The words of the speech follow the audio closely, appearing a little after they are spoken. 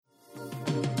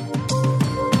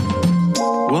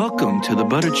listening to the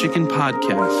Butter Chicken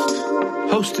Podcast,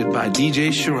 hosted by DJ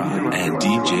Sharad and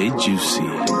DJ Juicy.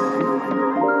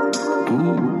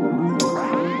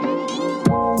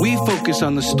 We focus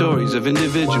on the stories of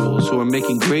individuals who are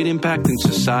making great impact in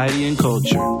society and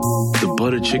culture. The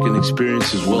Butter Chicken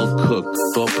Experience is well-cooked,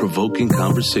 thought-provoking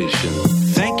conversation.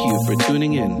 Thank you for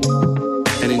tuning in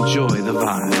and enjoy the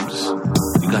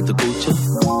vibes. You got the culture?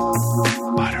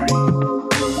 Buttery.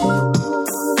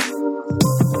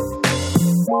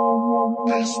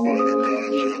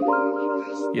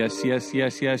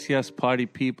 Yes, party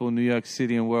people, New York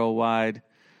City and worldwide.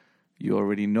 You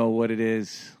already know what it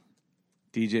is.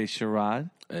 DJ Sharad.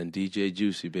 And DJ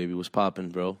Juicy, baby. What's poppin',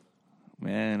 bro?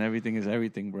 Man, everything is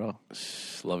everything, bro.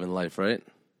 Loving life, right?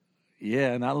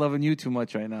 Yeah, not loving you too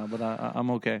much right now, but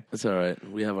I'm okay. It's all right.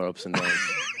 We have our ups and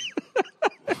downs.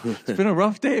 It's been a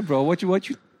rough day, bro. What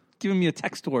you giving me a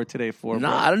text tour today for, Nah,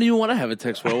 bro? I don't even want to have a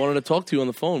text tour. I wanted to talk to you on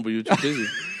the phone, but you were too busy.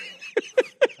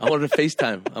 I wanted to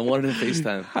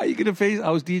FaceTime. How you going to face?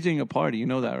 I was DJing a party. You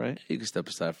know that, right? You can step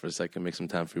aside for a second, make some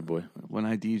time for your boy. When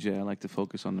I DJ, I like to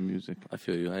focus on the music. I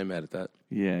feel you. I ain't mad at that.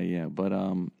 Yeah. But,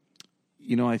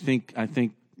 you know, I think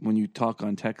when you talk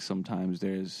on text sometimes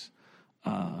there's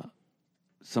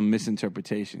some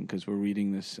misinterpretation because we're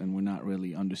reading this and we're not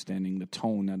really understanding the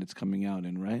tone that it's coming out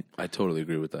in, right? I totally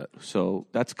agree with that. So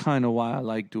that's kind of why I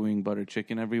like doing Butter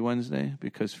Chicken every Wednesday,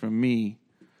 because for me,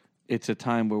 it's a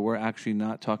time where we're actually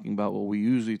not talking about what we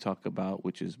usually talk about,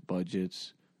 which is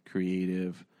budgets,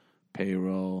 creative,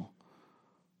 payroll,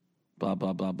 blah,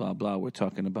 blah, blah, blah, blah. We're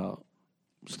talking about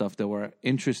stuff that we're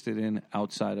interested in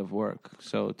outside of work.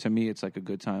 So to me, it's like a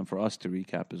good time for us to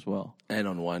recap as well. And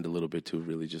unwind a little bit, too.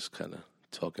 Really just kind of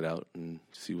talk it out and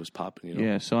see what's popping, you know?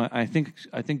 Yeah, so I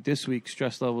think this week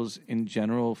stress levels in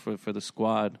general for the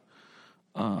squad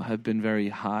have been very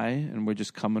high, and we're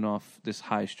just coming off this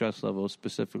high stress level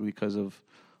specifically because of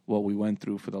what we went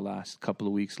through for the last couple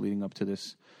of weeks leading up to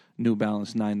this New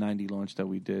Balance 990 launch that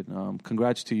we did.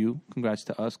 Congrats to you. Congrats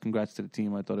to us. Congrats to the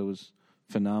team. I thought it was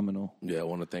phenomenal. Yeah, I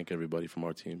want to thank everybody from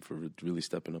our team for really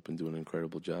stepping up and doing an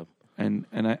incredible job. And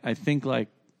I think, like,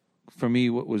 for me,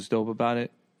 what was dope about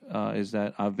it is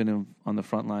that I've been on the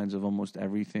front lines of almost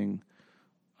everything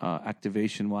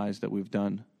activation-wise that we've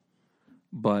done.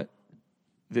 But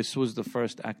this was the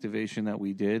first activation that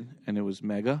we did, and it was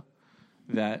mega,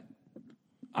 that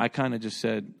I kind of just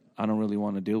said, I don't really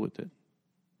want to deal with it.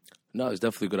 No, it's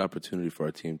definitely a good opportunity for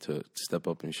our team to step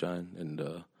up and shine.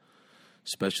 And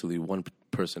especially one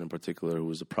person in particular who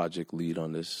was a project lead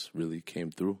on this really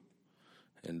came through.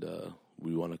 And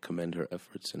we want to commend her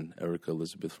efforts, and Erica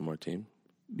Elizabeth from our team.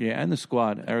 Yeah, and the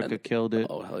squad. Erica killed it.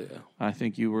 Oh, hell yeah. I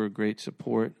think you were a great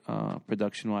support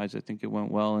production-wise. I think it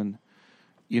went well. And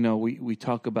you know, we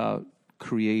talk about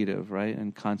creative, right?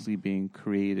 And constantly being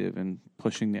creative and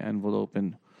pushing the envelope.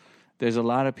 And there's a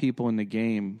lot of people in the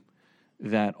game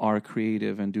that are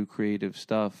creative and do creative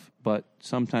stuff. But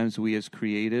sometimes we as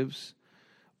creatives,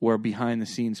 we're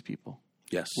behind-the-scenes people.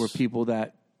 Yes. We're people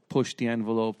that push the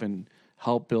envelope and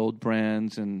help build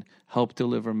brands and help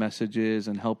deliver messages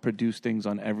and help produce things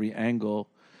on every angle.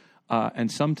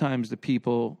 And sometimes the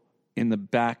people in the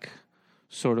back,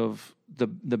 sort of the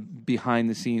behind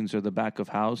the scenes or the back of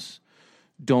house,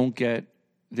 don't get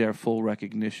their full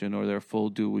recognition or their full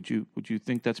due. Would you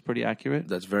think that's pretty accurate?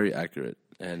 That's very accurate.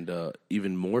 And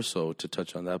even more so, to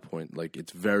touch on that point, like,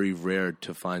 it's very rare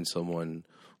to find someone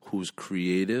who's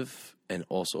creative and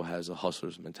also has a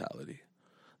hustler's mentality.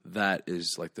 That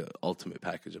is like the ultimate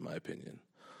package, in my opinion.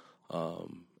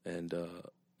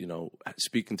 You know,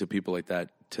 speaking to people like that,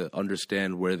 to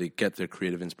understand where they get their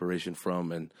creative inspiration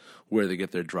from and where they get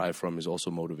their drive from is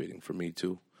also motivating for me,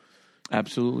 too.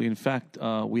 Absolutely. In fact,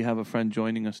 we have a friend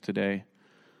joining us today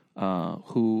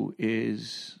who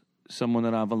is someone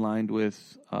that I've aligned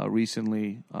with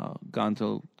recently, gotten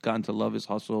to love his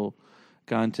hustle,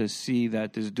 gotten to see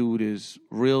that this dude is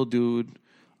real dude,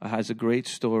 has a great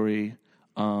story,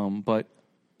 but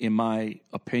in my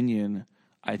opinion,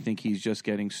 I think he's just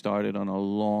getting started on a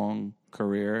long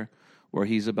career where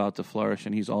he's about to flourish,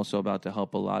 and he's also about to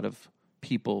help a lot of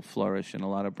people flourish and a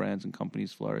lot of brands and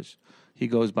companies flourish. He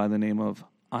goes by the name of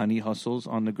Ani Hustles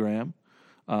on the gram.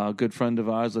 Good friend of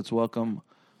ours. Let's welcome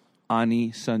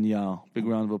Ani Sanyal. Big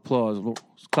round of applause.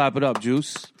 Let's clap it up,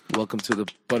 Juice. Welcome to the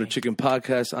Butter Chicken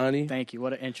Podcast, Ani. Thank you.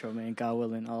 What an intro, man. God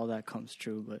willing, all that comes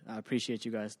true. But I appreciate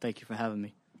you guys. Thank you for having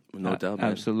me. No doubt, man.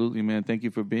 Absolutely, man. Thank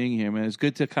you for being here, man. It's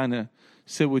good to kind of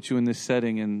sit with you in this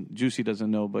setting. And Juicy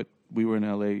doesn't know, but we were in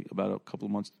L.A. about a couple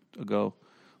of months ago.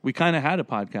 We kind of had a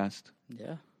podcast.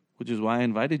 Yeah. Which is why I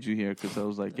invited you here, because I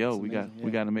was like, yo, we got to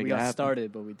make it happen. We got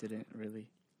started, but we didn't really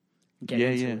get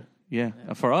into it. Yeah.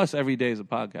 For us, every day is a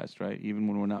podcast, right? Even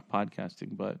when we're not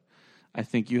podcasting. But I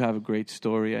think you have a great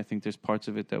story. I think there's parts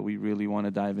of it that we really want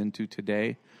to dive into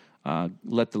today.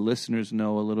 Let the listeners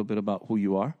know a little bit about who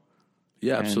you are.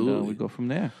 Yeah, absolutely. And we go from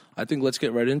there. I think let's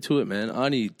get right into it, man.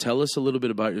 Ani, tell us a little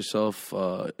bit about yourself,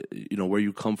 where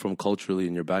you come from culturally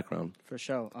and your background. For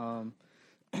sure.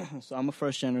 So I'm a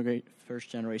first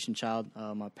generation child.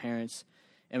 My parents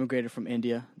immigrated from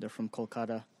India. They're from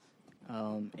Kolkata.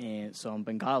 And so I'm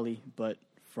Bengali, but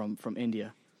from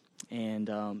India. And,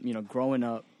 growing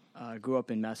up, I grew up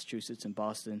in Massachusetts, in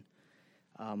Boston.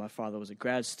 My father was a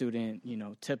grad student,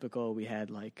 typical. We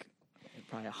had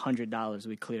probably $100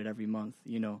 we cleared every month,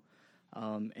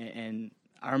 and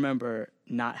I remember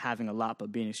not having a lot,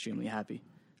 but being extremely happy.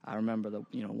 I remember the,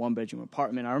 one-bedroom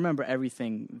apartment. I remember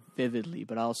everything vividly,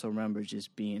 but I also remember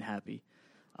just being happy.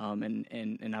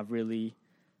 And I've really,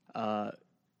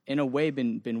 in a way,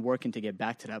 been working to get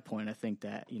back to that point. I think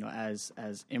that,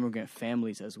 as immigrant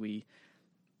families, as we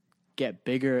get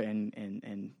bigger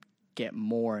and get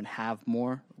more and have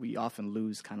more, we often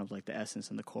lose kind of like the essence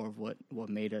and the core of what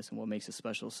made us and what makes us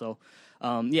special. So,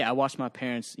 I watched my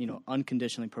parents,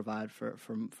 unconditionally provide for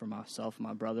myself and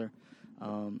my brother.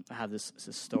 I have this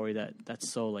story that's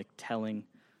so telling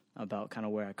about kind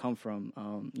of where I come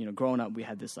from. Growing up, we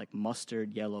had this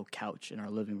mustard yellow couch in our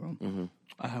living room. Mm-hmm.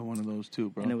 I had one of those too,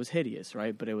 bro. And it was hideous,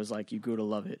 right? But it was you grew to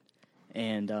love it.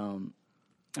 And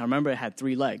I remember it had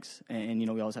 3 legs, and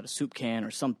we always had a soup can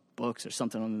or some books or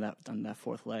something on that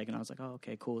 4th leg, and I was like, oh,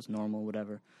 okay, cool, it's normal,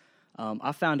 whatever.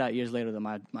 I found out years later that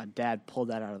my dad pulled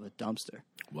that out of a dumpster.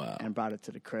 Wow. And brought it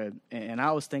to the crib, and I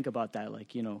always think about that,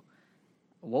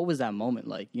 what was that moment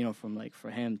like, for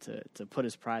him to put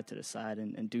his pride to the side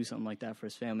and do something like that for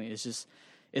his family. It's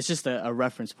just a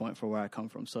reference point for where I come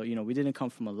from. So, we didn't come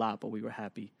from a lot, but we were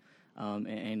happy.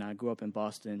 And I grew up in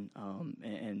Boston.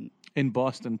 And in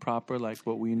Boston proper,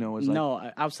 what we know is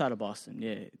no, outside of Boston,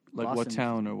 yeah. Boston, what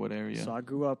town or what area? So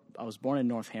I was born in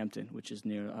Northampton, which is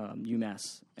near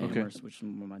UMass Amherst, which is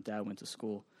where my dad went to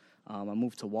school. I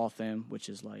moved to Waltham, which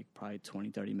is probably 20,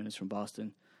 30 minutes from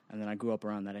Boston. And then I grew up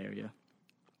around that area.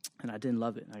 And I didn't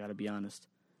love it, I got to be honest.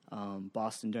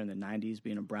 Boston during the 90s,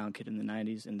 being a brown kid in the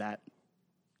 90s, in that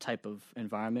type of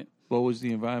environment. What was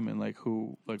the environment like?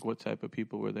 What type of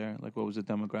people were there? What was the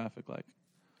demographic like?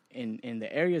 In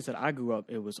the areas that I grew up,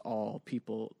 it was all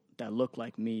people that looked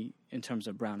like me in terms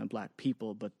of brown and black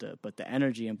people. But the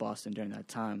energy in Boston during that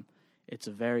time, it's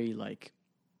a very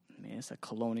it's a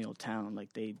colonial town.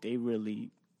 They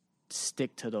really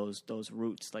stick to those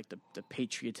roots, the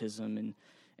patriotism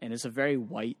and it's a very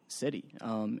white city.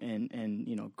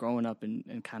 And growing up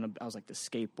and kind of I was the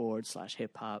skateboard /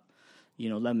 hip hop,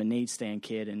 lemonade stand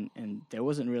kid, and there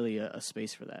wasn't really a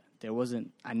space for that.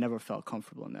 I never felt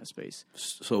comfortable in that space.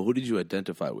 So who did you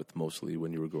identify with mostly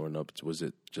when you were growing up? Was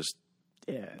it just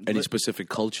any specific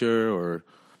culture or?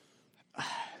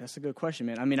 That's a good question,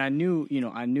 man. I mean, I knew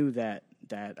that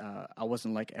I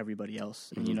wasn't like everybody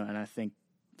else, mm-hmm. And I think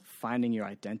finding your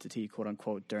identity, quote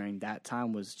unquote, during that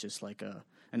time was just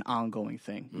an ongoing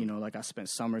thing. Mm-hmm. I spent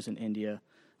summers in India.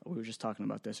 We were just talking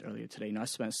about this earlier today. I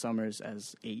spent summers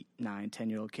as 8, 9,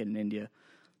 10-year-old kid in India.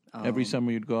 Every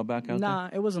summer you'd go back out there? Nah,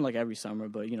 it wasn't every summer,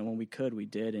 but, when we could, we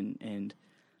did. And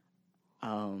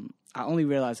I only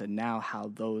realize that now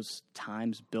how those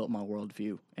times built my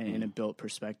worldview and it built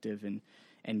perspective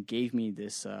and gave me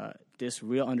this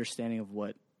real understanding of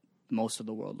what most of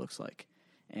the world looks like.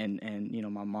 And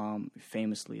my mom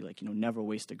famously, never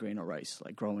waste a grain of rice,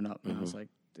 growing up. And I was like,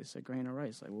 it's a grain of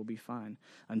rice. We'll be fine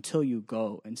until you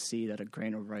go and see that a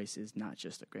grain of rice is not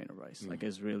just a grain of rice.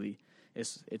 It's really,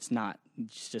 it's not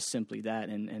just simply that.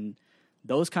 And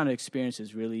those kind of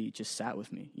experiences really just sat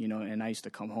with me, and I used to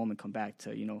come home and come back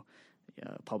to,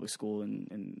 public school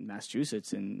in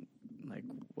Massachusetts and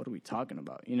what are we talking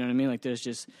about? You know what I mean?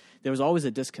 There was always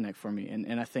a disconnect for me.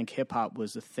 And I think hip hop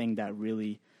was the thing that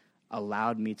really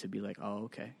allowed me to be oh,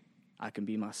 okay, I can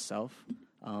be myself.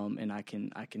 And I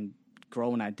can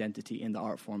grow an identity in the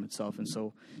art form itself. And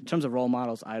so in terms of role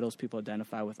models, idols, people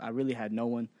identify with, I really had no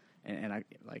one. And I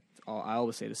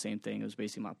always say the same thing. It was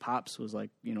basically my pops was a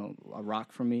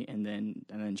rock for me. And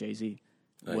then Jay-Z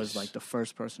was the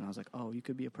first person. I was oh, you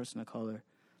could be a person of color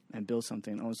and build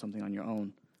something, own something on your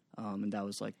own. And that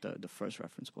was the first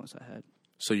reference points I had.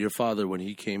 So your father, when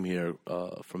he came here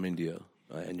from India,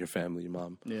 and your family, your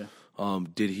mom. Yeah.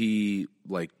 Did he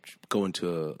go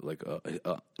into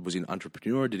was he an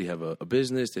entrepreneur? Did he have a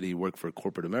business? Did he work for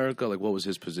corporate America? What was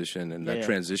his position and that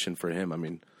transition for him? I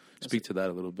mean, speak to that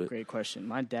a little bit. Great question.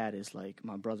 My dad is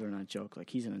my brother and I joke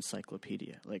he's an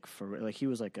encyclopedia. He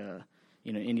was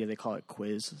in India they call it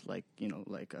quiz, a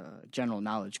general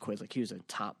knowledge quiz. He was a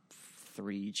top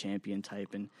 3 champion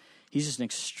type, and he's just an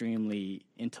extremely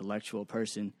intellectual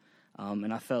person.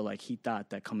 And I felt like he thought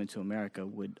that coming to America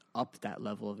would up that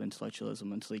level of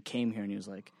intellectualism until he came here and he was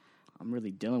like, I'm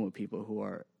really dealing with people who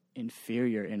are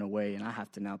inferior in a way, and I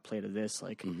have to now play to this.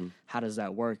 Like, how does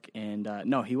that work? And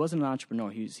no, he wasn't an entrepreneur.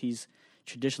 He's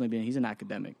traditionally been, he's an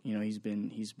academic. You know, he's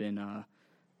been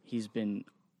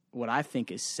what I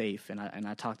think is safe. And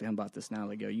I talked to him about this now.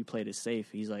 Like, yo, you played it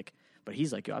safe. He's like,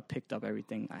 yo, I picked up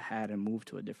everything I had and moved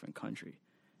to a different country.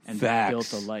 And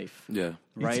built a life. Yeah.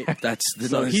 Right? That's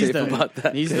nothing safe about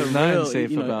that. He's There's the nothing real,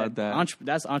 safe you know, about that.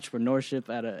 That's entrepreneurship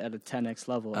at a 10x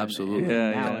level. Absolutely. And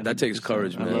Yeah, now, that takes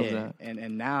courage, I man. love yeah, that.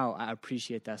 and now I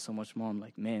appreciate that so much more. I'm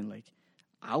like, man, like,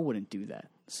 I wouldn't do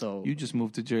that. So You just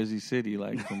moved to Jersey City,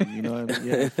 like, from, you know what I mean?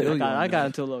 Yeah, I feel you on I got that.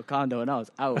 into a little condo and I was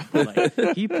out. But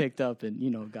like, he picked up and, you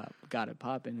know, got it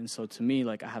popping. And so to me,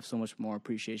 like, I have so much more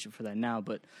appreciation for that now.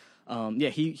 But yeah,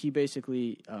 he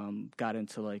basically got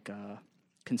into like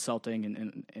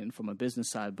consulting and from a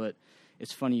business side. But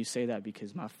it's funny you say that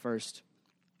because my first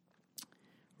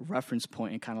reference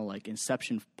point and kind of like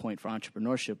inception point for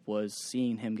entrepreneurship was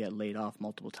seeing him get laid off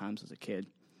multiple times as a kid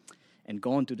and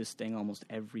going through this thing almost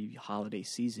every holiday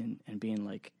season and being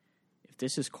like, if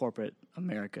this is corporate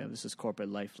America, if this is corporate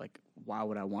life, like, why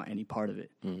would I want any part of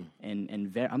it?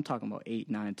 I'm talking about 8,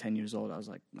 9, 10 years old. I was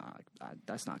like, nah,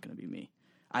 that's not going to be me.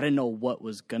 I didn't know what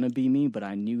was going to be me, but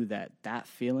I knew that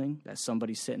feeling that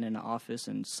somebody's sitting in the office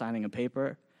and signing a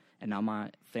paper and now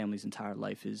my family's entire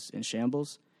life is in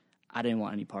shambles, I didn't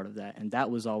want any part of that. And that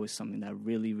was always something that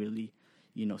really, really,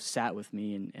 you know, sat with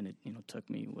me and it, you know, took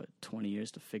me, 20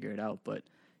 years to figure it out. But,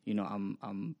 you know,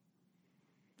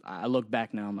 I look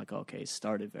back now, I'm like, okay, it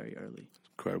started very early.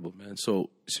 Incredible, man. So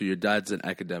your dad's an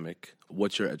academic.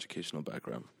 What's your educational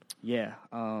background? Yeah.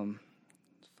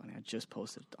 Funny, I just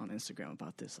posted on Instagram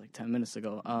about this like 10 minutes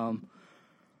ago.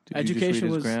 Did education you just read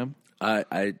his was gram?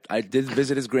 I did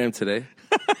visit his gram today.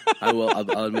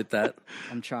 I'll admit that.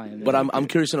 I'm trying. But I'm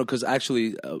curious to know because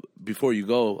actually, before you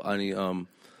go, Ani,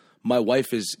 my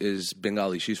wife is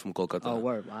Bengali. She's from Kolkata. Oh,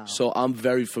 word, wow. So I'm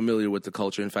very familiar with the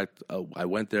culture. In fact, I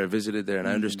went there, visited there, and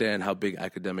I understand how big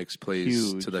academics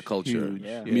plays Huge, to the culture. huge,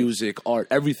 Yeah. Music, art,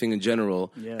 everything in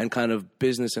general. Yeah. And kind of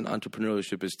business and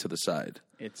entrepreneurship is to the side.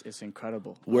 It's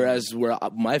incredible. Whereas where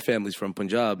my family's from,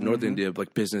 Punjab, North India,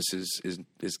 like business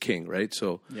is king, right?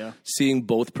 So Yeah. seeing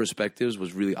both perspectives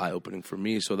was really eye-opening for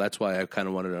me. So that's why I kind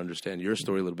of wanted to understand your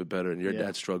story a little bit better and your Yeah.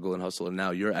 dad's struggle and hustle and now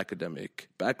your academic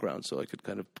background so I could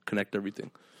kind of connect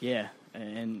everything. Yeah,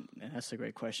 and that's a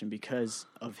great question because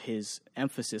of his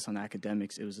emphasis on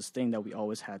academics. It was this thing that we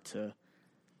always had to,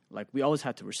 like,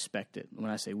 respect it. When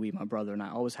I say we, my brother and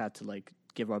I always had to like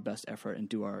give our best effort and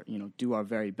do our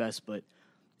very best, but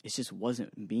it just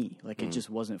wasn't me. Like, it just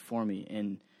wasn't for me.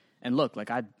 And look, like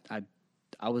I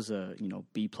was a, you know,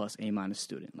 B+ A-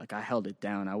 student. Like, I held it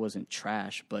down. I wasn't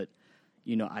trash, but,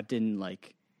 you know, I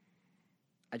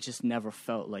just never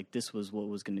felt like this was what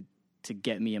was going to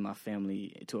get me and my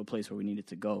family to a place where we needed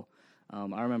to go.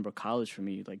 I remember college for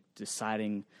me, like,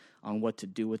 deciding on what to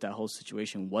do with that whole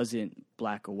situation wasn't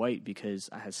black or white because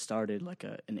I had started like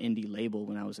an indie label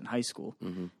when I was in high school.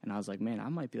 And I was like, man, I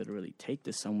might be able to really take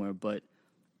this somewhere, but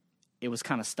it was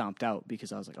kind of stomped out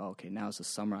because I was like, oh, okay, now it's the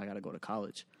summer, I got to go to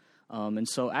college. And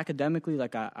so academically,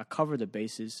 like, I cover the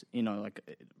bases, you know, like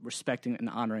respecting and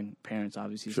honoring parents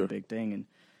obviously is a big thing. And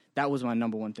that was my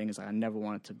number one thing is like, I never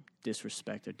wanted to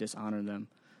disrespect or dishonor them.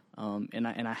 And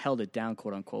I held it down,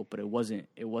 quote unquote, but it wasn't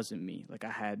me. Like,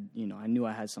 I knew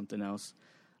I had something else.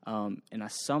 And I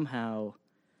somehow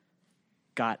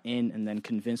got in and then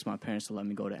convinced my parents to let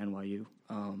me go to NYU.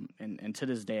 And to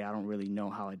this day, I don't really know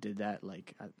how I did that.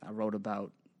 Like, I wrote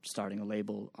about starting a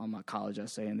label on my college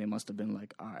essay, and they must have been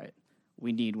like, all right,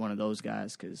 we need one of those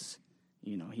guys because,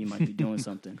 you know, he might be doing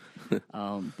something.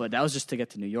 But that was just to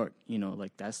get to New York. You know,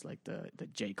 like, that's like the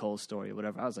J. Cole story or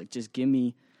whatever. I was like, just give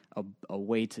me a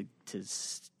way to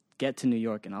get to New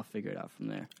York, and I'll figure it out from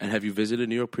there. And have you visited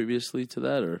New York previously to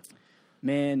that, or?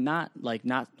 Man, not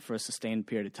for a sustained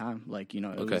period of time. Like, you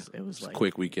know, it was Just like a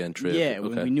quick weekend trip. Yeah,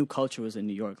 Okay. we knew culture was in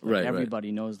New York. Like, Right.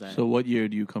 everybody knows that. So what year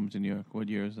do you come to New York? What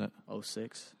year is that?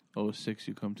 06. 06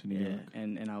 you come to New Yeah, York.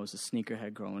 and I was a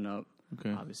sneakerhead growing up.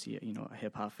 Okay. Obviously, you know, a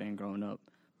hip hop fan growing up,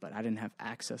 but I didn't have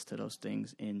access to those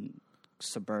things in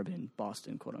suburban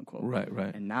Boston, quote unquote.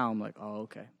 Right. And now I'm like, oh,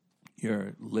 okay.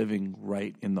 You're living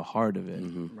right in the heart of it.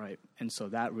 Right. And so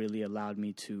that really allowed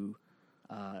me to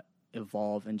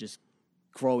evolve and just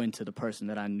grow into the person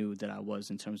that I knew that I was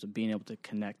in terms of being able to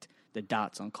connect the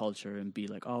dots on culture and be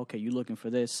like, oh, okay, you looking for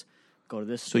this, go to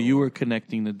this So store. you were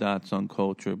connecting the dots on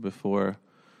culture before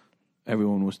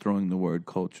everyone was throwing the word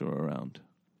culture around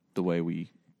the way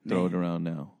we thrown around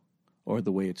now, or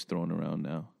the way it's thrown around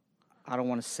now? I don't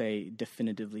want to say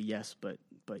definitively yes, but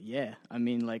yeah. I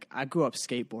mean, like, I grew up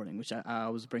skateboarding, which I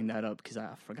always bring that up because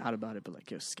I forgot about it. But like,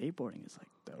 skateboarding is like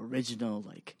the original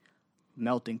like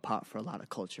melting pot for a lot of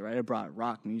culture, right? It brought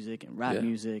rock music and rap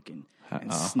music and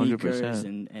sneakers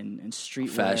 100%. and streetwear,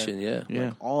 Fashion,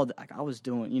 like all that. Like I was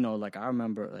doing, like I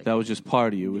remember like That was just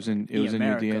part of you. It was in your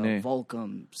DNA.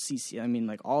 Volcom, CC. I mean,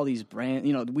 like all these brands.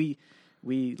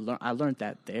 I learned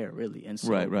that there really. And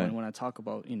so right. When I talk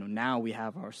about now we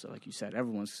have our, so like you said,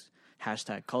 everyone's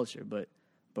hashtag culture, but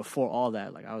before all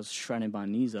that, like I was shredding my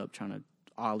knees up trying to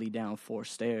ollie down 4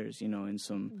 stairs, in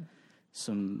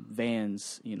some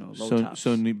Vans, low tops.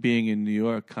 So being in New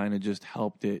York kind of just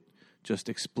helped it just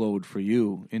explode for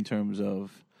you in terms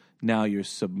of now you're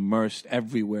submersed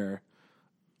everywhere.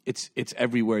 It's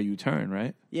everywhere you turn,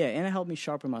 right? Yeah, and it helped me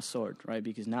sharpen my sword, right?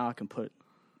 Because now I can put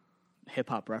hip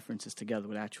hop references together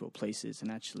with actual places and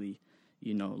actually,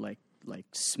 like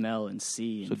smell and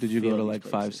see. So and did you feel go to these like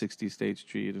places. 560 State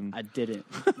Street? And I didn't,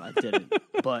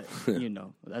 but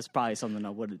that's probably something I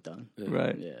would have done.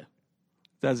 Right. Yeah.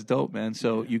 That's dope, man.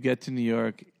 So you get to New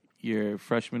York, you're a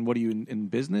freshman. What are you in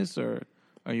business, or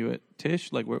are you at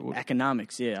Tisch? Like where?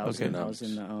 Economics, yeah. I was in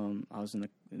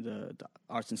the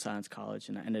arts and science college,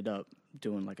 and I ended up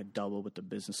doing like a double with the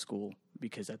business school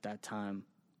because at that time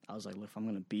I was like, look, if I'm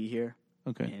going to be here,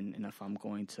 okay, and if I'm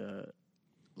going to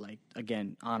like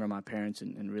again honor my parents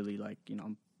and really like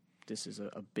this is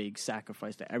a big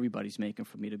sacrifice that everybody's making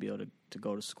for me to be able to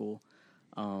go to school.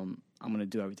 I'm going to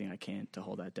do everything I can to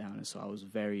hold that down. And so I was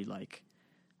very like,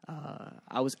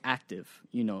 I was active,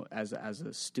 as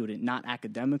a student, not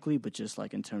academically, but just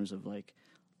like in terms of like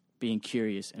being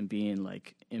curious and being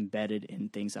like embedded in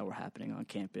things that were happening on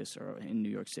campus or in New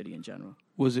York City in general.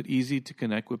 Was it easy to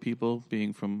connect with people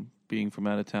being from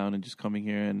out of town and just coming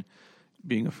here and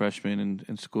being a freshman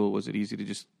in school? Was it easy to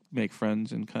just make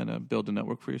friends and kind of build a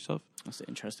network for yourself? That's an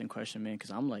interesting question, man,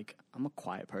 because I'm a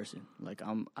quiet person. Like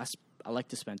I like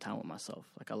to spend time with myself.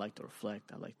 Like I like to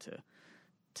reflect. I like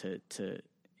to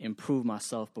improve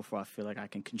myself before I feel like I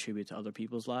can contribute to other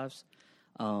people's lives.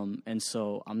 And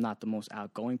so I'm not the most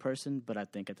outgoing person, but I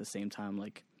think at the same time,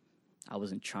 like I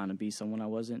wasn't trying to be someone I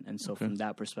wasn't. And so from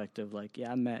that perspective, like,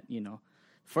 yeah, I met,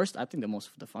 first, I think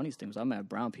the funniest thing was I met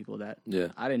brown people that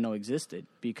I didn't know existed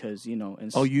because, you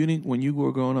didn't, when you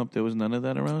were growing up, there was none of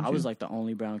that around you? I was like the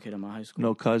only brown kid in my high school.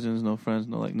 No cousins, no friends,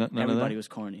 none of that? Everybody was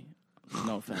corny.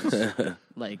 No offense.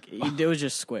 Like, there was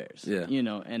just squares, yeah.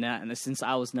 And since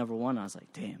I was never one, I was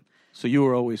like, damn. So you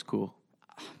were always cool?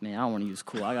 Man, I don't want to use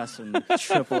cool. I got some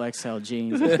triple XL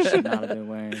jeans that I should not have been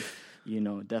wearing.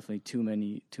 Definitely too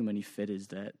many fitteds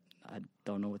that I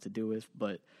don't know what to do with.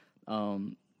 But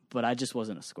I just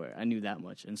wasn't a square. I knew that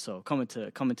much. And so coming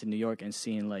to New York and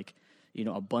seeing like,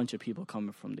 a bunch of people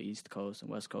coming from the East Coast and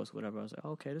West Coast, whatever, I was like,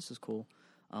 okay, this is cool.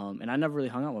 And I never really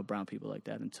hung out with brown people like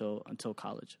that until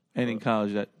college. And in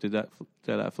college, did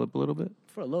that flip a little bit?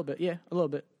 For a little bit, yeah, a little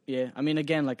bit, yeah. I mean,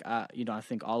 again, like I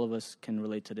think all of us can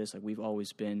relate to this. Like we've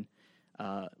always been,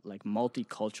 like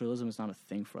multiculturalism is not a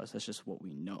thing for us. That's just what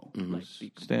we know. Mm-hmm. Like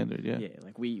standard, yeah. Yeah,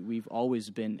 like we've always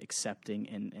been accepting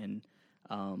and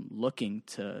looking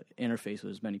to interface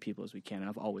with as many people as we can. And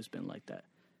I've always been like that.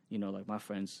 Like my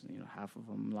friends, half of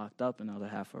them locked up, and the other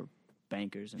half are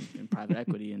bankers and private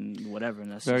equity and whatever.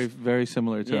 And that's very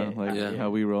similar to how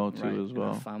we roll too as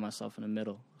well. I find myself in the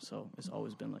middle, so it's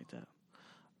always been like that.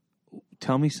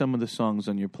 Tell me some of the songs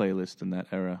on your playlist in that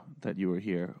era that you were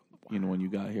here. When you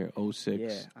got here, 06.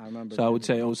 Yeah, I remember. So I would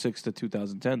say 06 to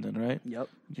 2010 then, right? Yep.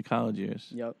 Your college years.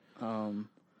 Yep.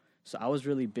 So I was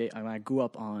really big. I grew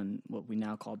up on what we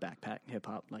now call backpack hip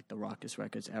hop, like the Raucous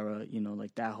Records era.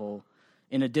 Like that whole.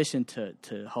 In addition to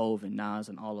Hove and Nas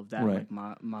and all of that, right.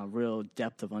 Like my real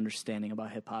depth of understanding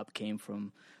about hip hop came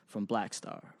from Black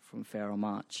Star, from Pharoah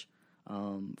Monch,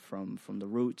 from the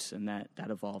Roots, and that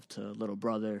evolved to Little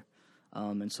Brother.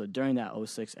 And so during that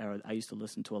 06 era, I used to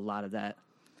listen to a lot of that.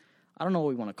 I don't know what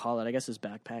we want to call it. I guess it's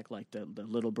backpack, like the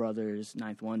Little Brothers,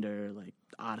 Ninth Wonder, like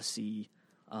Odyssey.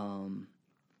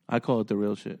 I call it the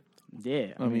real shit.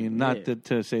 Yeah. I mean, not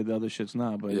to say the other shit's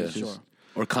not, but it's just... Sure.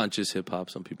 Or conscious hip hop,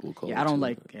 some people will call it. I don't too.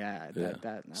 like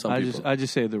that. I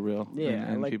just say the real. Yeah,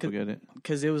 and like, people get it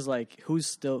because it was like who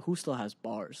still has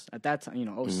bars at that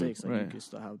time. 06, like right. you could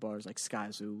still have bars. Like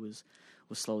Sky Zoo was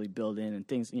slowly building and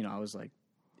things. I was like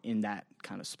in that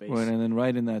kind of space. Right, and then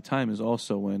right in that time is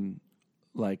also when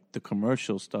like the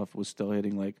commercial stuff was still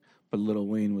hitting. Like, but Lil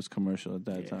Wayne was commercial at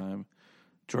that time.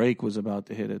 Drake was about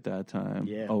to hit at that time.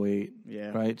 Yeah. 08. Yeah.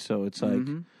 Right. So it's like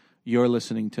you're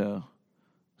listening to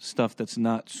stuff that's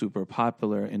not super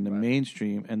popular in the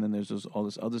mainstream, and then there's all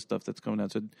this other stuff that's coming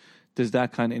out. So does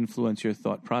that kind of influence your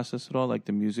thought process at all? Like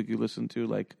the music you listen to,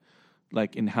 like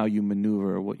in how you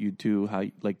maneuver, what you do,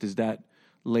 does that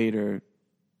later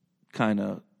kind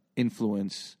of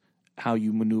influence how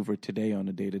you maneuver today on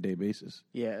a day-to-day basis?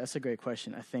 Yeah, that's a great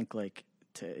question. I think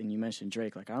and you mentioned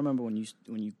Drake. Like I remember when you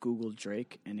Googled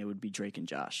Drake and it would be Drake and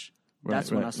Josh.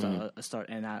 That's when I start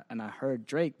and I heard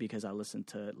Drake because I listened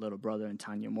to Little Brother and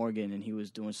Tanya Morgan, and he was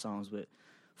doing songs with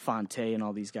Fonte and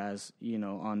all these guys,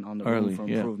 on the Room for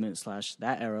Improvement /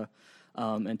 that era.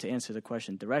 And to answer the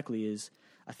question directly is,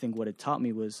 I think what it taught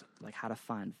me was like how to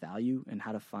find value and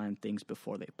how to find things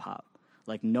before they pop.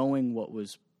 Like knowing what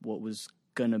was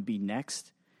gonna be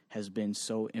next has been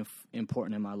so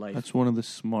important in my life. That's one of the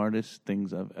smartest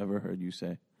things I've ever heard you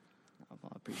say. I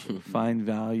appreciate it. Find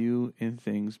value in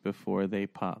things before they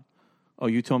pop. Oh,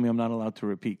 you told me I'm not allowed to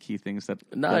repeat key things that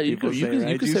people say,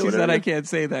 right? You say said I can't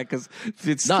say that because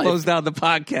it slows down the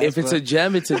podcast. If it's a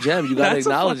gem, it's a gem. You got to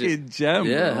acknowledge it. That's a fucking gem,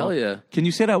 Yeah, bro. hell yeah. Can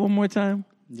you say that one more time?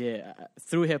 Yeah,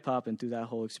 through hip-hop and through that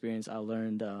whole experience, I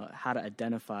learned how to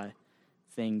identify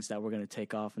things that were going to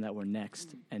take off and that were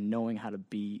next, and knowing how to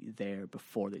be there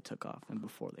before they took off and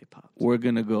before they popped. We're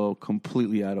going to go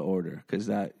completely out of order because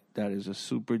that is a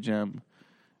super gem.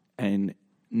 And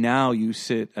now you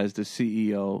sit as the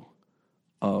CEO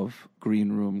of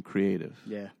Green Room Creative.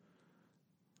 Yeah.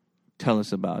 Tell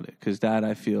us about it, because that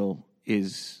I feel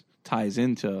ties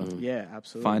into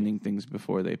absolutely finding things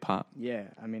before they pop. Yeah,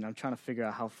 I mean, I'm trying to figure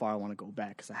out how far I want to go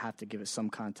back because I have to give it some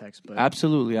context. But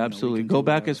absolutely, go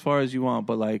back as far as you want.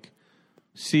 But like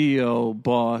CEO,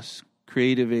 boss,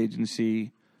 creative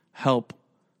agency, help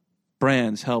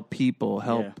brands, help people,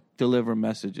 help deliver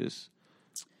messages.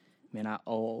 Man, I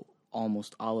owe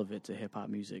almost all of it to hip hop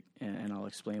music, and I'll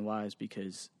explain why. Is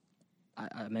because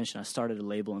I mentioned I started a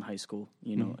label in high school,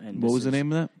 and what was the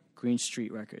name of that? Green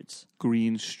Street Records.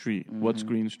 Green Street. Mm-hmm. What's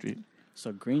Green Street?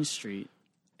 So Green Street,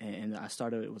 and I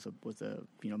started it with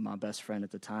my best friend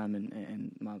at the time,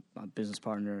 and my business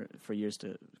partner for years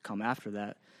to come after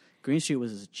that. Green Street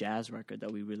was this jazz record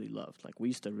that we really loved. Like we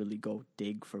used to really go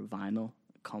dig for vinyl,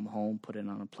 come home, put it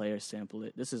on a player, sample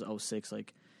it. This is 06,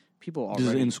 like. People already.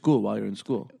 This is in school while you're in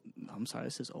school. I'm sorry,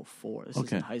 this is 04. This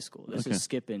is in high school. This is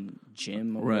skipping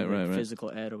gym or physical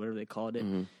ed or whatever they called it,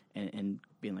 and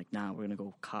being like, nah, we're gonna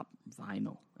go cop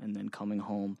vinyl, and then coming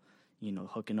home,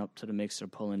 hooking up to the mixer,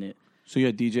 pulling it. So you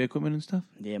had DJ equipment and stuff?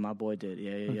 Yeah, my boy did.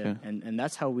 Yeah. And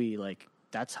that's how we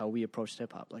approached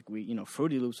hip hop. Like we,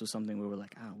 Fruity Loops was something where we're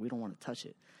like, we don't want to touch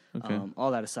it. Okay.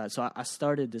 All that aside, so I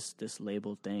started this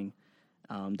label thing.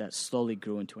 That slowly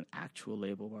grew into an actual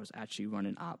label where I was actually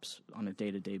running ops on a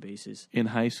day-to-day basis. In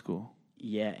high school?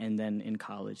 Yeah, and then in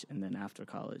college, and then after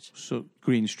college. So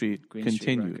Green Street continued?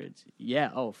 Street Records.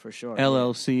 Yeah, for sure.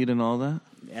 LLC'd and all that?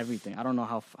 Everything. I don't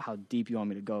know how deep you want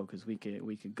me to go, because we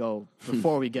could go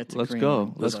before we get to Let's Green.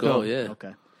 go. Let's go, yeah.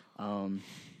 Okay. I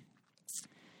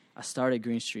started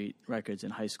Green Street Records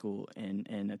in high school,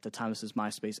 and at the time, this is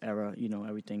MySpace era,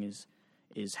 everything is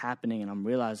happening, and I'm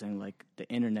realizing like the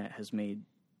internet has made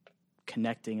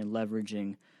connecting and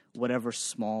leveraging whatever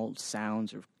small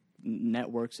sounds or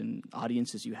networks and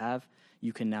audiences you have,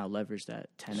 you can now leverage that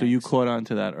 10x. So you caught on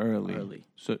to that early.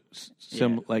 So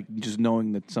like just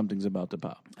knowing that something's about to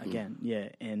pop. Again, yeah,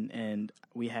 and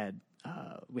we had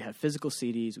physical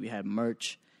CDs, we had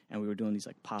merch, and we were doing these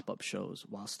like pop-up shows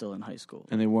while still in high school.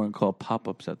 And they weren't called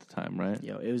pop-ups at the time, right?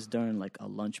 It was during like a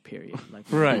lunch period. Like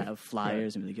right. We'd have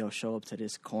flyers and be like, yo, show up to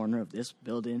this corner of this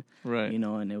building. Right.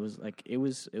 And it was like it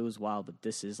was wild, but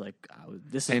this is like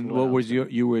this is. And what was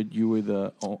you were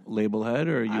the label head,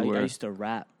 or you were? I used to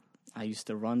rap. I used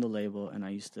to run the label, and I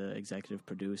used to executive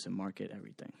produce and market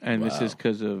everything. And this is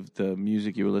because of the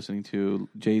music you were listening to,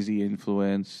 Jay-Z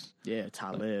influence. Yeah,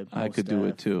 Talib. I could do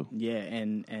it too. Yeah,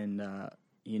 and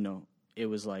it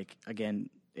was like, again,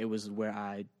 it was where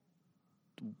I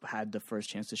had the first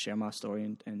chance to share my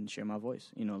story and share my voice.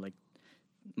 Like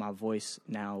my voice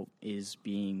now is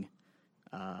being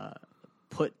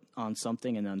put on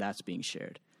something, and then that's being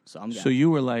shared. So you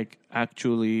were like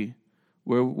actually,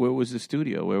 where was the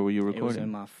studio? Where were you recording? It was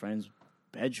in my friend's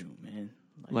bedroom, man.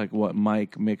 Like what,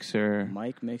 mic, mixer?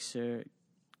 Mic, mixer.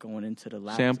 Going into the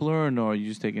lab. Sampler, or no? Are you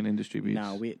just taking industry beats?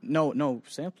 No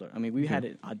sampler. I mean, we had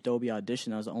it, Adobe Audition.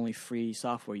 That was the only free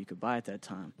software you could buy at that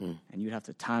time, and you'd have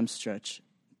to time stretch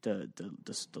the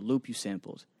loop you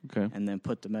sampled, and then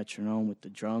put the metronome with the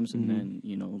drums, and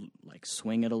then like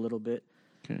swing it a little bit.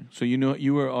 Okay, so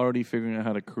you were already figuring out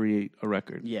how to create a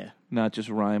record, not just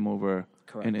rhyme over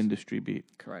an industry beat.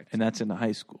 Correct, and that's in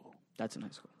high school. That's in high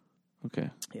school. Okay.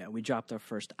 Yeah, we dropped our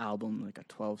first album, like a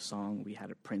 12 song. We had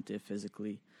it printed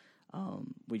physically.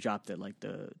 We dropped it like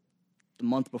the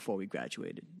month before we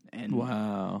graduated. And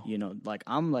Wow. you know, like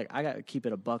I'm like I gotta keep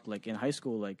it a buck. Like in high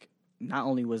school, like not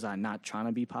only was I not trying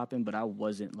to be popping, but I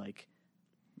wasn't like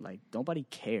nobody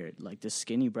cared. Like this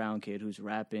skinny brown kid who's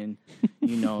rapping,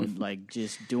 you know, like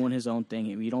just doing his own thing.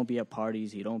 He don't be at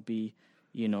parties. He don't be,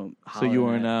 you know. So you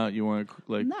weren't hollering at- out. You weren't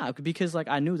like. Nah, because like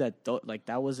I knew that like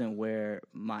that wasn't where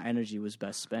my energy was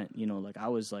best spent. You know, like I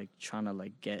was like trying to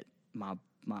like get my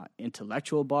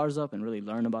intellectual bars up and really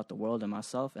learn about the world and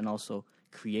myself, and also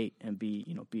create and be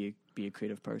a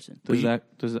creative person. Does that?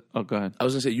 Oh, go ahead. I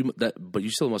was gonna say but you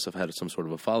still must have had some sort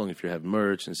of a following if you have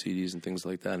merch and CDs and things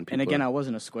like that. And, And again, I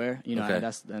wasn't a square. You know, Okay.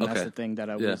 that's Okay. the thing that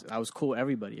I was. I was cool with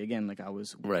everybody. Again, like I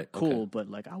was Right, cool, okay. but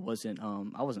like I wasn't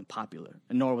popular,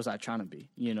 and nor was I trying to be.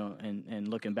 You know, and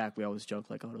looking back, we always joke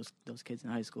like, oh, those kids in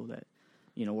high school that,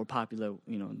 you know, were popular.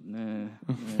 You know, nah.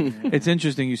 It's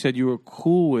interesting. You said you were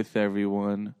cool with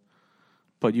everyone,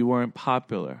 but you weren't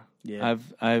popular. Yeah.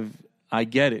 I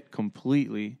get it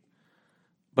completely,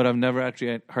 but I've never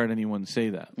actually heard anyone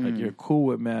say that. Like you're cool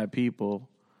with mad people,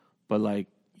 but like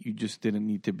you just didn't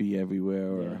need to be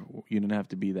everywhere, or you didn't have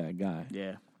to be that guy.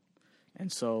 Yeah. And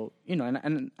so, you know,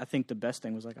 and I think the best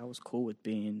thing was like I was cool with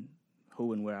being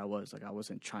who and where I was. Like I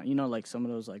wasn't trying, you know, like some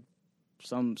of those like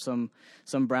some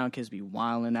brown kids be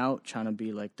wilding out trying to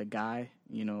be like the guy,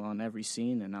 you know, on every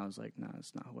scene, and I was like, nah,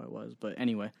 that's not who I was. But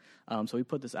anyway, so we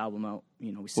put this album out.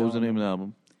 You know, What was the name of the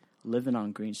album? Living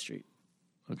on Green Street.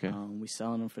 Okay. We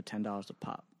selling them for $10 a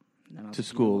pop. And I was To like,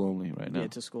 school you know, only right now. Yeah,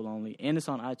 to school only, and it's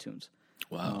on iTunes.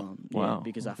 Wow. Wow.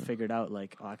 Because I figured out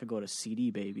like I could go to CD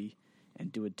Baby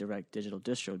and do a direct digital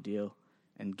distro deal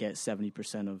and get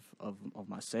 70% of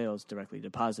my sales directly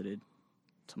deposited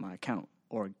to my account,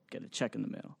 or get a check in the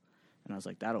mail. And I was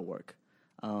like, that'll work.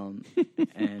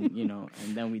 And you know,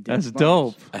 and then we did. That's merch.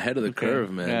 dope. Ahead of the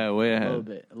curve, man. Yeah, way A ahead.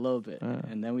 little bit,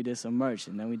 and then we did some merch,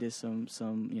 and then we did some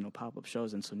you know pop-up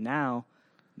shows, and so now,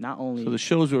 not only So the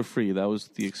shows were free. That was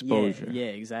the exposure. yeah,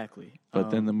 exactly.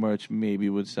 But then the merch maybe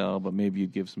would sell, but maybe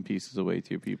you'd give some pieces away to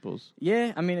your peoples.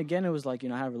 Yeah, I mean, again, it was like, you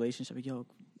know, I had a relationship. Like, yo,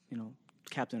 you know,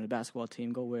 captain of the basketball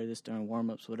team, go wear this during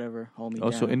warm-ups, whatever. Hold me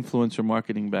Also, down. influencer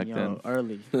marketing back You then. know,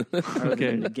 early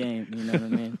in the game. You know what I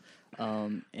mean?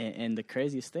 And the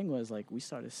craziest thing was like we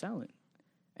started selling,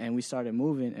 and we started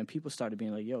moving, and people started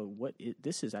being like, "Yo,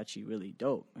 this is actually really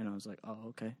dope." And I was like, "Oh,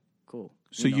 okay, cool."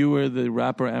 So know? you were the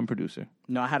rapper and producer.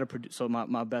 No, I had a so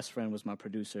my best friend was my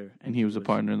producer, And he was a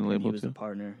partner in the and label He was too? a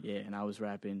partner, yeah. And I was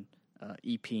rapping,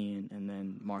 EPing, and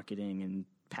then marketing and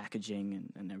packaging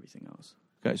and everything else.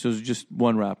 Okay, so it was just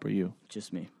one rapper, you.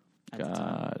 Just me. At the time.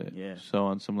 Got it. Yeah. So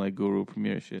on some like Guru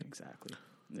Premiere shit. Exactly.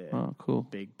 Yeah. Oh, cool.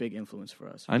 Big influence for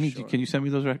us. I need sure. you. Can you send me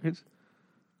those records?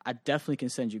 I definitely can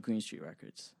send you Green Street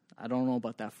Records. I don't know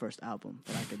about that first album,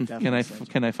 but I could definitely Can I send you.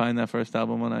 can I find that first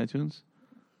album on iTunes?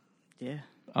 Yeah.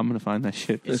 I'm gonna find that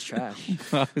shit. It's trash.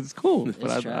 It's cool, It's but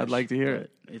I'd trash, like to hear but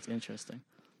it. It's interesting.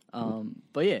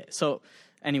 But yeah, so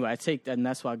anyway, I take that, and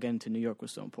that's why getting to New York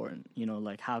was so important. You know,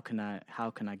 like how can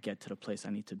I get to the place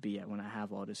I need to be at when I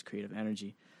have all this creative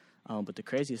energy? But the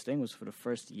craziest thing was for the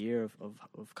first year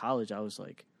of college, I was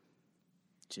like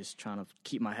just trying to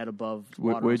keep my head above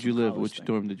water. Where'd on you some live? college Which thing.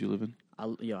 dorm did you live in? I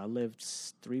lived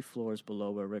 3 floors below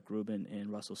where Rick Rubin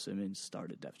and Russell Simmons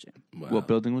started Def Jam. Wow. What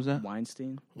building was that?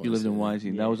 Weinstein, You lived in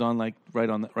Weinstein. Yeah. That was on like right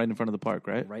in front of the park,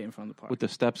 right? right in front of the park. With the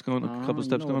steps going, a couple You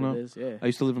steps know going what on. it is, yeah. I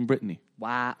used to live in Brittany,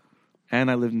 Wow, and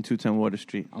I lived in 210 Water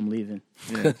Street. I'm leaving.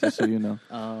 Yeah, just so you know.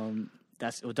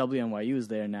 That's WNYU is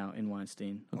there now in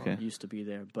Weinstein. Okay. Or used to be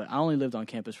there, but I only lived on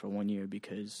campus for 1 year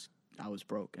because I was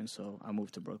broke, and so I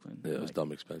moved to Brooklyn. Yeah, it was Like,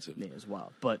 dumb expensive. yeah, it's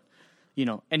wild. But you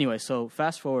know, anyway, so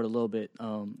fast forward a little bit.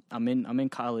 I'm in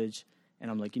college, and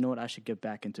I'm like, you know what? I should get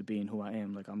back into being who I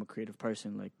am. Like, I'm a creative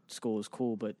person. Like, school is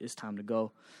cool, but it's time to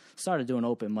go. Started doing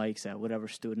open mics at whatever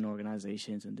student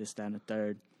organizations and this, that, and the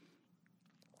third.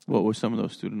 What were some of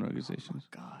those student organizations?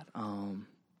 God,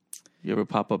 You ever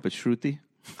pop up at Shruti?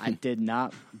 I did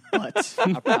not, but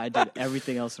I probably did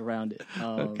everything else around it.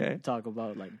 Okay. Talk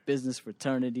about like business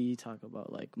fraternity, talk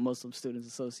about like Muslim Students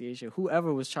Association,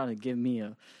 whoever was trying to give me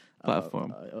a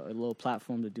Platform. a little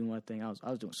platform to do my thing. I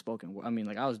was doing spoken word. I mean,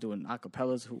 like I was doing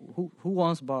acapellas. Who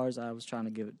wants bars? I was trying to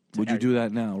give it. To Would you do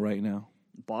that now, right now?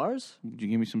 bars? Would you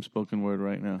give me some spoken word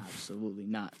right now? Absolutely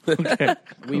not. Okay.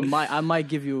 I might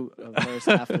give you a verse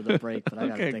after the break, but I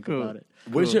gotta Okay, think cool. about it.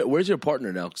 Where's your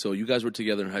partner now? So you guys were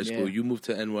together in high school. Yeah. You moved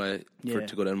to NY Yeah.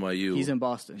 to go to NYU. He's in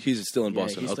Boston. He's still in Yeah,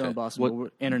 Boston. he's okay. still in Boston. What- But we're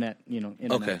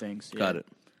internet things. Got yeah.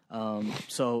 it.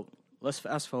 So let's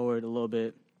fast forward a little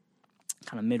bit,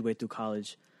 kind of midway through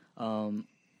college.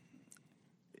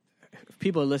 If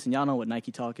people listen, y'all know what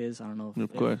Nike Talk is. I don't know if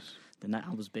Of course. the night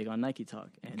I was big on Nike Talk,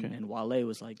 and Wale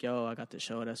was like, "Yo, I got the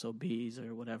show at SOBs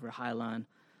or whatever, Highline."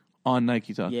 On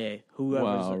Nike Talk. Yeah,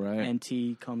 whoever's right.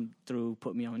 NT come through,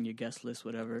 put me on your guest list,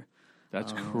 whatever.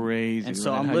 That's crazy. And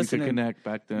so right? I'm How listening. you could connect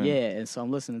back then. Yeah, and so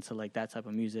I'm listening to like that type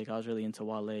of music. I was really into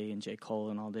Wale and J. Cole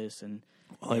and all this, and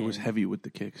It was heavy with the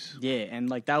kicks. yeah, and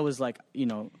like that was like, you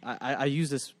know, I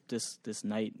used this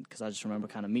night because I just remember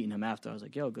kind of meeting him after. I was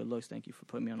like, "Yo, good looks, thank you for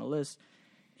putting me on the list,"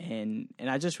 and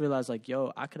I just realized like,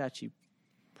 yo, I could actually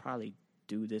probably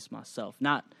do this myself,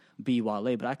 not be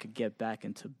Wale, but I could get back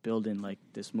into building like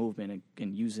this movement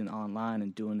and using online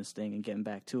and doing this thing and getting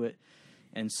back to it,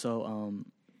 and so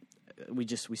we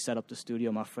set up the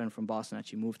studio. My friend from Boston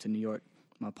actually moved to New York,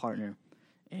 my partner,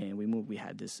 and we moved. We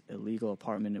had this illegal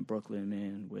apartment in Brooklyn,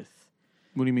 man, with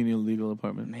What do you mean illegal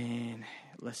apartment? man,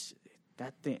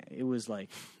 that thing. It was like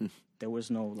there was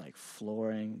no like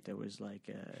flooring, there was like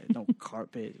no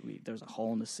carpet. There was a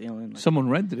hole in the ceiling. Like, Someone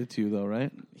rented it to you though,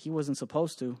 right? he wasn't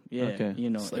supposed to. Yeah, Okay. you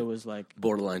know, It's like it was like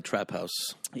Borderline trap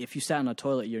house. if you sat in a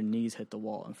toilet, your knees hit the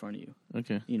wall in front of you.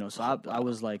 Okay. You know, so I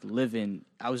was like living.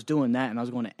 I was doing that, and I was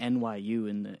going to NYU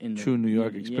in the True New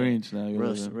York yeah, experience now. You're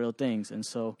living. real things. And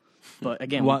so, but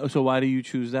again, So why do you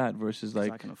choose that versus 'cause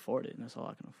like? I can afford it, and that's all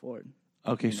I can afford.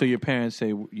 Okay, so your parents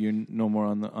say you're no more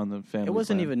on the family. It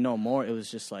wasn't plan. even no more. It was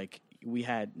just like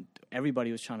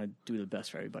everybody was trying to do the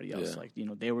best for everybody else. Yeah. Like, you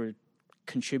know, they were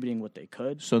contributing what they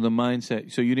could. So the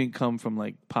mindset. So you didn't come from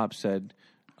like Pop said,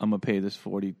 I'm gonna pay this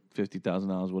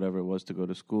 $50,000, whatever it was, to go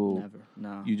to school. Never,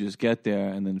 no. You just get there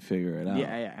and then figure it out.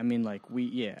 Yeah. I mean, like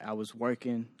I was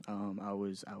working. I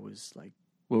was like,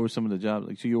 What were some of the jobs?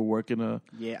 Like, so you were working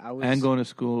I was and going to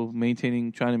school,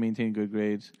 trying to maintain good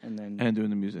grades, and then and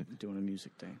doing the music. doing a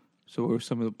music thing. So what were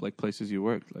some of the like places you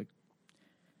worked? Like,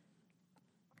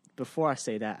 Before I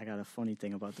say that, I got a funny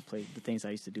thing about the things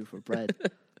I used to do for bread.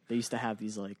 They used to have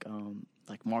these like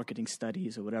marketing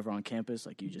studies or whatever on campus.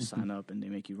 Like you just sign up and they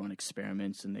make you run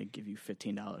experiments and they give you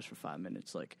 $15 for 5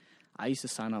 minutes. Like I used to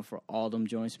sign up for all them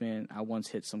joints, man. I once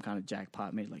hit some kind of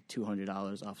jackpot, made like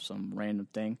 $200 off some random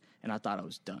thing, and I thought I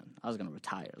was done. I was gonna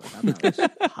retire. Like I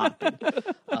thought I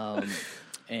was hopping.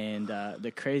 And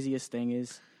the craziest thing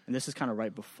is, and this is kind of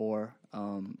right before.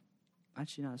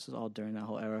 Actually, no, this is all during that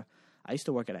whole era. I used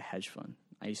to work at a hedge fund.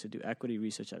 I used to do equity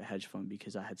research at a hedge fund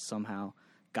because I had somehow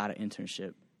got an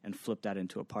internship and flipped that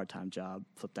into a part-time job,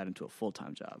 flipped that into a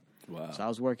full-time job. Wow. So I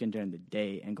was working during the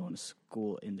day and going to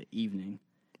school in the evening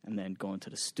and then going to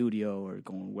the studio or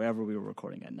going wherever we were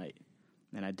recording at night.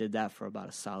 And I did that for about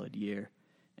a solid year.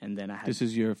 And then I had... this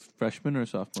is your freshman or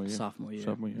sophomore year? Sophomore year.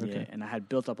 Sophomore year, okay. Yeah, and I had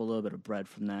built up a little bit of bread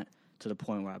from that to the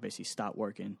point where I basically stopped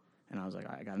working. And I was like,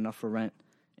 I got enough for rent,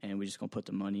 and we're just going to put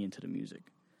the money into the music.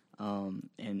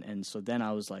 And so then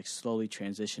I was like slowly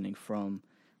transitioning from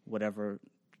whatever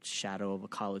shadow of a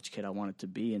college kid I wanted to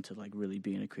be into like really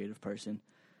being a creative person.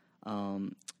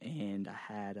 And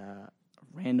I had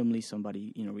randomly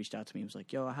somebody, you know, reached out to me and was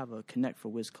like, yo, I have a connect for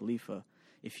Wiz Khalifa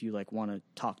if you like want to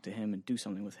talk to him and do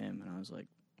something with him. And I was like,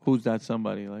 who's that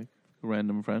somebody? Like a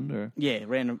random friend or? yeah,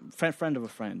 random friend of a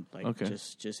friend. Like Okay.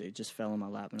 it just fell in my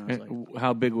lap and I was like,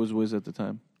 How big was Wiz at the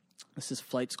time? this is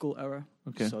flight school era.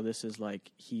 Okay. So this is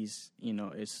like he's, you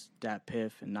know, it's Dat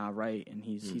Piff and Not Right, and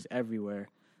he's everywhere,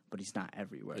 but he's not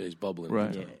everywhere. Yeah, he's bubbling.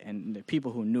 Right. Yeah, and the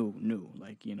people who knew,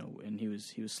 like, you know, and he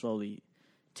was slowly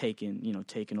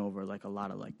taking over like a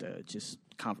lot of like the just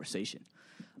conversation.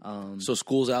 So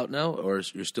school's out now, or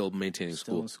you're still maintaining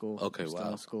Still school? in school. Okay, Still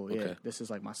wow. in school. Yeah. Okay. This is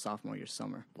like my sophomore year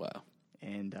summer. Wow.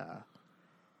 And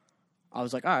I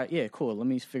was like, all right, yeah, cool. Let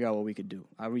me figure out what we could do.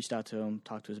 I reached out to him,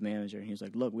 talked to his manager, and he was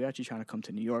like, look, we're actually trying to come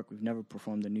to New York. We've never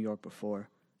performed in New York before.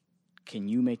 Can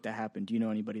you make that happen? Do you know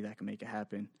anybody that can make it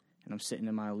happen? And I'm sitting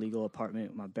in my illegal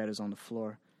apartment. My bed is on the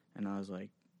floor. And I was like,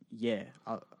 yeah,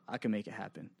 I can make it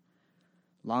happen.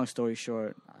 Long story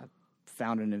short, I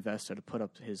found an investor to put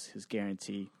up his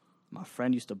guarantee. My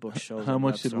friend used to book shows. How at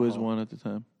much did Webster Wiz Hall. want at the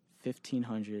time?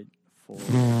 $1,500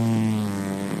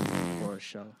 for a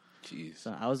show. Jeez.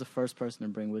 So I was the first person to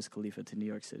bring Wiz Khalifa to New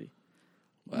York City.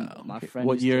 Wow. My friend.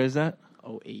 What used year to- is that?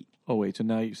 08. Oh wait, so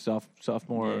now you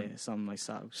sophomore. Yeah, something like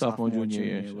Sophomore, junior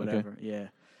years, okay. whatever. Yeah.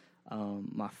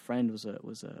 My friend was a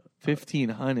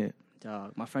 1,500.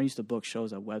 dog. My friend used to book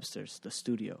shows at Webster's, the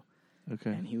studio,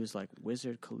 Okay. and he was like,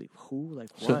 "Wizard Khalifa, who? Like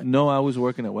what? So no, I was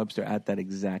working at Webster at that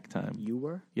exact time. You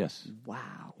were? Yes.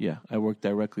 Wow. Yeah, I worked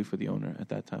directly for the owner at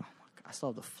that time. I still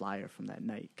have the flyer from that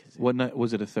night because What night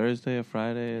was it? A Thursday, a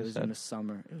Friday? it was in the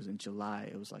summer. It was in July.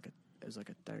 It was like a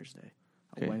Thursday,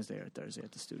 Okay. a Wednesday or a Thursday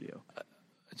at the studio.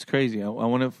 It's crazy. I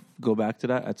want to go back to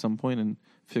that at some point and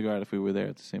figure out if we were there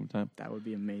at the same time. That would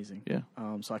be amazing. Yeah.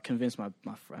 So I convinced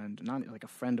my friend, not like a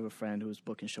friend of a friend who was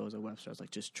booking shows at Webster. I was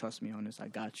like, just trust me on this. I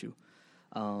got you.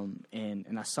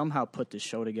 And I somehow put this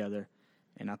show together,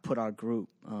 and I put our group,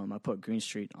 I put Green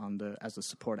Street as the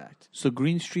support act. So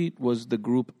Green Street was the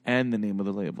group and the name of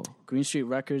the label. Green Street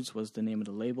Records was the name of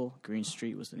the label. Green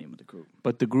Street was the name of the group.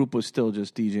 But the group was still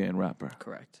just DJ and rapper.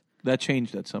 Correct. That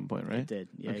changed at some point, right? It did.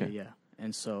 Yeah, Okay. yeah.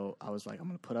 And so I was like, I'm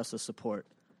going to put us as support.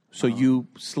 So you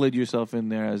slid yourself in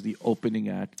there as the opening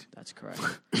act. That's correct.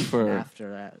 For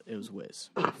After that, it was Wiz.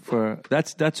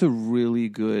 That's a really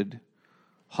good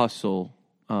hustle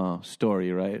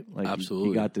story, right? Like Absolutely.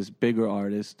 You got this bigger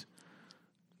artist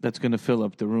that's going to fill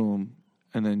up the room,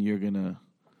 and then you're going to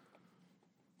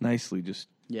nicely just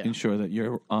ensure that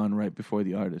you're on right before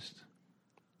the artist.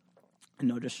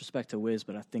 No disrespect to Wiz,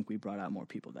 but I think we brought out more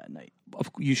people that night.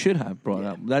 You should have brought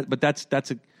up that, but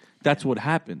that's what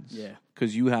happens. Yeah,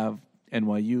 because you have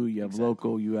NYU, you have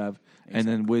local, you have, and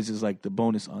then Wiz is like the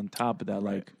bonus on top of that,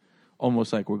 like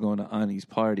almost like we're going to Ani's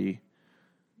party,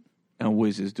 and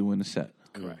Wiz is doing the set.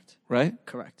 Correct. Right?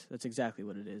 Correct. That's exactly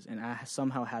what it is. And I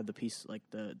somehow had the piece, like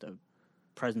the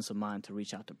presence of mind to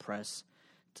reach out to press,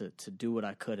 to do what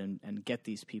I could and get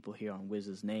these people here on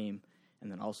Wiz's name,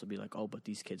 and then also be like, oh, but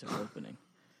these kids are opening.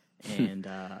 And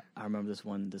I remember this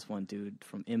one dude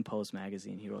from Impulse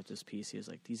magazine. He wrote this piece. He was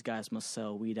like, "These guys must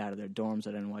sell weed out of their dorms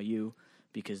at NYU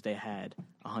because they had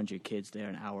 100 kids there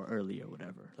an hour early or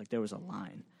whatever." Like there was a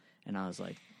line, and I was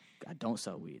like, "I don't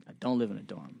sell weed. I don't live in a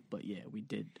dorm." But yeah, we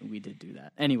did do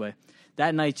that. Anyway,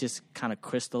 that night just kind of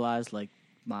crystallized like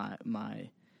my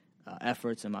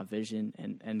efforts and my vision,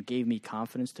 and gave me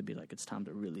confidence to be like, it's time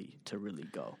to really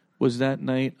go. Was that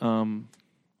night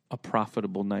a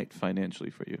profitable night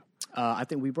financially for you? I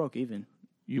think we broke even.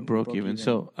 You broke even.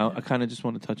 So I kind of just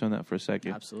want to touch on that for a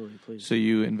second. Absolutely, please. So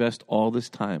you invest all this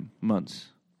time, months,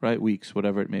 right? Weeks,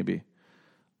 whatever it may be.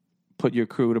 Put your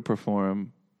crew to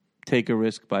perform. Take a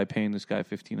risk by paying this guy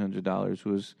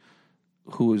 $1,500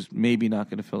 who was maybe not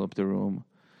going to fill up the room.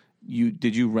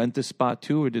 Did you rent the spot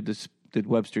too, or did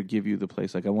Webster give you the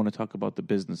place? Like, I want to talk about the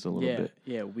business a little bit.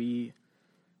 Yeah, we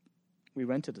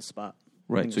rented the spot.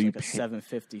 Right, so you like a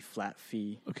 $750 flat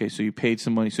fee. Okay, so you paid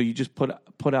some money. So you just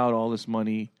put out all this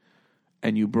money,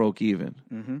 and you broke even.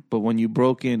 Mm-hmm. But when you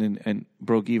broke in and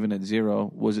broke even at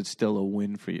zero, was it still a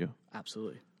win for you?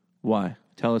 Absolutely. Why?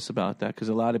 Tell us about that, because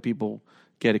a lot of people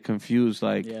get it confused.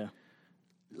 Like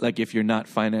if you're not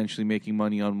financially making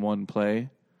money on one play,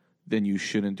 then you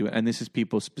shouldn't do it. And this is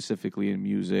people specifically in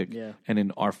music and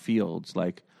in our fields.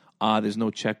 Like, there's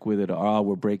no check with it.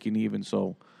 We're breaking even,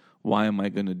 so why am I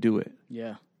going to do it?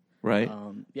 Yeah. Right?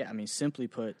 I mean, simply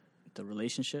put, the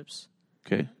relationships,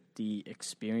 the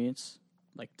experience,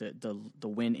 like the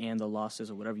win and the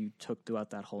losses or whatever you took throughout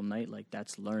that whole night, like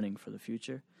that's learning for the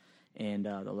future. And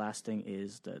the last thing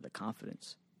is the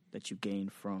confidence that you gain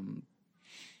from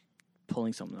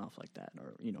pulling something off like that,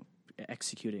 or,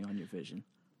 executing on your vision.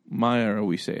 Maya, or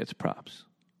we say it's props.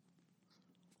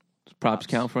 Does props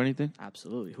count for anything?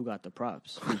 Absolutely. Who got the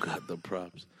props? Who got the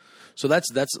props? So that's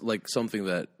like something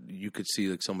that you could see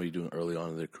like somebody doing early on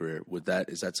in their career.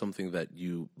 Is that something that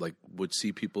you like would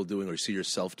see people doing or see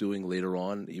yourself doing later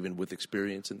on, even with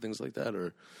experience and things like that?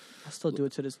 Or I still do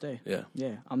it to this day. Yeah.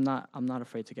 Yeah. I'm not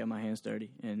afraid to get my hands dirty,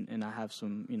 and I have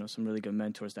some really good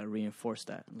mentors that reinforce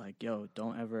that. Like, yo,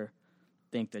 don't ever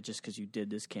think that just because you did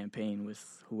this campaign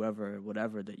with whoever,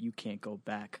 whatever, that you can't go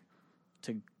back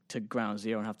to ground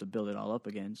zero and have to build it all up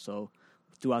again. So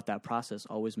throughout that process,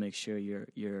 always make sure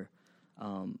you're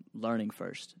learning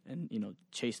first, and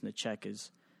chasing the check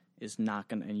is not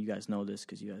gonna. And you guys know this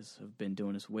because you guys have been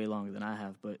doing this way longer than I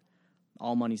have. But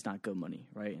all money's not good money,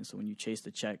 right? And so when you chase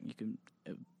the check, you can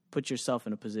put yourself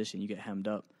in a position you get hemmed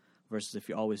up. Versus if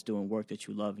you're always doing work that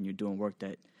you love and you're doing work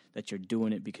that you're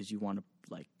doing it because you want to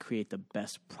like create the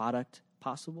best product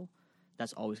possible.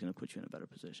 That's always going to put you in a better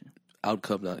position.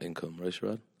 Outcome, not income, right,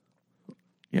 Sherrod?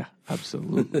 Yeah,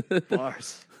 absolutely.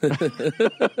 Bars.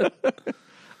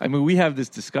 I mean, we have this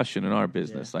discussion in our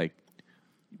business. Like,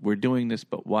 we're doing this,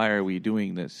 but why are we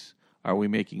doing this? Are we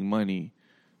making money?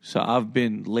 So I've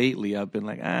been like,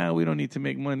 we don't need to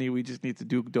make money. We just need to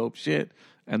do dope shit,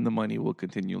 and the money will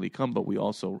continually come. But we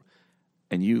also,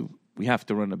 we have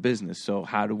to run a business. So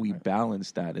how do we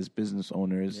balance that as business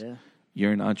owners? Yeah.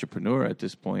 You're an entrepreneur at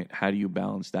this point. How do you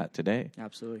balance that today?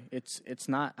 Absolutely. It's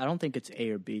not. I don't think it's A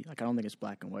or B. Like, I don't think it's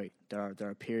black and white. There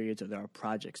are periods or there are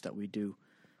projects that we do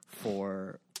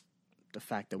for the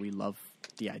fact that we love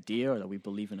the idea or that we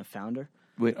believe in a founder.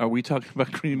 Wait, are we talking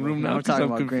about Green Room now? We're talking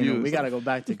 'Cause I'm about Green Room. confused. We got to go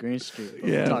back to Green Street.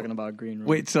 Yeah. We're talking about Green Room.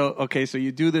 Wait, so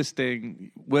you do this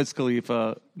thing, Wiz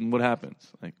Khalifa, and what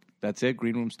happens? Like, that's it?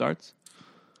 Green Room starts?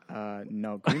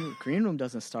 No, Green Room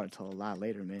doesn't start until a lot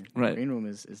later, man. Right. Green Room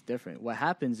is different. What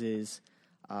happens is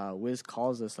Wiz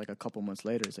calls us like a couple months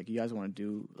later. It's like, you guys want to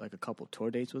do like a couple tour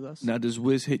dates with us? Now, does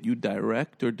Wiz hit you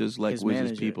direct, or does like His Wiz's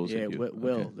manager, people yeah, hit you?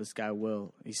 Will. Okay. This guy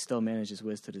Will. He still manages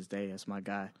Wiz to this day. That's my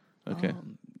guy. Okay.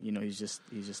 You know, he's just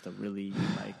a really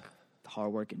like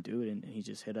hardworking dude, and he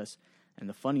just hit us. And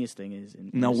the funniest thing is,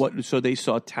 Now, what? So they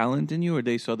saw talent in you, or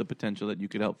they saw the potential that you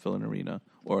could help fill an arena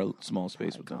or a small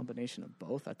space A with them? combination of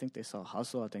both. I think they saw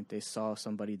hustle. I think they saw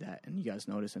somebody that, and you guys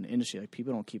notice in the industry, like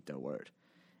people don't keep their word.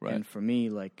 Right. And for me,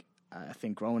 like I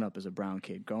think growing up as a brown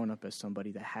kid, growing up as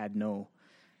somebody that had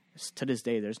to this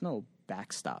day, there's no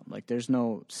backstop. Like there's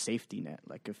no safety net.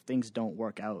 Like if things don't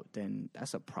work out, then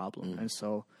that's a problem. And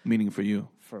so Meaning for you.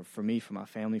 for me, for my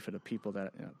family, for the people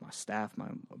that my staff, my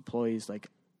employees, like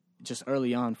just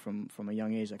early on from a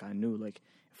young age, like I knew like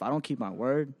if I don't keep my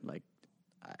word, like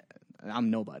I'm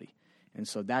nobody. And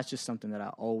so that's just something that I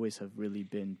always have really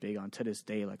been big on to this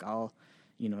day. Like I'll,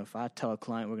 if I tell a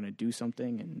client we're going to do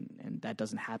something and that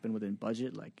doesn't happen within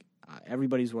budget, like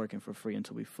everybody's working for free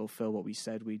until we fulfill what we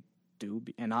said we do.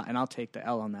 And I'll take the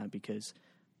L on that because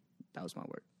that was my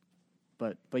word.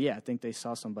 But yeah, I think they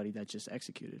saw somebody that just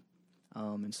executed.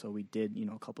 And so we did,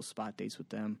 a couple spot dates with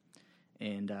them.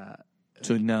 And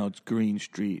So now it's Green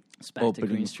Street it's back to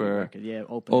Green Street record. Yeah,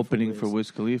 opening for Wiz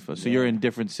Khalifa. So Yeah. you're in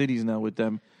different cities now with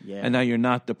them, Yeah. and now you're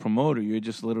not the promoter. You're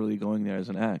just literally going there as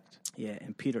an act. Yeah,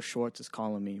 and Peter Schwartz is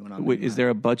calling me when I'm. Wait, in is my- there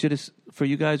a budget for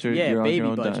you guys, or Yeah, you're on baby your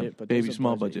own budget, dime? but Baby, there's a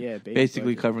small budget. budget. Yeah, baby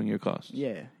Basically budget. covering your costs.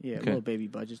 Yeah, Okay. little baby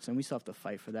budgets, and we still have to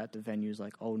fight for that. The venue's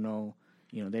like, oh no,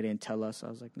 they didn't tell us. I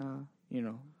was like, nah,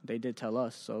 they did tell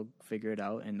us, so figure it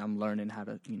out. And I'm learning how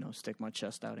to, stick my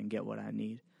chest out and get what I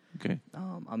need. Okay.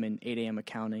 I'm in 8 a.m.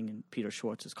 accounting, and Peter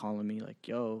Schwartz is calling me like,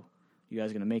 yo, you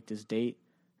guys gonna make this date?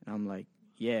 And I'm like,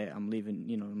 yeah, I'm leaving.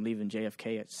 I'm leaving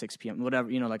JFK at 6 p.m. Whatever.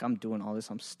 Like I'm doing all this.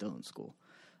 I'm still in school.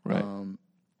 Right.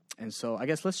 And so I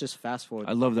guess let's just fast forward.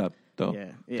 I love that though.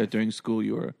 Yeah. That during school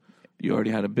you already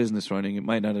had a business running. It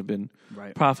might not have been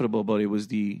Right. profitable, but it was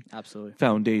the Absolutely.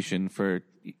 foundation for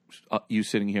you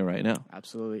sitting here right now.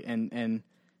 Absolutely. And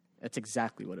that's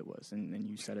exactly what it was. And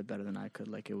you said it better than I could.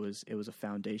 Like it was a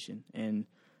foundation. And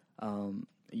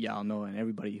y'all know, and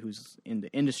everybody who's in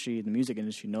the industry, the music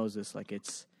industry knows this, like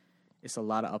it's a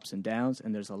lot of ups and downs,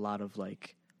 and there's a lot of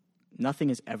like nothing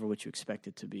is ever what you expect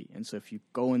it to be. And so if you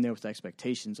go in there with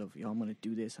expectations of, I'm going to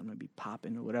do this, I'm going to be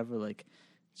popping or whatever, like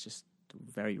it's just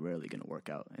very rarely going to work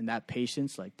out. And that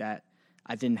patience, like that,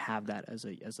 I didn't have that as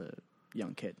a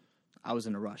young kid. I was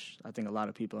in a rush. I think a lot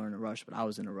of people are in a rush, but I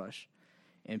was in a rush.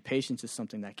 And patience is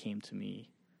something that came to me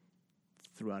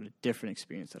throughout a different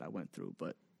experience that I went through.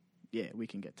 But yeah, we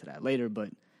can get to that later.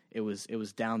 But it was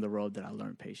down the road that I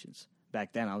learned patience.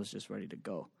 Back then, I was just ready to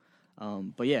go.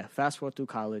 But yeah, fast forward through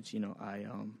college, I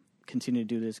continue to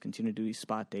do this, continue to do these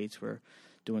spot dates. We're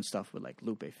doing stuff with like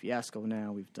Lupe Fiasco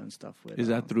now. We've done stuff with. Is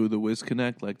that through the Wiz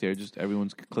Connect? Like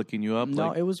everyone's clicking you up? No,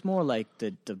 like, it was more like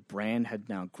the brand had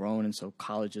now grown, and so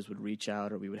colleges would reach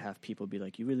out, or we would have people be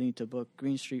like, "You really need to book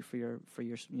Green Street for your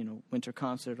winter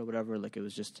concert or whatever." Like it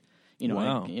was just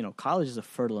Wow. and, college is a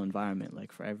fertile environment.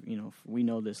 Like for every, we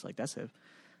know this. Like that's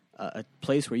a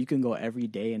place where you can go every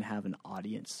day and have an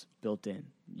audience built in.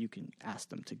 You can ask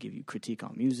them to give you critique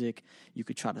on music. You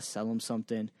could try to sell them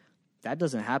something. That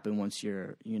doesn't happen once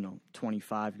you're,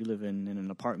 25, you live in an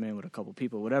apartment with a couple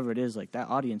people, whatever it is, like that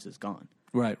audience is gone.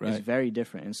 Right. It's very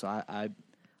different. And so I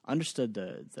understood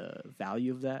the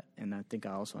value of that. And I think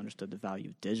I also understood the value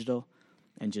of digital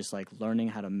and just like learning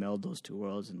how to meld those two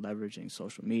worlds and leveraging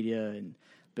social media and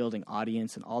building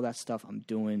audience and all that stuff I'm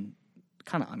doing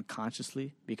kind of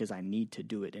unconsciously because I need to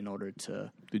do it in order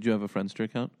to. Did you have a Friendster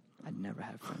account? I never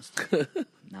had friends.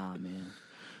 Nah, man.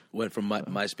 Went from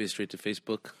MySpace straight to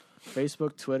Facebook.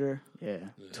 Facebook, Twitter, yeah.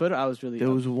 Twitter, I was really. There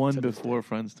was up one to this before day.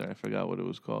 Friendster. I forgot what it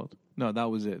was called. No,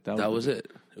 that was it. That was it.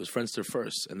 It was Friendster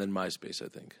first, and then MySpace, I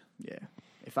think. Yeah.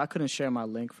 If I couldn't share my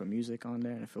link for music on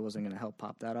there, and if it wasn't going to help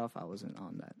pop that off, I wasn't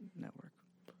on that network.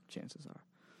 Chances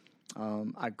are.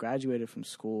 I graduated from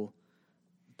school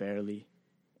barely,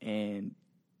 and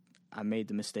I made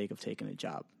the mistake of taking a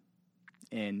job.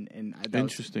 And that was-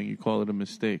 Interesting. You call it a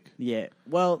mistake. yeah.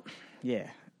 Well, yeah.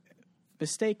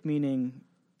 Mistake meaning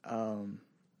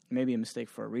maybe a mistake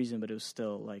for a reason, but it was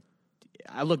still like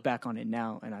I look back on it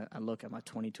now and I look at my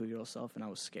 22-year-old self and I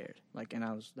was scared. Like, and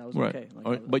that was Right. okay. Like,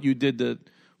 All right, but you did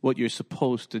what you're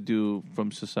supposed to do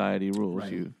from society rules.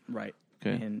 right, You right.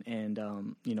 okay? And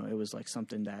it was like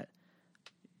something that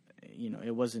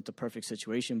it wasn't the perfect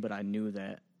situation, but I knew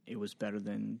that it was better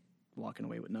than walking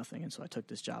away with nothing. And so I took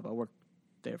this job. I worked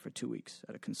there for 2 weeks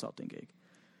at a consulting gig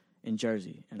in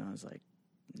Jersey. And I was like,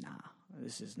 nah,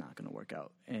 this is not going to work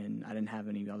out. And I didn't have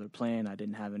any other plan. I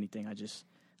didn't have anything. I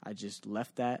just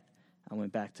left that. I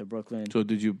went back to Brooklyn. So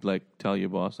did you like tell your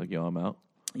boss like, yo, I'm out?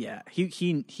 Yeah,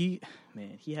 he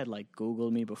had like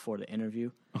Googled me before the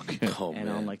interview. Okay. Oh, And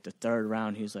man. on like the third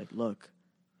round, he was like, look,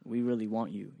 we really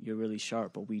want you. You're really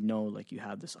sharp, but we know like you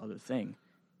have this other thing.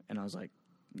 And I was like,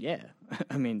 yeah.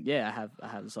 I mean, yeah, I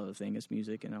have this other thing. It's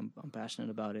music, and I'm passionate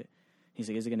about it. He's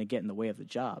like, is it going to get in the way of the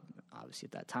job? Obviously,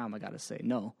 at that time, I got to say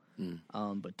no.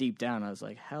 But deep down, I was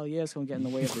like, hell yeah, it's going to get in the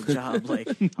way of the job. Like,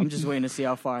 I'm just waiting to see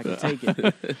how far I can take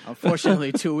it.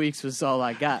 Unfortunately, 2 weeks was all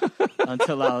I got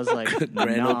until I was like,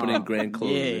 Grand nah, opening, grand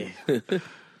closing. Yeah.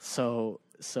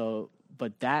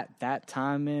 But that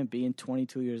time, man, being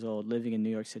 22 years old, living in New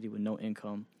York City with no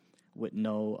income, with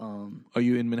no... Are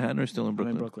you in Manhattan or still in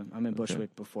Brooklyn? I'm in Brooklyn. I'm in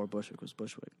Bushwick before Bushwick was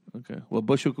Bushwick. Okay. Well,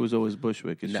 Bushwick was always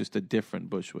Bushwick. It's just a different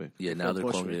Bushwick. Yeah, now they're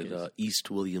calling Bushwick it is. East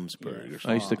Williamsburg Yeah. or I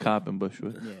something. used to cop in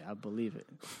Bushwick. Yeah, I believe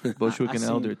it. Bushwick I and seen-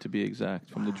 Elder, to be exact,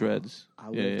 from the Dreads. I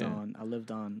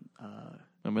lived on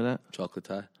Remember that? Chocolate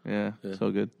tie. Yeah,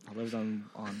 so good. I lived on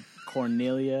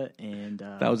Cornelia and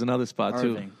That was another spot,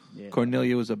 Irving. too. Yeah.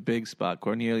 Cornelia was a big spot.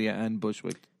 Cornelia and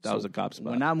Bushwick. That was a cop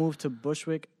spot. When I moved to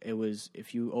Bushwick, it was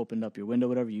if you opened up your window,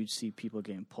 whatever, you'd see people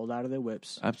getting pulled out of their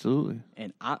whips. Absolutely.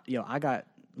 And I got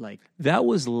like, That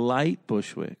was light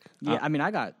Bushwick. I mean,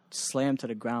 I got slammed to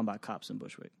the ground by cops in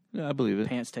Bushwick. Yeah, I believe it.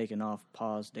 Pants taken off,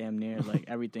 paws damn near, like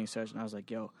everything searched. And I was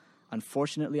like, yo,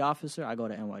 unfortunately, officer, I go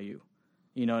to NYU.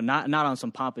 Not on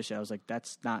some pompous shit. I was like,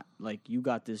 that's not, like, you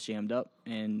got this jammed up,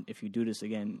 and if you do this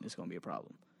again, it's going to be a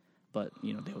problem. But,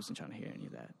 they wasn't trying to hear any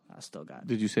of that. I still got it.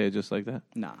 Did you say it just like that?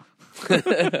 Nah.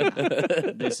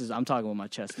 I'm talking with my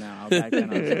chest now. Back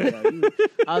then,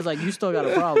 I was like, you still got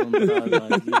a problem. But I was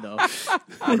like,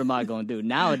 what am I going to do?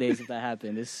 Nowadays, if that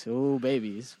happened,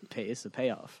 baby, it's a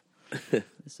payoff.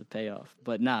 It's a payoff.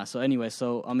 But nah, so anyway,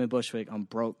 so I'm in Bushwick. I'm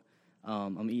broke.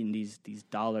 I'm eating these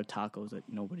dollar tacos that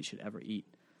nobody should ever eat.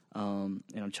 And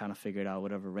I'm trying to figure it out,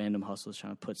 whatever random hustles,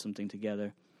 trying to put something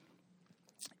together.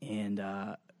 And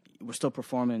we're still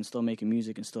performing, still making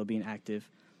music, and still being active.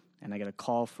 And I get a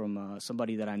call from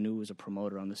somebody that I knew was a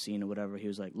promoter on the scene or whatever. He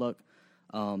was like, look,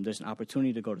 there's an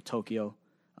opportunity to go to Tokyo.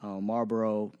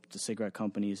 Marlboro, the cigarette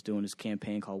company, is doing this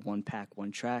campaign called One Pack,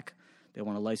 One Track. They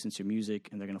want to license your music,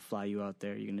 and they're going to fly you out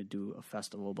there. You're going to do a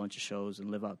festival, a bunch of shows, and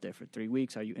live out there for 3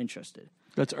 weeks. Are you interested?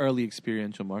 That's early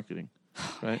experiential marketing,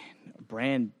 right?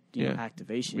 Brand, Yeah.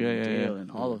 activation, Yeah, deal, yeah.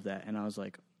 and all of that. And I was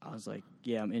like,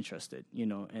 yeah, I'm interested.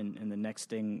 And the next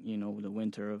thing, the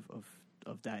winter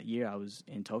of that year, I was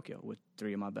in Tokyo with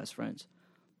 3 of my best friends,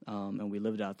 and we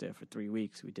lived out there for 3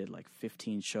 weeks. We did like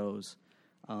 15 shows,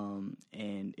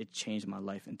 and it changed my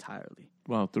life entirely.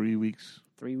 Wow, 3 weeks.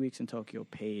 3 weeks in Tokyo,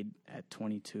 paid at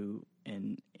 22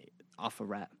 and off a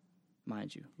rap,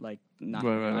 mind you. Like, not,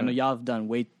 Right. I know y'all have done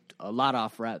a lot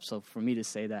off rap, so for me to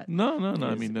say that, No.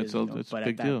 I is- mean, that's is, a but big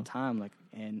at that deal. time, like,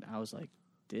 and I was like,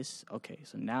 okay,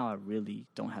 so now I really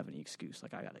don't have any excuse.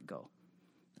 Like, I gotta go.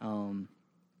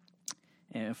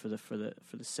 And for the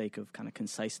sake of kind of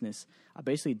conciseness, I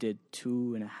basically did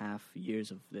 2.5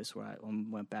 years of this, where I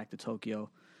went back to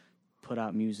Tokyo, put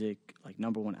out music, like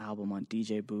 #1 album on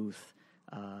DJ Booth,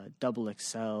 Double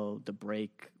XL, The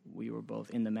Break. We were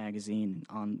both in the magazine,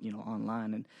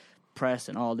 online and press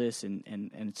and all this. And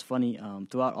it's funny,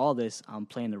 throughout all this, I'm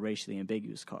playing the racially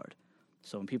ambiguous card.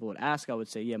 So when people would ask, I would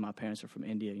say, yeah, my parents are from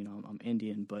India, I'm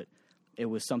Indian, but it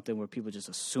was something where people just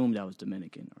assumed I was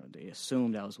Dominican, or they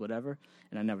assumed I was whatever,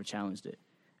 and I never challenged it.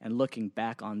 And looking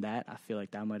back on that, I feel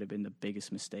like that might have been the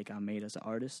biggest mistake I made as an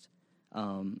artist.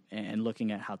 And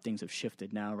looking at how things have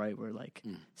shifted now, right, where like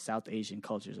South Asian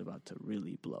culture is about to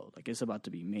really blow. Like, it's about to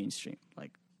be mainstream,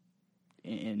 like,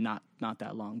 in not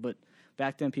that long. But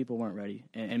back then, people weren't ready,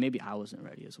 and maybe I wasn't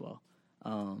ready as well.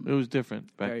 It was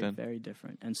different back very, then. very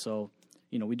different. And so,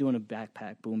 we're doing a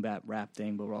backpack boom bap rap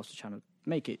thing, but we're also trying to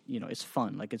make it, it's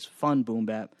fun. Like, it's fun boom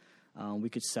bap. We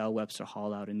could sell Webster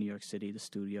Hall out in New York City, the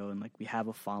studio, and like we have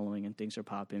a following and things are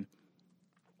popping.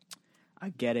 I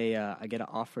get an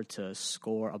offer to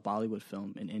score a Bollywood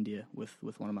film in India with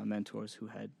one of my mentors who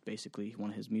had basically one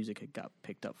of his music had got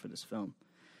picked up for this film,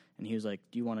 and he was like,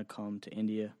 "Do you want to come to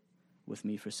India with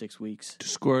me for 6 weeks?" To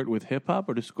score it with hip hop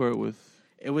or to score it with?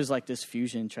 It was like this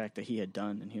fusion track that he had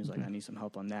done, and he was like, I need some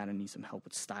help on that. I need some help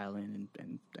with styling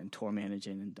and tour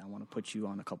managing, and I want to put you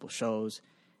on a couple shows.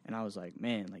 And I was like,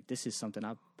 man, like, this is something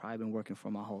I've probably been working for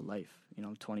my whole life.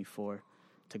 I'm 24,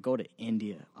 to go to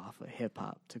India off of hip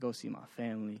hop, to go see my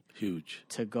family, Huge.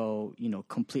 to go,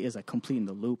 it's like completing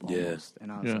the loop almost.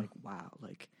 And I was like, wow,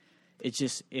 like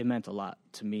it meant a lot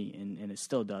to me, and it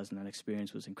still does. And that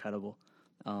experience was incredible.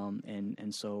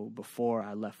 And so before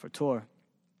I left for tour,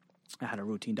 I had a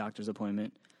routine doctor's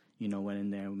appointment, went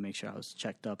in there and make sure I was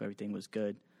checked up, everything was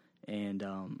good. And,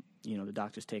 the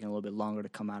doctor's taking a little bit longer to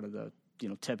come out of the,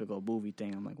 typical movie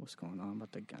thing. I'm like, what's going on?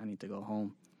 I need to go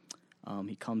home.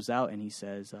 He comes out and he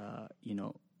says,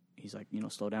 he's like,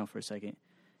 slow down for a second.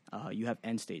 You have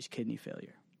end-stage kidney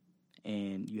failure,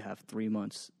 and you have 3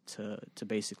 months to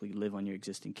basically live on your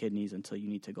existing kidneys until you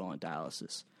need to go on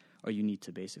dialysis, or you need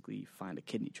to basically find a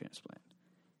kidney transplant.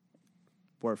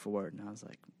 Word for word. And I was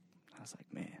like,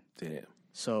 man. Damn.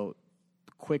 So,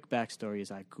 quick backstory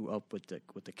is I grew up with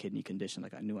the kidney condition.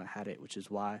 Like, I knew I had it, which is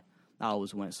why I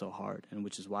always went so hard, and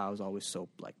which is why I was always so,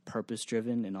 like,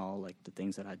 purpose-driven in all, like, the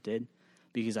things that I did,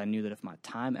 because I knew that if my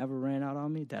time ever ran out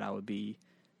on me, that I would be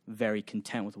very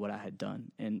content with what I had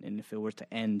done. And if it were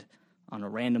to end on a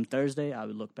random Thursday, I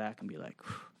would look back and be like,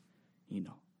 I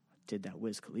did that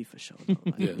Wiz Khalifa show, though.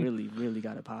 Like, really, really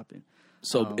got it popping.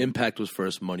 So impact was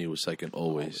first, money was second,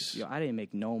 always. I didn't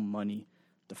make no money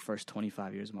the first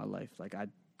 25 years of my life. Like, I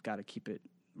got to keep it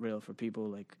real for people.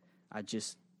 Like,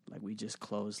 we just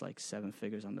closed like 7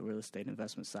 figures on the real estate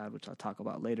investment side, which I'll talk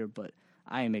about later, but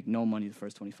I ain't make no money the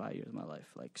first 25 years of my life,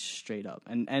 like straight up.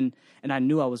 And I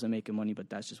knew I wasn't making money, but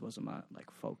that just wasn't my like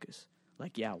focus.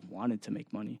 Like, I wanted to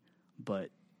make money, but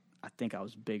I think I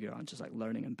was bigger on just like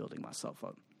learning and building myself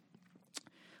up.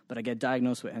 But I get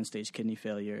diagnosed with end-stage kidney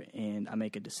failure, and I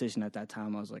make a decision at that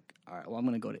time. I was like, all right, well, I'm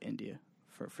going to go to India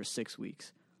for 6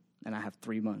 weeks. And I have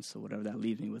 3 months, so whatever that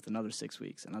leaves me with, another 6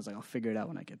 weeks. And I was like, I'll figure it out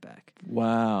when I get back.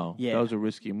 Wow. Yeah. That was a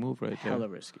risky move right there. Hella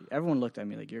risky. Everyone looked at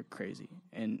me like, you're crazy.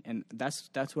 And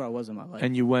that's where I was in my life.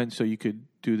 And you went so you could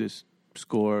do this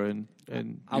score and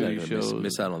do shows.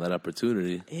 Miss out on that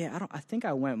opportunity. Yeah, I think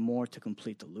I went more to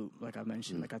complete the loop, like I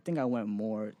mentioned. Like, I think I went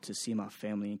more to see my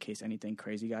family in case anything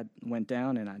crazy went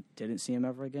down and I didn't see him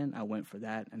ever again. I went for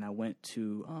that, and I went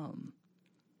to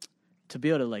be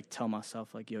able to, like, tell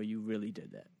myself, like, yo, you really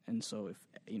did that. And so if,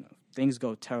 things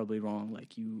go terribly wrong,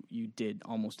 like, you did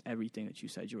almost everything that you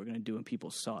said you were going to do, and people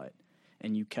saw it,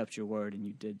 and you kept your word, and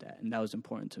you did that. And that was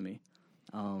important to me.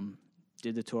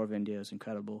 Did the tour of India. It was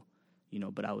incredible,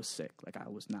 but I was sick. Like, I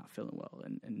was not feeling well.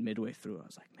 And midway through, I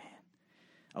was like, man,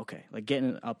 okay. Like,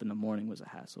 getting up in the morning was a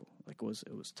hassle. Like,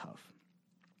 it was tough.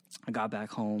 I got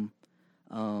back home,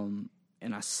 and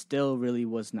I still really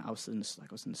was not. I was in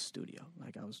the studio.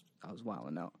 Like, I was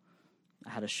wilding out. I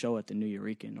had a show at the New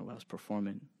Eurekan, where I was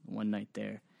performing one night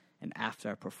there, and after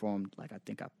I performed, like, I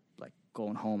think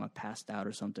going home, I passed out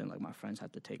or something. Like, my friends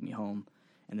had to take me home,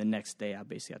 and the next day I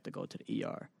basically had to go to the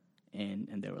ER, and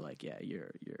they were like, yeah,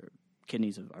 your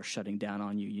kidneys are shutting down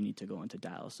on you. You need to go into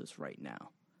dialysis right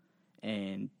now.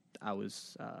 And I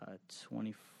was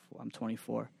 24. I'm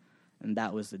 24. And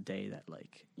that was the day that,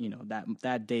 like,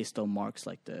 that day still marks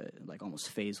like almost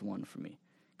phase 1 for me,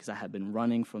 because I had been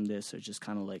running from this, or just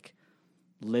kind of like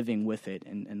living with it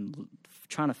and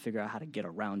trying to figure out how to get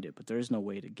around it. But there is no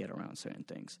way to get around certain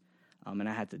things. And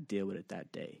I had to deal with it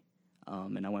that day.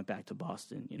 And I went back to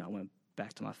Boston. I went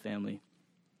back to my family.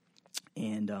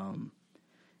 And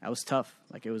that was tough.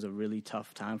 Like, it was a really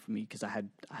tough time for me, because I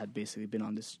had basically been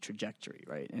on this trajectory,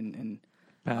 right? And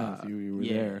path. You were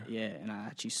there. Yeah, and I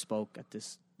actually spoke at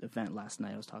this event last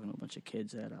night. I was talking to a bunch of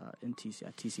kids at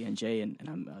TCNJ,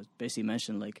 and I basically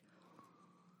mentioned, like,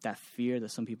 that fear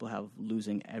that some people have of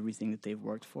losing everything that they've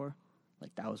worked for.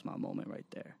 Like, that was my moment right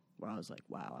there, where I was like,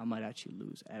 wow, I might actually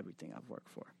lose everything I've worked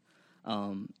for.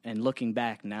 And looking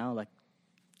back now, like,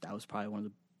 that was probably one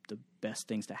of the best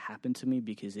things to happen to me,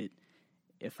 because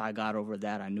if I got over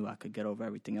that, I knew I could get over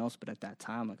everything else. But at that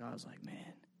time, like, I was like,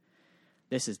 man,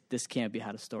 this can't be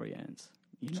how the story ends.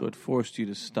 So it forced you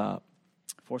to stop.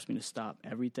 Forced me to stop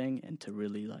everything and to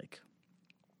really, like,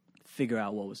 figure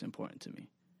out what was important to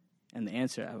me. And the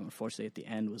answer, unfortunately, at the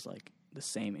end was, like, the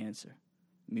same answer.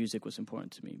 Music was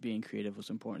important to me. Being creative was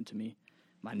important to me.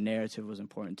 My narrative was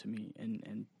important to me.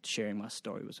 And sharing my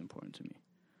story was important to me.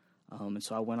 And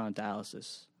so I went on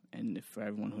dialysis. And for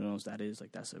everyone who knows that is,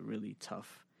 like, that's a really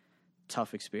tough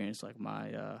experience. Like,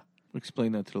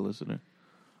 Explain that to the listener.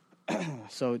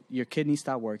 So your kidneys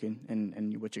stop working,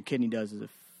 and what your kidney does is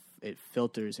it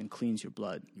filters and cleans your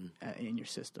blood in your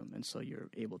system. And so you're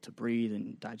able to breathe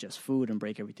and digest food and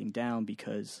break everything down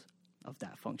because of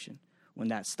that function. When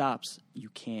that stops, you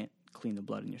can't clean the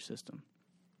blood in your system.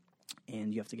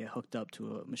 And you have to get hooked up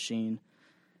to a machine.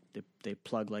 They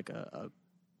plug like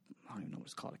I I don't even know what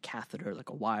it's called, a catheter, like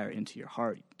a wire into your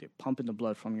heart. They're pumping the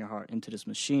blood from your heart into this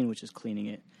machine, which is cleaning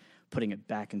it, putting it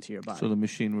back into your body. So the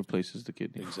machine replaces the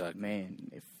kidney. Exactly.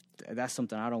 Man, if that's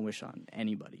something I don't wish on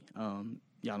anybody.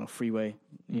 Y'all know Freeway,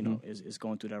 you know, is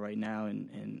going through that right now.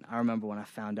 And I remember when I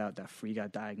found out that Free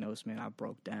got diagnosed, man, I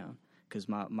broke down because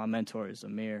my mentor is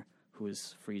Amir, who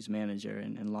is Free's manager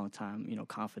and longtime, you know,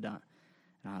 confidant.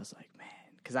 And I was like, man,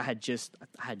 because I had just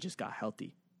got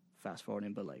healthy, fast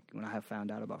forwarding. But like when I had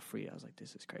found out about Free, I was like,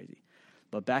 this is crazy.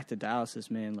 But back to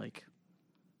dialysis, man, like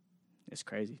it's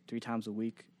crazy. 3 times a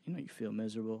week, you know, you feel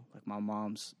miserable. Like my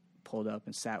mom's pulled up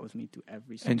and sat with me through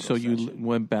every single And so you session.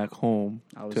 went back home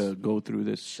I was to go through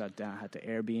this. Shut down. I had to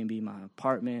Airbnb my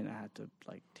apartment. I had to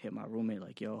like hit my roommate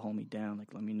like, yo, hold me down.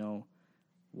 Like, let me know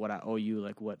what I owe you.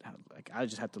 Like I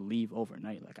just had to leave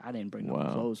overnight. Like I didn't bring no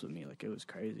Wow. clothes with me. Like it was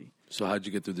crazy. So how'd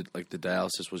you get through the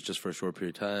dialysis was just for a short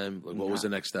period of time? Like, what was the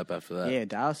next step after that? Yeah,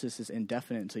 dialysis is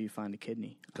indefinite until you find a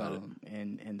kidney. Got it.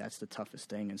 And that's the toughest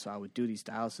thing. And so I would do these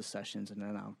dialysis sessions and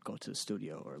then I'll go to the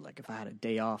studio, or like if I had a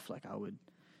day off, like I would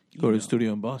Go to the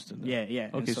studio in Boston. Then. Yeah, yeah.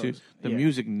 Okay, And so the yeah.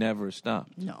 music never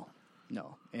stopped. No.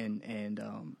 And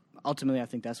ultimately I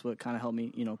think that's what kind of helped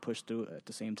me, you know, push through at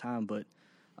the same time. But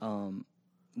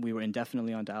we were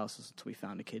indefinitely on dialysis until we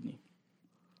found a kidney.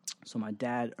 So my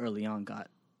dad early on got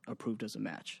approved as a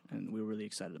match, and we were really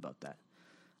excited about that.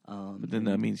 But then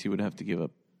that means he would have to give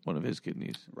up one of his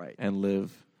kidneys. Right. And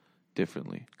live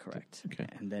differently. Correct. Okay.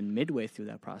 And then midway through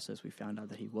that process, we found out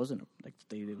that he wasn't, like,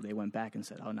 they went back and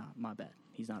said, oh, no, my bad.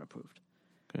 He's not approved.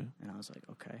 Okay. And I was like,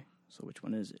 okay, so which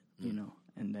one is it? You know?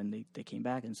 And then they came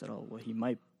back and said, oh, well, he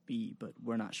might be, but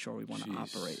we're not sure we want to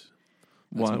Jeez. operate.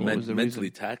 Why? What was the mentally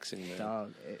reason? taxing, man.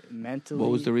 Dog, mentally.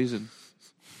 What was the reason?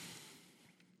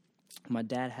 My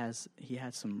dad had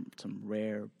some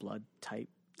rare blood type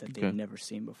that Okay. they've never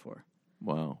seen before.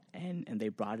 Wow. And they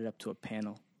brought it up to a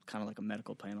panel, kind of like a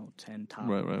medical panel, 10 top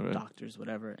Right. doctors,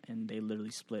 whatever, and they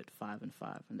literally split 5 and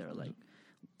 5. And they were like,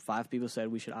 5 people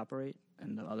said we should operate,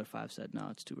 and the other 5 said, no,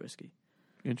 it's too risky.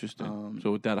 Interesting.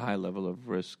 So with that high level of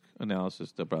risk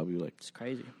analysis, they're probably like, It's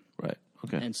crazy. right,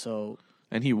 okay. And so,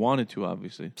 And he wanted to,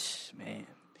 obviously. man,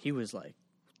 he's like,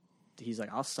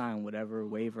 I'll sign whatever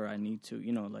waiver I need to,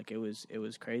 you know, like it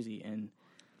was crazy. And,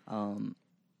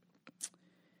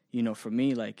 you know, for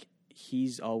me, like,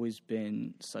 he's always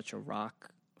been such a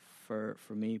rock for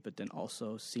me, but then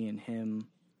also seeing him,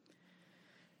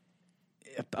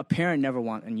 a parent never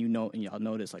wants, and y'all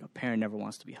know this, like a parent never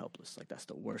wants to be helpless. Like that's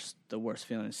the worst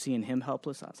feeling. And seeing him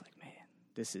helpless, I was like, man,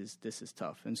 this is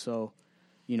tough. And so,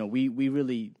 you know, we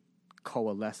really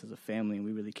coalesced as a family, and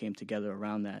we really came together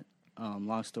around that.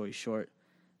 Long story short,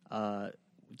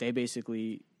 they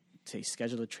basically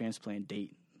scheduled a transplant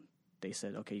date. They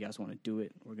said, okay, you guys want to do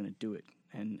it? We're going to do it.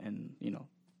 And, you know,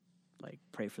 like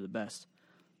pray for the best.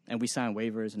 And we signed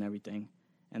waivers and everything.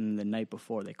 And the night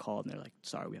before they called and they're like,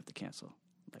 sorry, we have to cancel.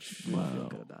 Like, we don't feel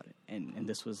good about it. And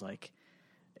this was like,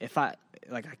 I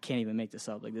can't even make this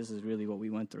up. Like, this is really what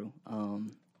we went through.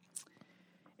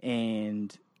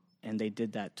 And they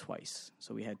did that twice.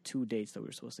 So we had 2 dates that we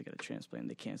were supposed to get a transplant, and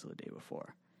they canceled the day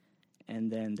before.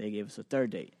 And then they gave us a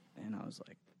third date. And I was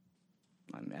like,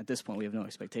 I mean, at this point, we have no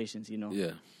expectations, you know?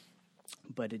 Yeah.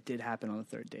 But it did happen on the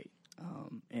third date.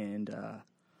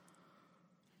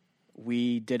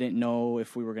 We didn't know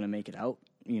if we were going to make it out.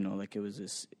 You know, like it was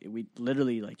this, we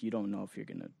literally, like, you don't know if you're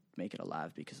going to make it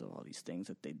alive because of all these things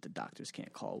that the doctors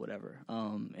can't call, whatever.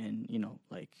 And, you know,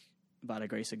 like, by the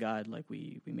grace of God, like,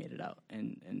 we made it out.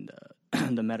 And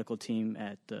the medical team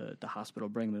at the hospital,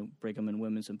 Brigham and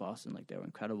Women's in Boston, like, they were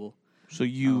incredible. So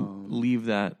you leave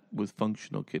that with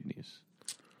functional kidneys.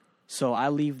 So I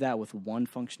leave that with 1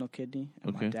 functional kidney,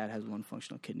 and Okay. my dad has 1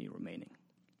 functional kidney remaining.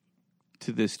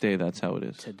 To this day, that's how it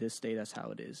is. To this day, that's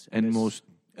how it is. And this-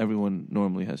 everyone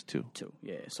normally has 2. 2,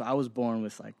 yeah. So I was born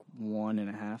with like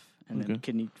 1.5, and then Okay.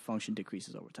 kidney function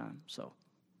decreases over time. So,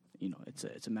 you know, it's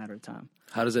a matter of time.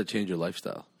 How does that change your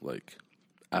lifestyle? Like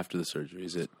after the surgery,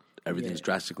 is it everything's Yeah.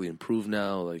 drastically improved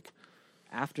now? Like,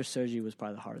 After surgery was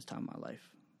probably the hardest time of my life.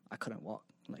 I couldn't walk,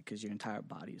 like, because your entire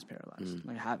body is paralyzed.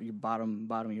 Like, your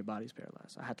bottom of your body is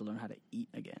paralyzed. I had to learn how to eat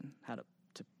again, how to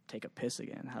take a piss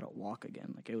again, how to walk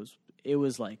again. Like, it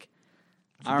was like,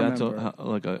 I That's remember.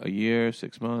 like a year,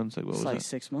 6 months. Like what It's was like that?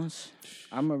 6 months.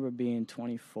 I remember being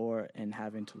 24 and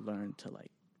having to learn to,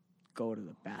 like, go to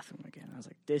the bathroom again. I was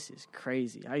like, this is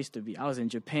crazy. I was in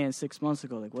Japan 6 months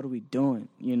ago. Like, what are we doing?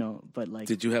 You know, but like,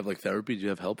 did you have like therapy? Did you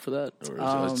have help for that, or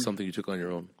is it something you took on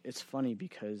your own? it's funny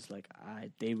because like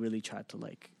they really tried to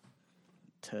like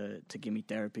to give me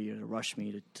therapy or to rush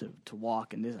me to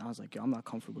walk and this. I was like, yo, I'm not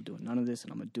comfortable doing none of this,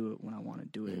 and I'm gonna do it when I want to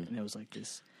do it. And it was like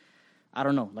this I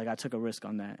don't know. Like I took a risk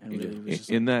on that, and really was just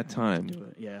In like, that I wanted time, to do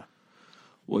it. Yeah.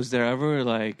 was there ever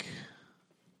like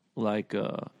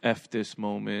a F this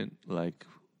moment? Like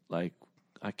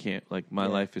I can't, like my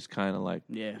Yeah. life is kind of like,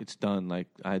 Yeah. it's done. Like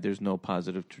there's no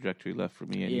positive trajectory left for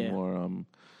me Yeah. anymore.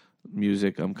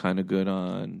 Music I'm kind of good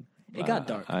on. It got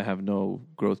dark. I have no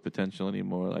growth potential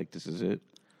anymore. Like this is it.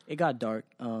 It got dark,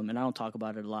 and I don't talk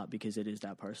about it a lot because it is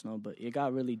that personal, but it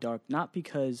got really dark, not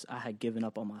because I had given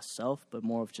up on myself, but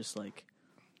more of just like,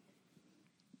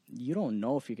 you don't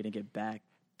know if you're going to get back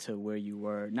to where you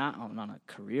were, not on a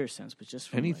career sense, but just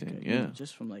from Anything, like yeah. you know,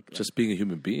 just from like Just being a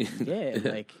human being. yeah,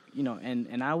 like, you know,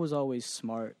 and I was always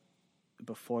smart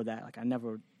before that. Like I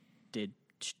never did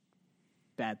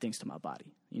bad things to my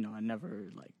body. You know, I never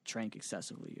like drank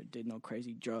excessively or did no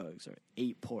crazy drugs or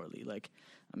ate poorly. Like,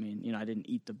 I mean, you know, I didn't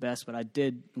eat the best, but I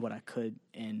did what I could.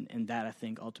 And that I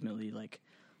think ultimately like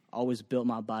always built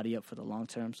my body up for the long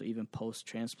term. So even post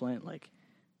transplant, like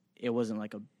it wasn't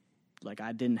like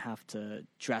I didn't have to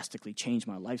drastically change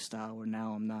my lifestyle where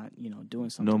now I'm not, you know, doing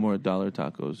something. No more dollar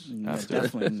tacos No, after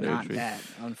definitely not surgery. that.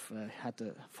 I had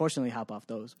to fortunately hop off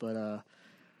those, but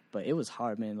it was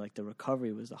hard, man. Like the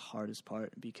recovery was the hardest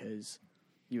part because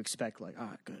you expect like, all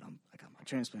right, good, I got my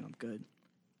transplant, I'm good.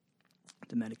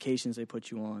 The medications they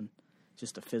put you on,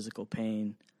 just the physical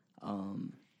pain,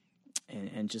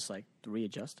 and just like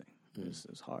readjusting. It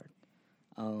was hard.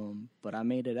 But I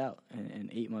made it out, and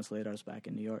 8 months later I was back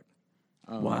in New York.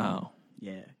 Wow.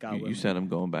 Yeah, God You willing. said I'm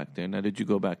going back there. Now, did you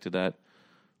go back to that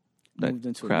Moved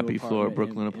into a crappy new floor apartment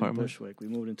Brooklyn in apartment? Bushwick. We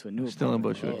moved into a new Still in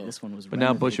apartment. Bushwick. Yeah, this one was But now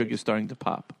renovated. Bushwick is starting to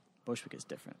pop. Bushwick is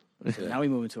different. So now we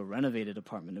move into a renovated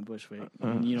apartment in Bushwick.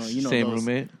 And you know Same those,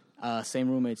 roommate? Same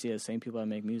roommates, yeah, same people I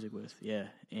make music with, yeah.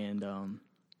 And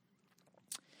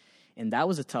that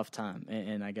was a tough time.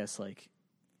 And I guess like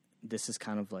this is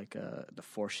kind of like the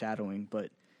foreshadowing,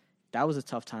 but that was a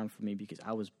tough time for me because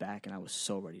I was back and I was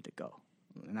so ready to go.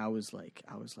 And I was like,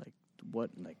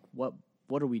 what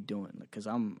are we doing? Because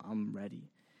I'm ready.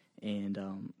 And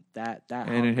that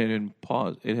And it had been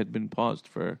paused. It had been paused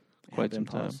for quite some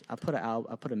time. I put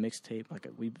a mixtape. Like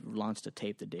we launched a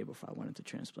tape the day before I went into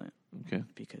transplant. Okay.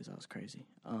 Because I was crazy.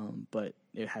 But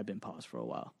it had been paused for a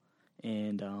while,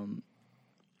 and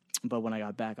but when I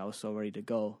got back, I was so ready to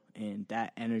go, and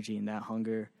that energy and that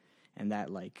hunger, and that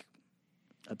like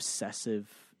obsessive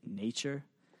nature,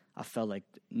 I felt like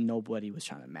nobody was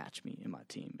trying to match me in my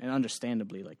team, and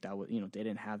understandably, like that was they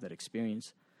didn't have that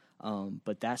experience,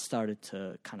 but that started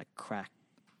to kind of crack,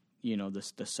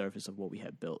 the surface of what we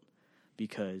had built.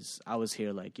 Because I was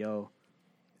here like, yo,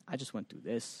 I just went through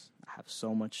this. I have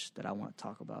so much that I want to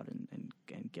talk about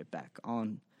and get back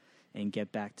on and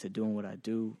get back to doing what I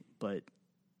do. But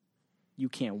you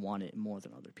can't want it more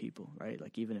than other people, right?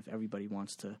 Like even if everybody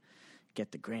wants to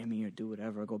get the Grammy or do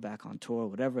whatever, go back on tour,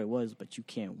 whatever it was, but you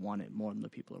can't want it more than the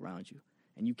people around you.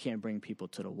 And you can't bring people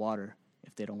to the water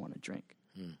if they don't want to drink.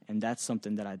 And that's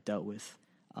something that I dealt with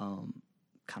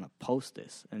kind of post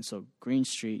this. And so Green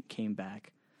Street came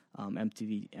back.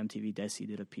 MTV Desi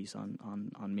did a piece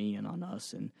on me and on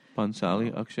us, and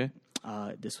Pansali, Akshay?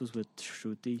 this was with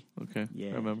Shruti. Okay,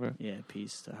 Yeah, I remember. Yeah,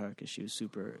 peace to her because she was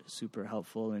super super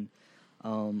helpful, and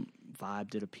Vibe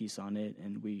did a piece on it,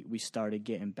 and we started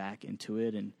getting back into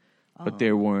it, and But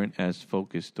they weren't as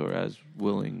focused or as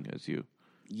willing as you.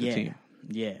 yeah, team.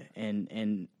 yeah,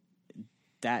 and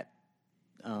that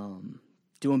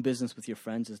doing business with your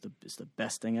friends is the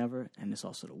best thing ever, and it's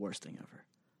also the worst thing ever.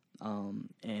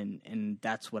 And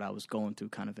that's what I was going through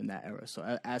kind of in that era.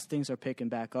 So as things are picking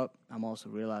back up, I'm also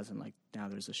realizing like now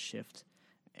there's a shift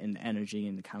in the energy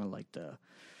and kind of like the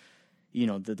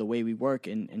way we work,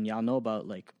 and y'all know about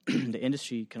like the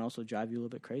industry can also drive you a little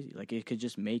bit crazy. Like it could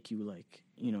just make you like,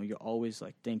 you're always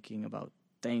like thinking about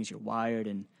things, you're wired,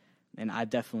 and I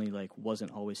definitely like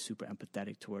wasn't always super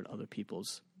empathetic toward other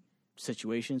people's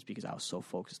situations because I was so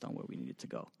focused on where we needed to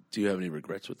go. Do you have any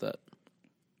regrets with that?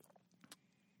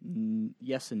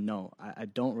 Yes and no. I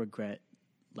don't regret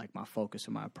like my focus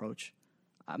or my approach.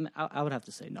 I would have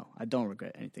to say no. I don't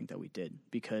regret anything that we did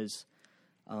because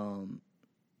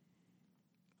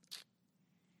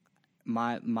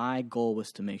my goal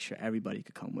was to make sure everybody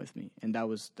could come with me, and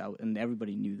that and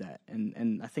everybody knew that.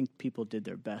 And I think people did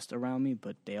their best around me,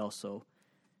 but they also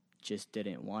just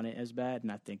didn't want it as bad.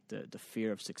 And I think the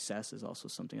fear of success is also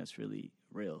something that's really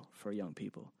real for young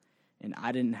people. And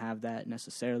I didn't have that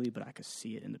necessarily, but I could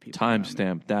see it in the people around me.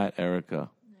 Timestamp that,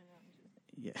 Erica.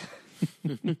 Yeah.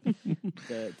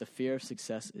 The fear of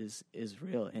success is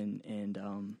real, and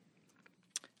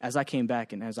as I came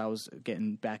back and as I was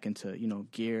getting back into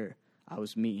gear, I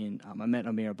was meeting. I met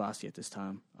Amir Abbasi at this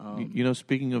time.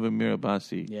 Speaking of Amir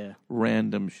Abbasi, Yeah.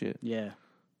 random shit. Yeah.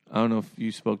 I don't know if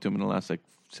you spoke to him in the last like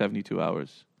 72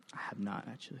 hours. I have not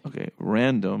actually. Okay,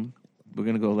 random. We're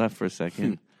gonna go left for a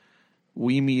second.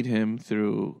 We meet him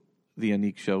through the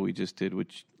Anik show we just did,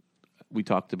 which we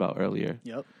talked about earlier.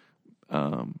 Yep.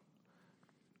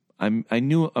 I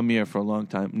knew Amir for a long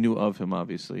time. Knew of him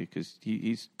obviously because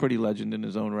he's pretty legend in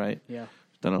his own right. Yeah.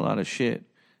 Done a lot of shit.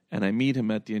 And I meet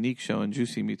him at the Anik show, and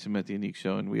Juicy meets him at the Anik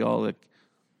show, and we all like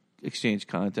exchange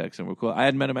contacts, and we're cool. I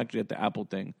had met him actually at the Apple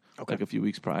thing like a few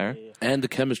weeks prior. And the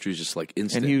chemistry is just like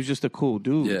instant. And he was just a cool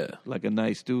dude. Yeah. Like a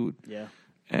nice dude. Yeah.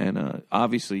 And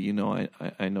obviously, you know,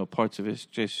 I know parts of his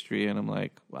history, and I'm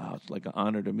like, wow, it's like an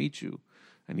honor to meet you.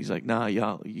 And he's like, nah,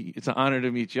 y'all, it's an honor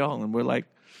to meet y'all. And we're like,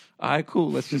 all right, cool,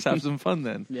 let's just have some fun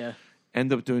then. Yeah.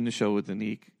 End up doing the show with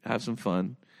Anik, have some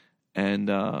fun. And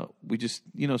we just,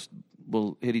 you know,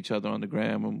 we'll hit each other on the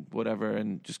gram and whatever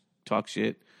and just talk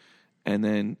shit. And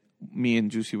then me and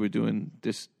Juicy were doing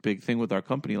this big thing with our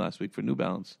company last week for New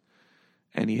Balance.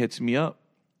 And he hits me up.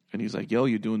 And he's like, yo,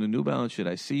 you're doing the New Balance shit.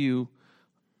 I see you.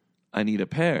 I need a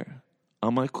pair.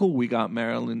 I'm like, cool. We got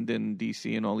Maryland and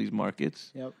D.C. and all these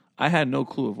markets. Yep. I had no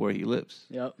clue of where he lives.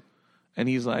 Yep. And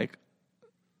he's like,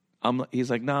 nah,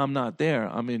 I'm not there.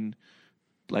 I'm in,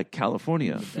 like,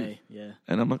 California. Bay, yeah.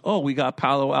 And I'm like, oh, we got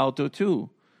Palo Alto, too.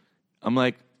 I'm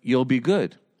like, you'll be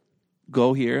good.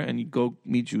 Go here and you go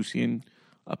meet Juicy and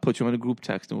I'll put you on a group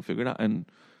text and we'll figure it out. And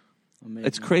Amazing.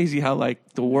 it's crazy how,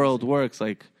 like, the world works.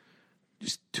 Like,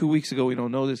 just 2 weeks ago, we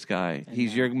don't know this guy.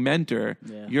 He's your mentor.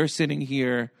 Yeah. You're sitting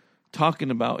here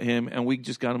talking about him, and we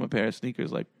just got him a pair of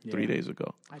sneakers, like, 3 days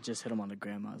ago. I just hit him on the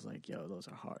gram. I was like, yo, those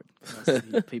are hard.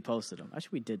 He posted them. Actually,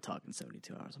 we did talk in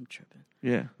 72 hours. I'm tripping.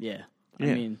 Yeah. Yeah.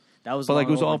 Yeah. I mean, that was But, like,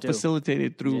 it was all overdue.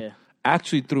 facilitated through, Yeah.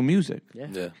 actually through music. Yeah.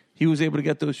 Yeah. He was able to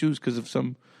get those shoes because of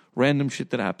some random shit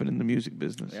that happened in the music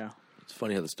business. Yeah. It's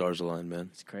funny how the stars align, man.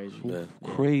 It's crazy. Yeah.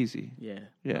 Crazy. Yeah.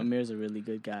 Yeah. Amir's a really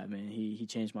good guy, man. He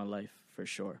changed my life for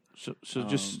sure. So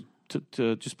just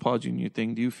to just pausing your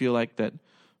thing, do you feel like that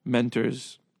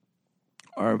mentors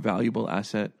are a valuable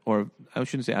asset, or I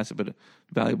shouldn't say asset, but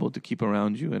valuable to keep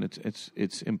around you, and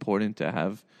it's important to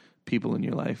have people in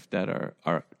your life that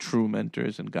are true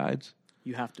mentors and guides?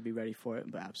 You have to be ready for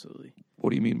it, but absolutely.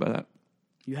 What do you mean by that?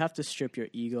 You have to strip your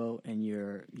ego and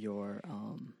your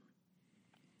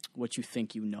what you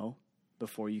think you know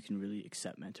before you can really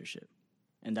accept mentorship.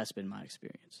 And that's been my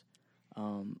experience.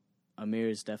 Amir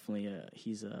is definitely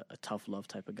he's a tough love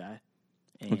type of guy.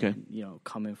 And, Okay. you know,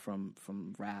 coming from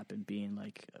rap and being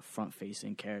like a front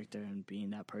facing character and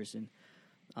being that person,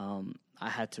 I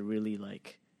had to really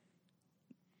like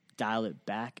dial it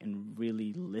back and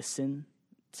really listen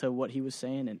to what he was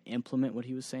saying and implement what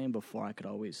he was saying before I could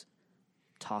always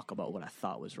talk about what I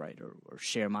thought was right or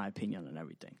share my opinion on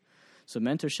everything. So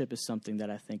mentorship is something that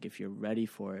I think if you're ready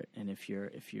for it and if your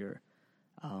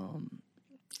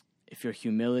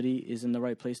humility is in the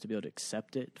right place to be able to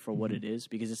accept it for what it is,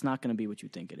 because it's not going to be what you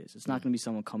think it is. It's not going to be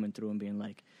someone coming through and being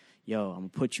like, yo, I'm going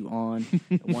to put you on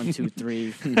 1, 2,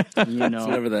 3, you know, It's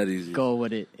never that easy. go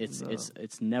with it.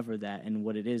 It's never that. And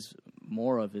what it is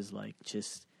more of is like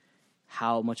just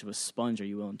how much of a sponge are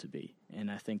you willing to be? And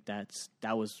I think that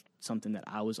was something that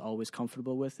I was always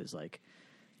comfortable with, is like,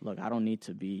 look, I don't need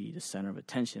to be the center of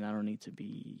attention. I don't need to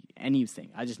be anything.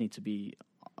 I just need to be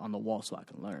on the wall so I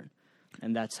can learn.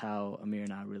 And that's how Amir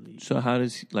and I really... So how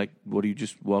does, like, what do you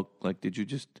just did you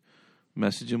just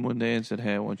message him one day and said,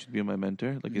 hey, I want you to be my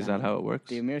mentor? Like, is that how it works?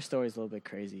 The Amir story is a little bit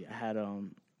crazy.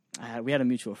 We had a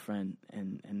mutual friend,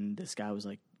 and this guy was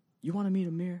like, you want to meet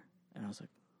Amir? And I was like,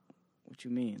 what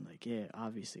you mean? Like, yeah,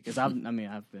 obviously. Because I've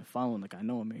been following, like, I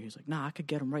know Amir. He was like, nah, I could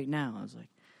get him right now. I was like,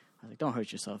 don't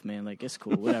hurt yourself, man. Like, it's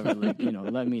cool, whatever. Like, you know,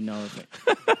 let me know.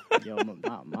 Like, yo,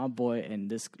 my boy and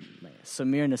this, man,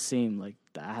 Samir Nassim, like,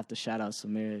 I have to shout out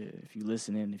Samir. If you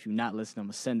listening, if you're not listening, I'm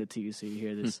going to send it to you so you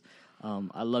hear this.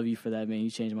 I love you for that, man.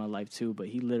 You changed my life, too. But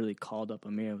he literally called up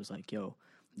Amir and was like, yo,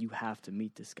 you have to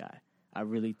meet this guy. I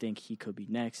really think he could be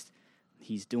next.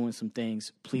 He's doing some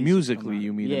things. Please. Musically,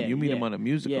 you mean him? You meet yeah. him on a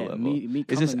musical level. Me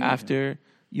is this come and meet him. after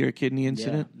your kidney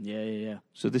incident? Yeah.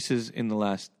 So this is in the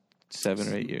last 7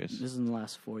 or 8 years. This is in the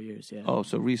last 4 years, yeah. Oh,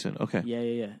 so recent. Okay.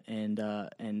 Yeah. And I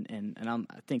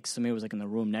think Samir was like in the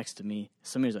room next to me.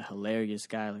 Samir's a hilarious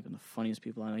guy, like one of the funniest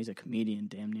people I know. He's a comedian,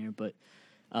 damn near, but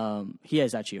he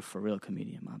is actually a for real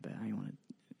comedian. My bad, I didn't want to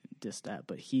diss that,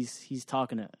 but he's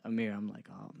talking to Amir. I'm like,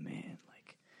 oh man,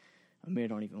 like Amir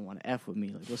don't even want to f with me.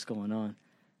 Like, what's going on?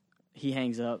 He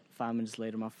hangs up. 5 minutes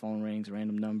later, my phone rings,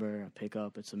 random number. I pick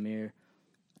up. It's Amir.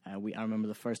 I remember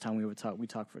the first time we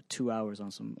talked for 2 hours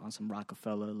on some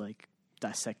Rockefeller, like,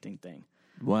 dissecting thing.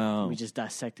 Wow. We just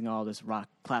dissecting all this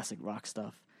classic rock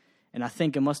stuff. And I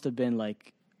think it must have been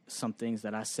like some things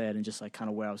that I said and just like kind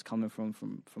of where I was coming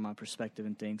from my perspective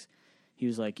and things, he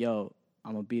was like, "Yo,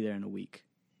 I'm gonna be there in a week."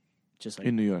 Just like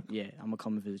in New York. Yeah, I'm gonna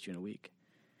come and visit you in a week.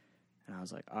 And I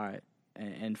was like, all right.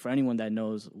 And for anyone that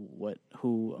knows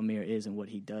who Amir is and what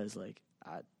he does, like,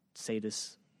 I say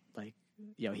this, like,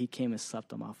 yo, he came and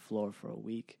slept on my floor for a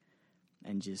week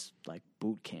and just like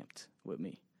boot camped with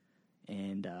me.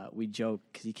 And we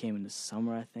joked because he came in the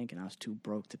summer, I think, and I was too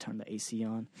broke to turn the AC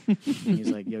on. And he was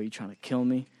like, "Yo, you trying to kill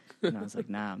me?" And I was like,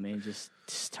 "Nah, man, just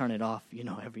turn it off,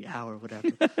 every hour, whatever."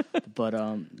 But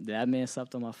that man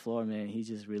slept on my floor, man. He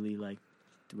just really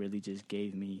just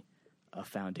gave me a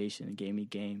foundation and gave me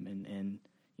game. And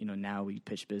now we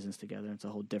pitch business together. It's a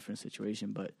whole different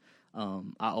situation, but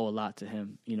I owe a lot to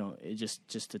him, it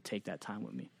just to take that time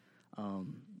with me.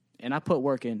 And I put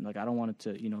work in. Like, I don't want it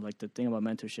to, like, the thing about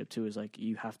mentorship, too, is, like,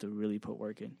 you have to really put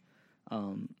work in.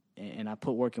 And I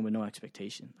put work in with no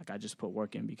expectation. Like, I just put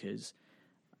work in because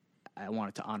I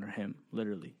wanted to honor him,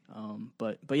 literally.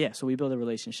 But yeah, so we build a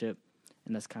relationship,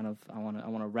 and that's kind of, I want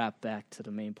to wrap back to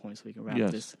the main point so we can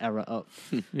wrap this era up.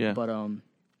 Yeah. But,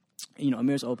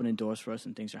 Amir's opening doors for us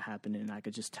and things are happening, and I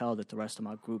could just tell that the rest of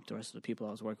my group, the rest of the people I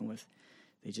was working with,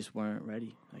 they just weren't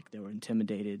ready. Like, they were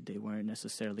intimidated. They weren't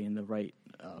necessarily in the right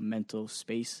mental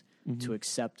space to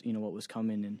accept, what was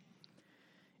coming. And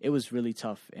it was really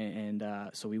tough. And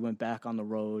so we went back on the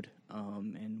road,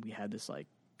 and we had this, like,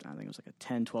 I think it was like a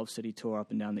 10, 12 city tour up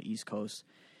and down the East Coast.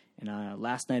 And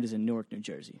last night is in Newark, New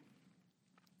Jersey.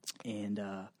 And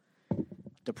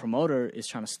the promoter is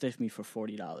trying to stiff me for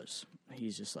 $40.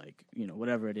 He's just like,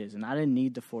 whatever it is. And I didn't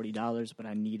need the $40, but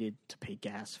I needed to pay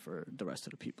gas for the rest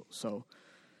of the people. So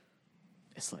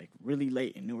it's like really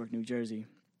late in Newark, New Jersey.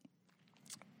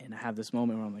 And I have this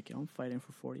moment where I'm like, I'm fighting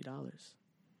for $40.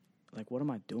 Like, what am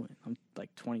I doing? I'm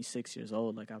like 26 years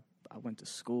old. Like, I went to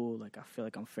school. Like, I feel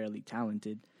like I'm fairly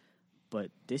talented. But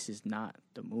this is not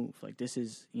the move. Like, this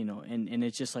is, and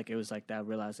it's just like, it was like that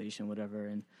realization, whatever.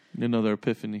 And another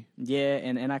epiphany. Yeah,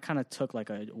 and I kind of took like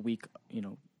a week,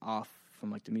 off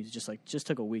from like the music. Just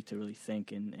took a week to really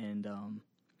think. And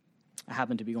I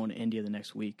happened to be going to India the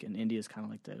next week. And India is kind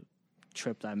of like the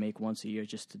trip that I make once a year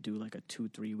just to do like a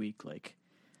 2-3 week, like,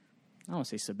 I don't want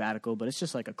to say sabbatical, but it's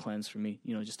just like a cleanse for me,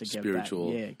 just to get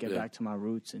spiritual, back to my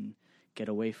roots and get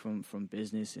away from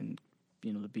business and,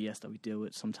 the BS that we deal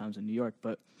with sometimes in New York.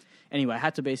 But anyway, I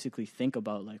had to basically think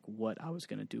about like what I was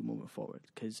going to do moving forward.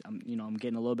 Cause I'm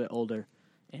getting a little bit older,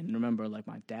 and remember, like,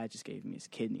 my dad just gave me his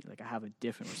kidney. Like, I have a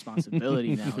different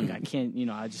responsibility now. Like, I can't,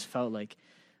 I just felt like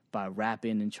by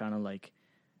rapping and trying to, like,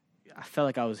 I felt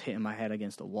like I was hitting my head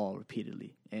against a wall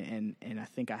repeatedly. And I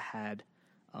think I had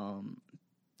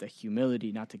the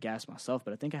humility, not to gas myself,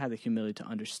 but I think I had the humility to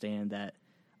understand that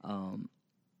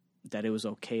that it was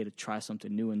okay to try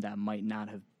something new, and that might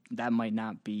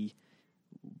not be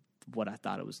what I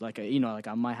thought it was. Like, like,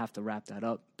 I might have to wrap that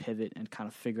up, pivot, and kind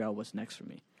of figure out what's next for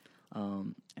me.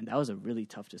 And that was a really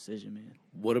tough decision, man.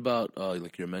 What about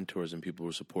like your mentors and people who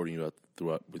were supporting you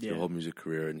throughout with your whole music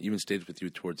career, and even stayed with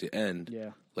you towards the end?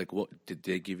 Yeah. Like, what did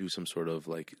they give you some sort of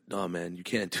like, no, man, you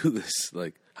can't do this?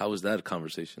 Like, how was that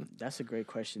conversation? That's a great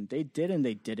question. They did and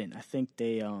they didn't. I think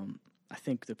I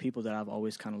think the people that I've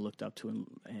always kind of looked up to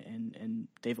and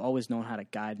they've always known how to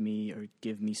guide me or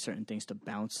give me certain things to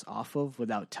bounce off of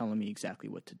without telling me exactly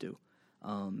what to do.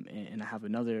 And I have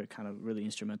another kind of really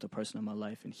instrumental person in my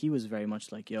life, and he was very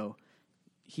much like,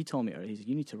 he told me earlier, he's like,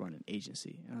 you need to run an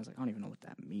agency. And I was like, I don't even know what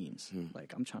that means.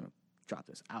 Like, I'm trying to drop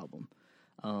this album.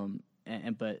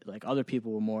 But like, other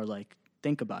people were more like,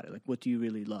 think about it. Like, what do you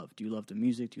really love? Do you love the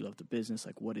music? Do you love the business?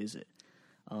 Like, what is it?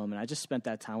 And I just spent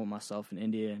that time with myself in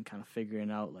India and kind of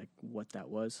figuring out like what that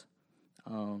was.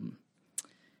 And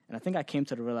I think I came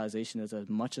to the realization that as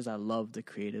much as I love the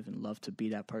creative and love to be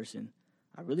that person,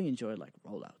 I really enjoyed like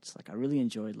rollouts. Like, I really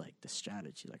enjoyed like the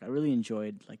strategy. Like, I really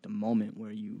enjoyed like the moment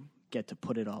where you get to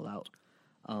put it all out.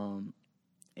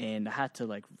 And I had to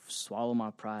like swallow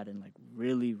my pride and like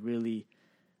really, really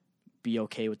be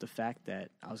okay with the fact that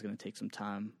I was going to take some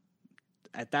time.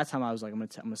 At that time, I was like, I'm going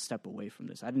to step away from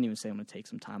this. I didn't even say I'm going to take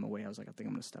some time away. I was like, I think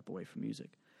I'm going to step away from music.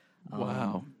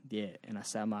 Wow. Yeah. And I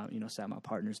sat my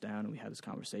partners down, and we had this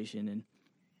conversation,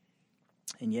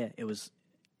 and yeah, it was,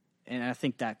 and I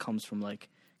think that comes from like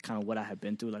kind of what I have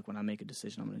been through. Like, when I make a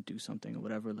decision, I'm going to do something or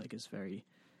whatever, like, it's very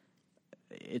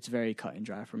cut and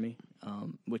dry for me,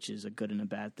 which is a good and a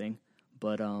bad thing.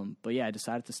 But yeah, I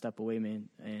decided to step away, man.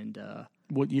 And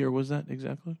what year was that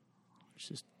exactly? It's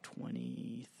just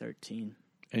 2013.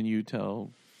 And you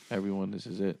tell everyone, this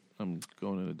is it. I'm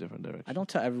going in a different direction. I don't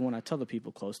tell everyone. I tell the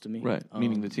people close to me. Right,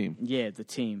 meaning the team. Yeah, the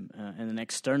team. And then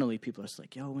externally, people are just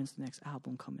like, yo, when's the next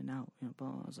album coming out? You know, blah.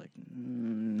 I was like,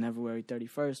 February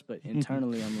 31st. But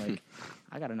internally, I'm like,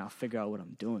 I got to now figure out what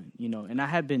I'm doing, you know. And I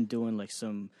had been doing, like,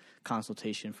 some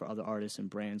consultation for other artists and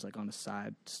brands, like, on the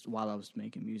side while I was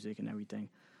making music and everything.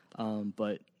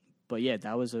 But yeah,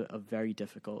 that was a very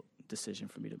difficult decision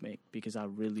for me to make because I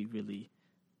really, really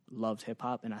loved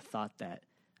hip-hop, and I thought that,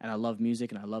 and I love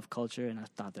music, and I love culture, and I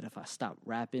thought that if I stopped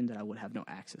rapping, that I would have no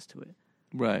access to it.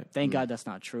 Right. Thank God that's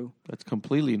not true, That's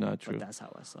completely not true. but that's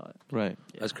how I saw it. Right.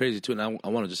 Yeah. That's crazy too, and I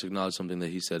want to just acknowledge something that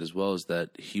he said as well, is that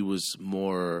he was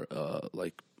more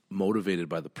like motivated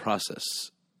by the process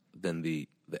than the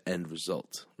end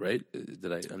result. Right?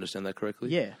 Did I understand that correctly?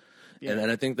 Yeah. And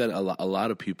I think that a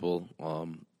lot of people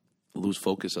lose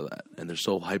focus of that, and they're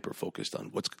so hyper focused on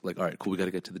what's like. All right, cool. We got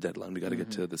to get to the deadline. We got to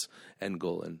get to this end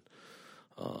goal, and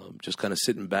just kind of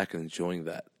sitting back and enjoying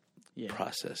that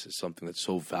process is something that's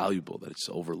so valuable that it's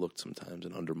overlooked sometimes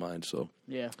and undermined. So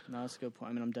Yeah, no, that's a good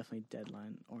point. I mean, I'm definitely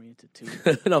deadline oriented too.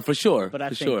 no, for sure. But I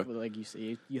for think, sure. like you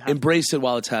say, you have Embrace it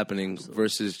while it's happening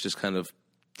versus just kind of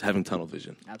having tunnel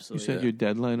vision. You absolutely. said you're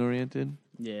deadline oriented.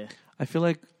 Yeah, I feel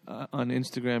like on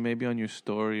Instagram, maybe on your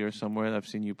story or somewhere, I've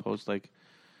seen you post like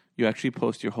you actually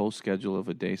post your whole schedule of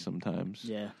a day sometimes.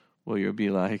 yeah. Where you'll be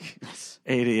like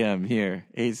 8 a.m. here,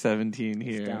 8:17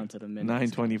 here, down to the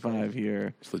minute. 9:25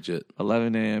 here, It's legit.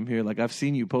 11 a.m. here. Like I've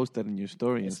seen you post that in your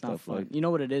story and It's not stuff. fun. Like You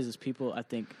know what it is people, I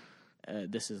think,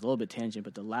 this is a little bit tangent,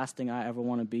 but the last thing I ever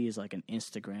want to be is like an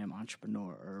Instagram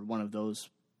entrepreneur or one of those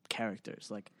characters.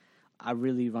 Like, I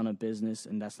really run a business,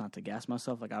 and that's not to gas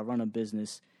myself. Like, I run a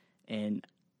business, and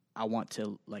I want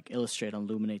to, like, illustrate and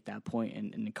illuminate that point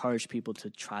and encourage people to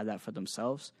try that for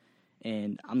themselves.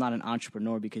 And I'm not an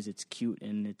entrepreneur because it's cute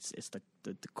and it's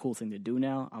the cool thing to do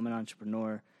now. I'm an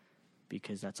entrepreneur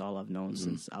because that's all I've known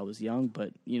since I was young.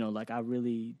 But, you know, like, I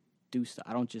really do stuff.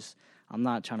 I'm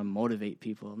not trying to motivate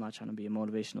people. I'm not trying to be a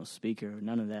motivational speaker or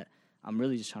none of that. I'm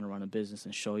really just trying to run a business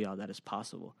and show y'all that it's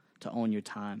possible to own your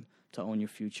time, to own your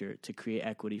future, to create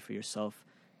equity for yourself,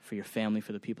 for your family,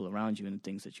 for the people around you, and the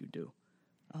things that you do.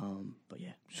 But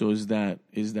yeah. So is that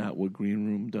what Green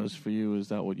Room does for you? Is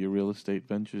that what your real estate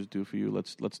ventures do for you?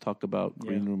 Let's talk about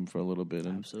Green Room for a little bit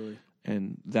Absolutely.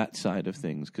 and that side of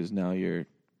things, because now you're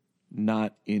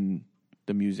not in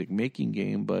the music making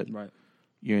game, but Right.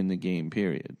 you're in the game.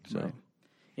 Period. So Right.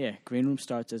 Yeah, Green Room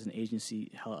starts as an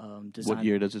agency designed. what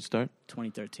year does it start?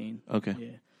 2013. Okay.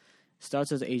 Yeah,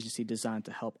 starts as an agency designed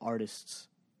to help artists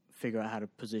figure out how to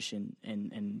position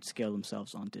and scale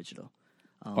themselves on digital.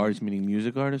 Artists meaning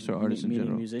music artists or artists in meaning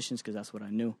general? musicians, because that's what I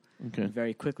knew. Okay. And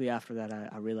very quickly after that,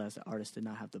 I realized that artists did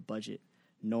not have the budget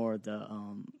nor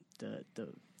the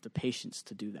patience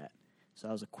to do that. So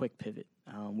that was a quick pivot.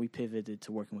 We pivoted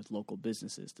to working with local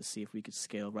businesses to see if we could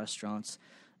scale restaurants,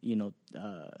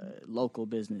 local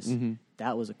business. Mm-hmm.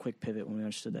 That was a quick pivot when we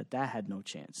understood that had no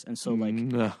chance. And so, like,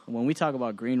 No. when we talk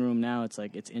about Green Room now, it's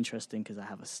like, it's interesting because I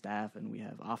have a staff and we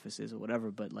have offices or whatever,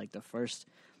 but like the first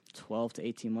 12 to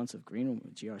 18 months of Green Room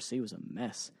with GRC was a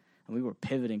mess. And we were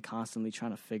pivoting constantly,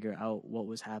 trying to figure out what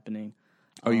was happening.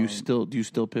 Do you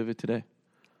still pivot today?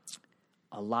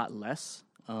 A lot less.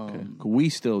 Okay. We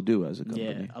still do as a company.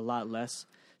 Yeah, a lot less.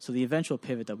 So the eventual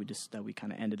pivot that we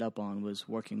kind of ended up on was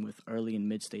working with early and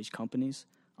mid-stage companies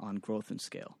on growth and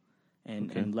scale,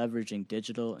 and leveraging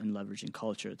digital and leveraging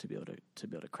culture to be able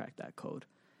to crack that code.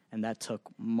 And that took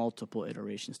multiple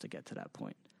iterations to get to that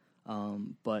point.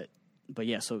 But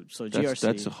yeah, so GRC,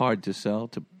 that's hard to sell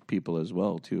to people as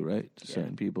well too, right? To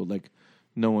certain people, like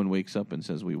no one wakes up and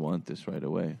says we want this right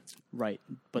away. right?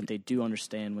 But they do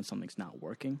understand when something's not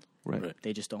working. Right.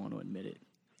 They just don't want to admit it.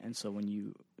 And so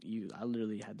when I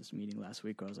literally had this meeting last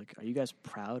week where I was like, are you guys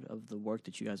proud of the work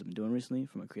that you guys have been doing recently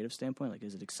from a creative standpoint? Like,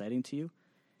 is it exciting to you?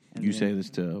 And You then say this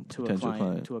to a potential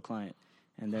client. To a client.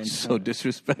 And then So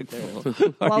disrespectful.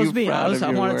 well, I Are was you being proud of I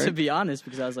your wanted work? to be honest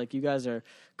because I was like, you guys are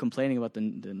complaining about the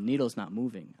needle's not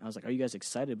moving. I was like, are you guys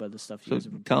excited about the stuff you So guys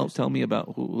have been doing? tell me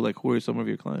about who are some of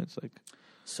your clients? Like,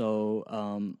 So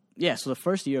so the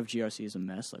first year of GRC is a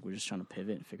mess. Like, we're just trying to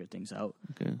pivot and figure things out.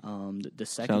 okay, The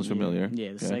second Sounds year, familiar. Yeah,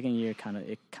 the Okay. second year kind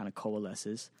of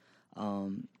coalesces,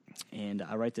 and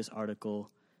I write this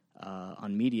article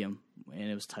on Medium,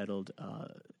 and it was titled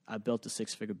 "I Built a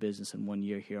Six-Figure Business in 1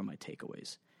 year. Here are my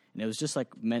takeaways." And it was just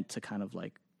like meant to kind of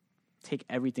like take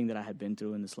everything that I had been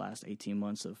through in this last 18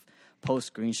 months of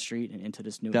post Green Street and into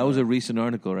this new. that was a recent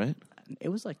article, right? It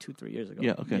was like 2-3 years ago.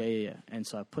 Yeah, okay. Yeah. And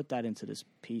so I put that into this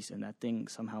piece, and that thing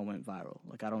somehow went viral.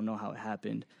 Like, I don't know how it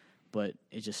happened, but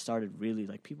it just started really,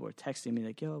 like, people were texting me,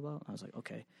 like, yo, well, I was like,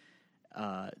 okay.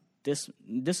 this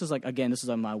is like, again, this is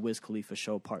like my Wiz Khalifa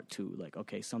show part 2. Like,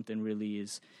 okay, something really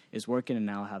is working, and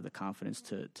now I have the confidence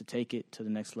to take it to the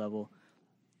next level.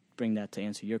 Bring that to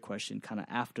answer your question. Kind of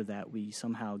after that, we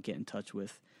somehow get in touch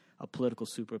with a political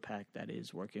super PAC that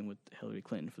is working with Hillary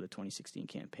Clinton for the 2016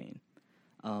 campaign.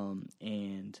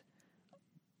 And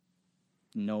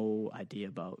no idea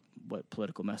about what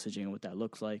political messaging and what that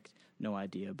looks like. No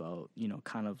idea about,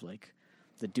 kind of like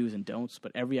the do's and don'ts,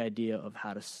 but every idea of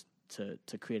how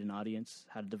to create an audience,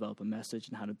 how to develop a message,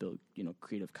 and how to build,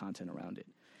 creative content around it.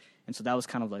 And so that was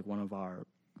kind of like one of our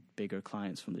bigger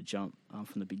clients from the jump,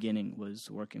 from the beginning, was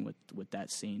working with that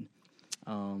scene.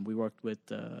 We worked with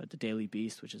the Daily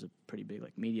Beast, which is a pretty big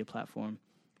like media platform.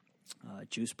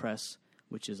 Juice Press,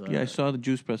 which is I saw the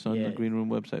Juice Press on the Green Room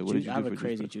website. What did you do I have for a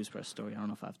crazy Juice Juice Press story. I don't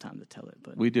know if I have time to tell it,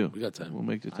 but We do. We got time. We'll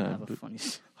make the I time. have a funny.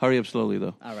 Hurry up slowly,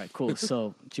 though. All right, cool.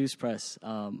 So Juice Press,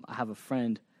 I have a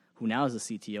friend who now is the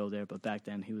CTO there, but back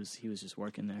then he was just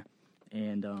working there,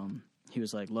 and he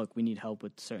was like, "Look, we need help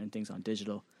with certain things on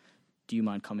digital. Do you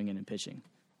mind coming in and pitching?"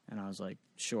 And I was like,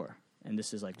 "Sure." And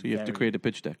this is like, So you have to create a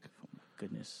pitch deck.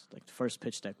 Goodness, like the first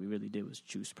pitch deck we really did was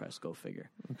Juice Press. Go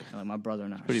figure. Okay. And like my brother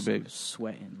and I pretty big.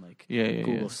 Sweating, like Yeah,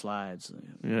 Google Slides,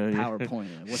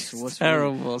 PowerPoint. Like, what's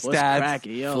terrible really, what's stats,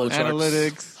 cracky, yo,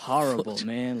 analytics, horrible,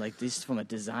 man. Like this, from a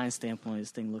design standpoint, this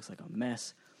thing looks like a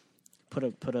mess. Put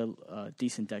a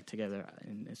decent deck together,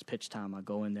 and it's pitch time. I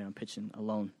go in there, I'm pitching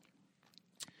alone,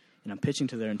 and I'm pitching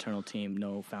to their internal team,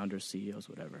 no founders, CEOs,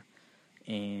 whatever,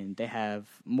 and they have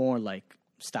more like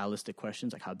stylistic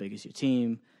questions, like how big is your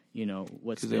team?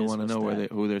 What's because they want to know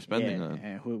who they're spending on,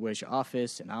 and where's your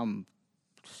office? And I'm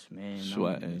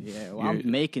sweating. I'm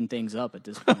making things up at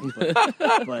this point, but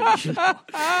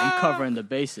I'm covering the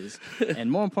bases,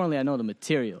 and more importantly, I know the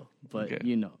material. But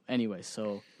anyway,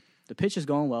 so the pitch is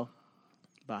going well.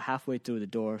 About halfway through, the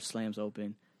door slams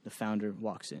open. The founder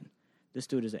walks in. This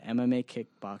dude is an MMA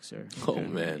kickboxer. Oh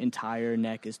man! Entire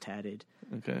neck is tatted.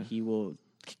 Okay. He will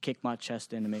kick my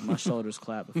chest in and make my shoulders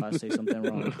clap if I say something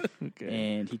wrong.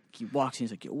 Okay. And he walks in,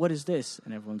 he's like, "What is this?"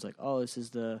 And everyone's like, "Oh, this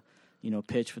is the,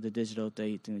 pitch for the digital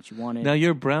thing that you wanted." Now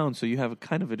you're brown, so you have a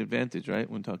kind of an advantage, right?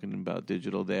 When talking about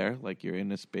digital there, like you're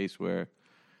in a space where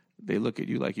they look at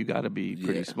you like you got to be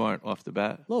pretty smart off the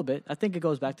bat. A little bit. I think it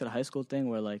goes back to the high school thing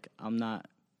where like I'm not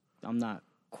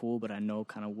cool, but I know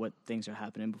kind of what things are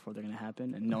happening before they're going to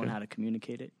happen and knowing how to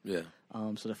communicate it. Yeah.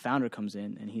 So the founder comes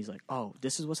in and he's like, "Oh,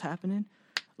 this is what's happening?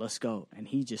 Let's go." And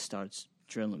he just starts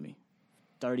drilling me.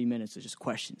 30 minutes of just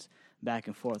questions back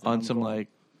and forth. On some like,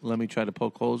 let me try to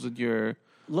poke holes in your a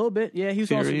little bit. Yeah, he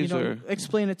was also, or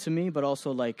explain it to me, but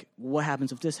also like, what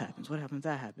happens if this happens? What happens if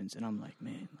that happens? And I'm like,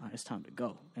 man, all right, it's time to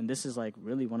go. And this is like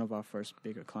really one of our first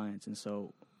bigger clients. And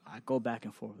so I go back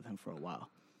and forth with him for a while.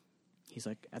 He's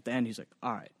like, at the end, he's like,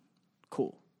 "All right,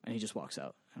 cool." And he just walks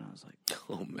out. And I was like,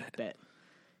 "Oh, man." Bet.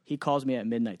 He calls me at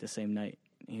midnight the same night.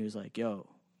 And he was like, "Yo,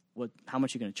 how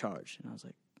much you going to charge?" And I was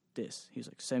like, "This." He was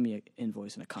like, "Send me an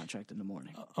invoice and a contract in the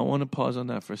morning." I want to pause on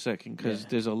that for a second because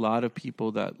there's a lot of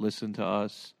people that listen to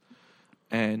us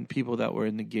and people that we're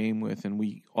in the game with, and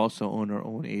we also own our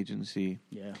own agency.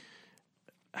 Yeah.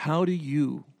 How do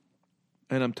you,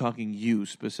 and I'm talking you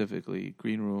specifically,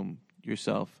 Green Room,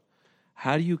 yourself,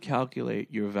 how do you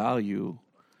calculate your value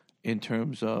in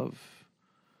terms of,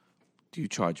 do you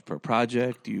charge per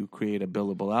project? Do you create a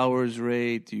billable hours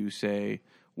rate? Do you say,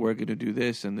 we're going to do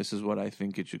this and this is what I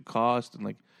think it should cost?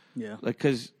 And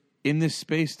because in this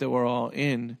space that we're all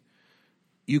in,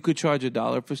 you could charge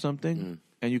 $1 for something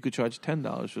and you could charge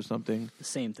 $10 for something. The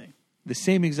same thing. The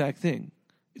same exact thing.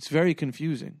 It's very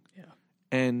confusing. Yeah.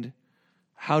 And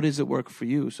how does it work for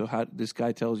you? So how this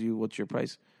guy tells you what's your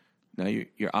price. Now,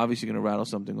 you're obviously going to rattle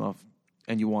something off,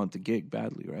 and you want the gig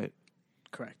badly, right?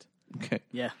 Correct. Okay.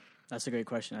 Yeah, that's a great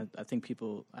question. I think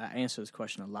I answer this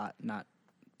question a lot, not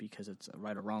because it's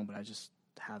right or wrong, but I just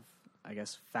have, I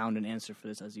guess, found an answer for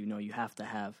this. As you know, you have to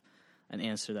have an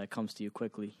answer that comes to you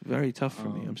quickly. Very tough for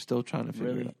me. I'm still trying to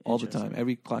figure it out all the time.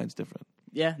 Every client's different.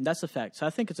 Yeah, that's a fact. So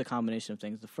I think it's a combination of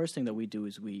things. The first thing that we do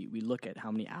is we look at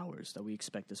how many hours that we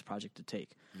expect this project to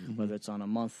take, whether it's on a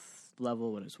month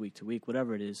level, whether it's week to week,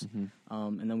 whatever it is.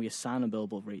 And then we assign a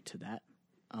billable rate to that.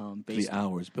 Based the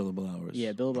hours, billable hours.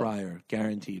 Yeah, billable. Prior,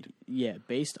 guaranteed. Yeah,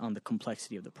 based on the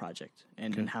complexity of the project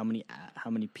and how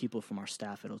many people from our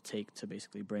staff it'll take to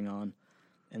basically bring on.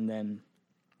 And then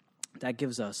that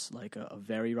gives us like a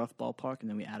very rough ballpark, and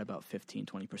then we add about 15,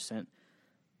 20%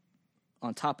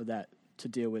 on top of that to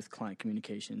deal with client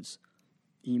communications,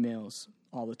 emails,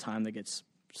 all the time that gets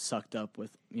sucked up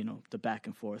with, the back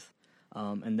and forth.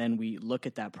 And then we look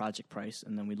at that project price,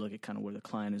 and then we look at kind of where the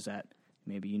client is at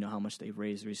maybe you know how much they've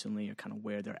raised recently or kind of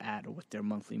where they're at or what their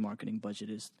monthly marketing budget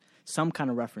is, some kind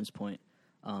of reference point.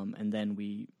 And then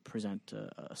we present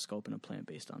a scope and a plan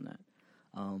based on that.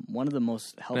 One of the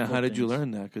most helpful Now, how did you things-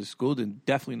 learn that? Because school did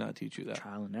definitely not teach you that.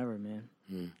 Trial and error, man.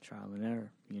 Trial and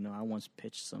error. You know, I once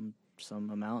pitched some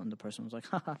amount, and the person was like,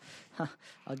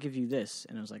 I'll give you this.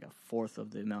 And it was like a fourth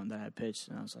of the amount that I had pitched.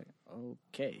 And I was like,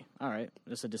 okay, all right.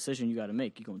 That's a decision you got to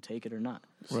make. You going to take it or not?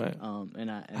 Right.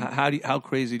 And How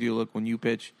crazy do you look when you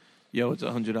pitch, yo, it's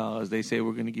 $100. They say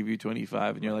we're going to give you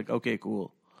 25 and you're like, okay,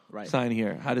 cool. Right. Sign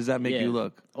here. How does that make you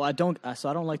look? Well, I don't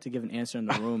like to give an answer in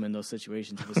the room in those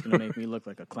situations if it's going to make me look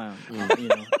like a clown. You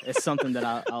know, it's something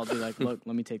that I'll be like, look,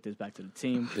 let me take this back to the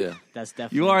team. Yeah. That's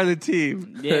definitely. You are the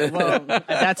team. Yeah, well, at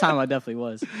that time I definitely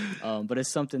was. But it's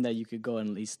something that you could go and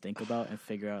at least think about and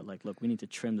figure out, like, look, we need to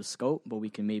trim the scope, but we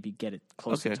can maybe get it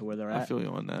closer to where they're at. I feel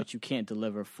you on that. But you can't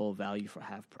deliver full value for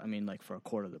for a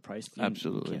quarter of the price.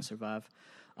 Absolutely. You can't survive.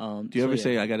 Do you ever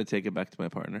say, I got to take it back to my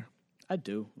partner? I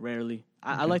do, rarely.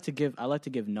 I like to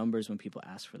give numbers when people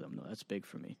ask for them, though. That's big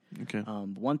for me. Okay.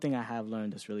 One thing I have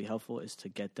learned that's really helpful is to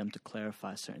get them to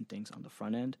clarify certain things on the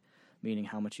front end, meaning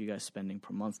how much are you guys spending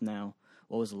per month now?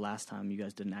 What was the last time you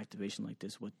guys did an activation like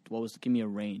this? Give me a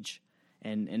range.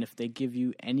 And if they give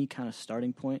you any kind of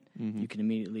starting point, you can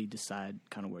immediately decide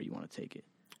kind of where you want to take it.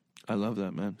 I love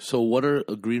that, man. So what are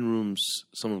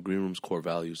some of Green Room's core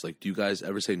values? Like, do you guys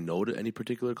ever say no to any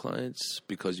particular clients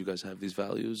because you guys have these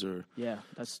values, or? Yeah,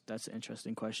 that's an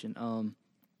interesting question.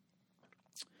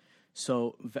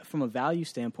 So from a value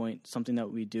standpoint, something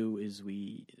that we do is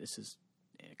this is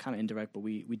kind of indirect, but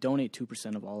we donate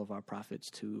 2% of all of our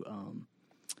profits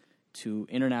to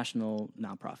international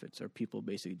nonprofits or people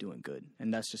basically doing good.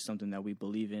 And that's just something that we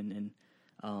believe in. And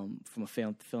from a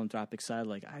philanthropic side,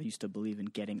 like, I used to believe in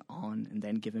getting on and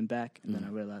then giving back, and then I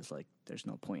realized, like, there's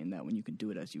no point in that when you can do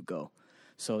it as you go.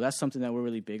 So that's something that we're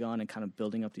really big on, and kind of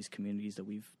building up these communities that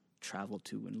we've traveled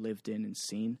to and lived in and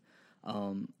seen.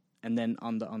 And then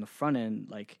on the front end,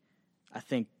 like, I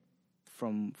think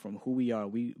from who we are,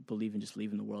 we believe in just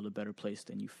leaving the world a better place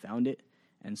than you found it.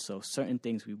 And so certain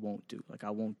things we won't do. Like,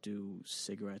 I won't do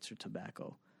cigarettes or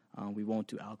tobacco. We won't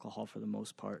do alcohol for the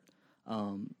most part.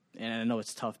 And I know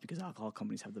it's tough because alcohol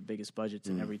companies have the biggest budgets,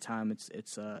 and every time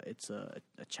it's a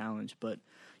challenge. But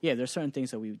yeah, there's certain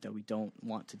things that we don't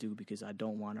want to do because I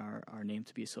don't want our name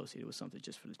to be associated with something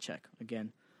just for the check.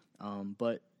 Again,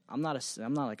 but I'm not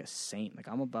like a saint. Like,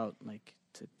 I'm about, like,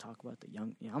 to talk about the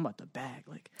young. I'm about the bag.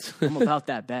 Like, I'm about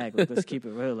that bag. Like, let's keep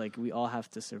it real. Like, we all have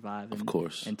to survive, of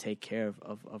course, and take care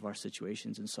of our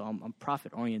situations. And so I'm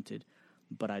profit oriented,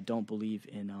 but I don't believe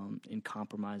in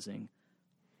compromising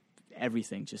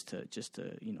everything just to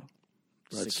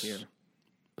secure.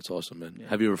 That's awesome, man. Yeah.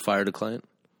 Have you ever fired a client?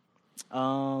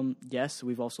 Yes,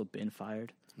 we've also been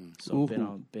fired. So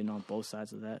been on both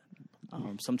sides of that.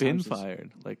 Been Sometimes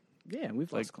fired, like, yeah,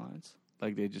 we've lost clients.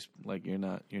 Like, they just, like, you're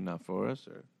not for us,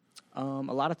 or?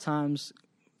 A lot of times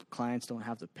clients don't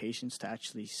have the patience to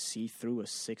actually see through a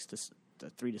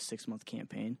 3 to 6 month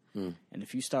campaign. And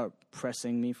if you start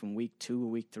pressing me from week 2 or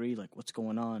week 3, like, what's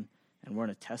going on? And we're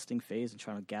in a testing phase and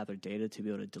trying to gather data to be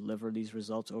able to deliver these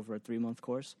results over a 3-month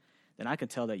course, then I can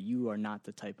tell that you are not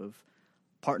the type of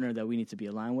partner that we need to be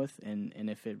aligned with. And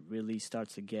if it really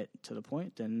starts to get to the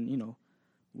point, then,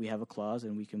 we have a clause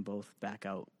and we can both back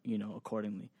out,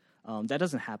 accordingly. That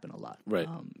doesn't happen a lot. Right.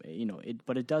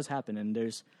 But it does happen. And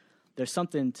there's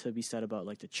something to be said about,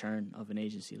 like, the churn of an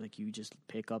agency. Like, you just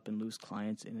pick up and lose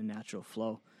clients in a natural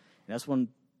flow. And that's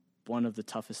one of the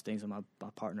toughest things that my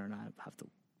partner and I have to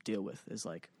deal with, is,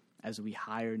 like, as we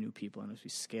hire new people and as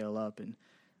we scale up and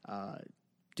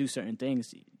do certain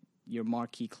things, your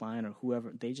marquee client or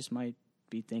whoever, they just might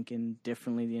be thinking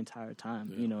differently the entire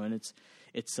time, and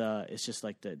it's just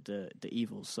like the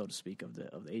evils, so to speak, of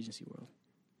the agency world.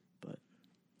 But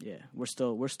yeah, we're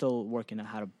still working out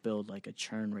how to build, like, a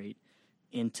churn rate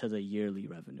into the yearly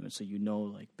revenue, and so,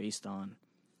 like, based on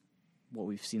what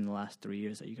we've seen in the last 3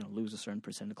 years, that you're going to lose a certain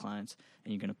percent of clients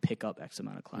and you're going to pick up X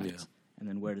amount of clients. Yeah. And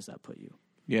then where does that put you?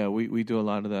 Yeah, we do a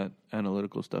lot of that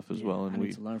analytical stuff as well, and I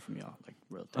need to learn from y'all, like,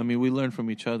 real time. I mean, we learn from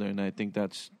each other, and I think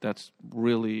that's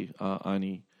really,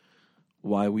 Ani,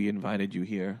 why we invited you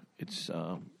here. It's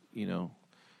to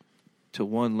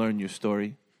learn your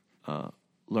story,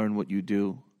 learn what you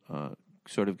do,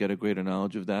 sort of get a greater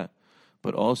knowledge of that,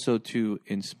 but also to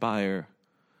inspire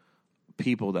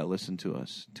people that listen to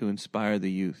us, to inspire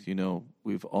the youth.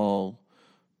 We've all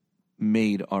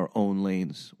made our own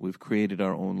lanes. We've created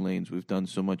our own lanes. We've done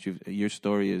so much. Your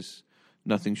story is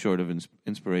nothing short of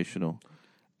inspirational.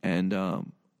 And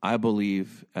I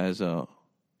believe, as a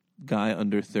guy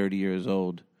under 30 years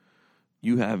old,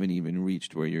 you haven't even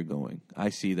reached where you're going. I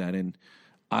see that, and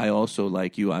I also,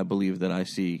 like you, I believe that I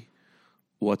see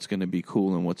what's going to be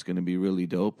cool and what's going to be really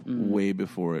dope way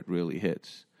before it really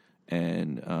hits.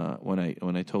 And when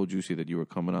I told Juicy that you were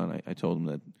coming on, I told him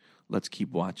that let's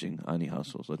keep watching Ani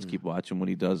Hustles. Let's keep watching what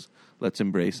he does. Let's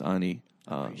embrace Ani.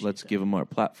 Let's give him our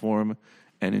platform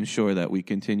and ensure that we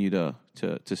continue to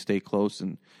stay close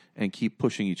and keep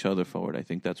pushing each other forward. I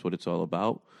think that's what it's all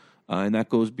about. And that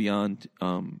goes beyond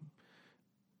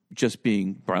just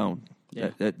being brown.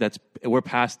 Yeah. That's we're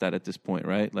past that at this point,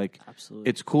 right? Like, Absolutely.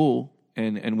 it's cool,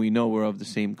 and we know we're of the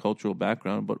same cultural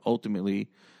background, but ultimately,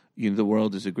 the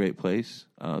world is a great place.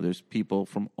 There's people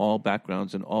from all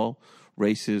backgrounds and all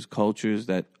races, cultures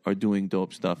that are doing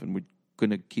dope stuff, and we're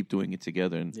going to keep doing it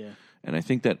together. And I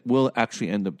think that we'll actually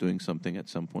end up doing something at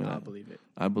some point. I believe it.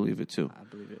 I believe it too. I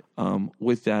believe it.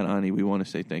 With that, Ani, we want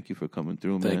to say thank you for coming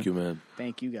through, man. Thank you, man.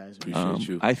 Thank you, guys. Appreciate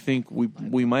you. I think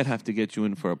we might have to get you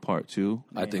in for a part 2.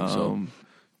 I think so.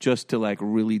 Just to like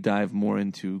really dive more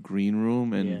into Green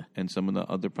Room and some of the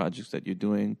other projects that you're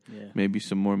doing. Yeah. Maybe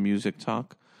some more music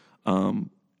talk.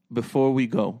 Before we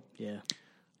go,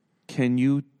 can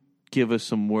you give us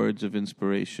some words of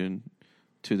inspiration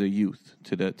to the youth,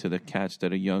 to the cats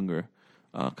that are younger?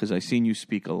 Because I've seen you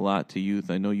speak a lot to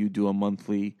youth. I know you do a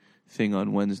monthly thing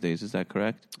on Wednesdays. Is that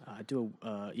correct? I do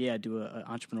a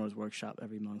entrepreneurs workshop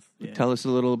every month. Yeah. Tell us a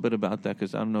little bit about that,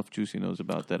 because I don't know if Juicy knows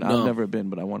about that. No. I've never been,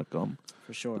 but I want to come.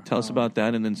 For sure. Tell us about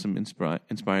that, and then some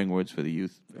inspiring words for the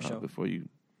youth sure. before you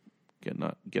get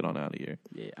on out of here.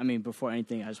 Yeah, I mean, before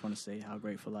anything, I just want to say how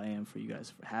grateful I am for you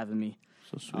guys for having me.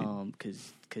 So sweet.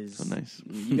 Because So nice.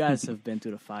 you guys have been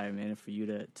through the fire, man. And for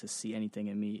you to see anything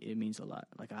in me, it means a lot.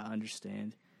 Like, I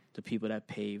understand the people that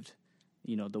paved,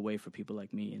 the way for people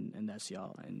like me, and that's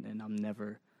y'all. And I'm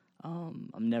never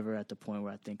at the point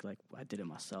where I think like I did it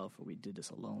myself or we did this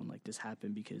alone. Like, this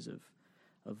happened because of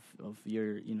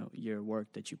your your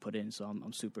work that you put in. So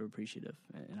I'm super appreciative,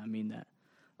 and I mean that.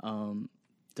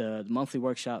 The monthly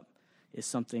workshop is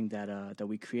something that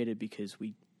we created because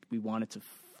we wanted to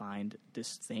find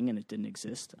this thing and it didn't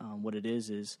exist. What it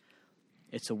is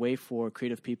it's a way for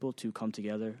creative people to come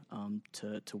together,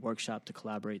 to workshop, to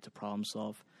collaborate, to problem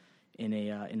solve in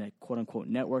a quote unquote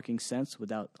networking sense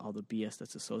without all the BS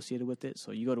that's associated with it.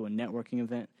 So you go to a networking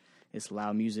event, it's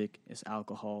loud music, it's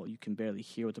alcohol, you can barely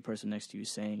hear what the person next to you is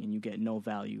saying, and you get no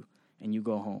value, and you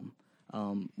go home.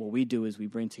 What we do is we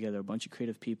bring together a bunch of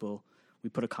creative people. We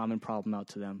put a common problem out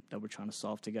to them that we're trying to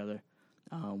solve together.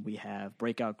 We have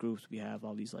breakout groups. We have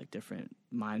all these like different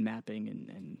mind mapping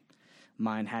and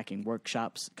mind hacking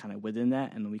workshops kind of within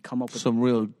that, and then we come up with Some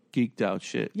real geeked out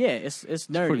shit. Yeah, it's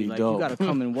nerdy. pretty Like, dope. you got to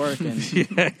come and work, and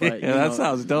That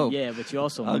sounds dope. Yeah, but you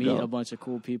also I'll meet go. a bunch of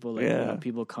cool people. Like, Yeah.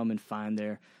 people come and find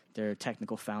their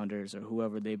technical founders or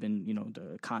whoever they've been,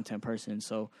 the content person.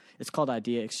 So it's called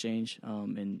Idea Exchange,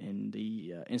 and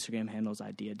the Instagram handle is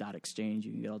idea.exchange.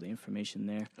 You can get all the information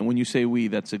there. And when you say we,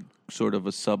 that's a sort of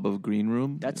a sub of Green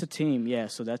Room? That's a team, yeah.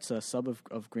 So that's a sub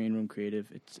of Green Room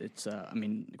Creative. It's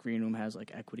Green Room has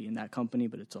like equity in that company,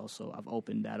 but it's also, I've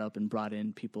opened that up and brought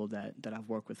in people that I've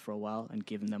worked with for a while and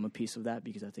given them a piece of that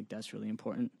because I think that's really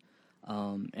important.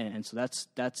 And so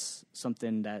that's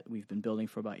something that we've been building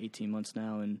for about 18 months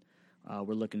now, and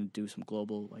we're looking to do some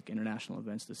global, like, international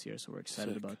events this year. So we're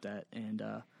excited about that. And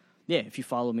if you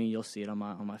follow me, you'll see it on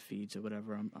my feeds or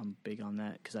whatever. I'm big on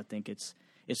that because I think it's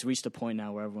reached a point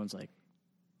now where everyone's like,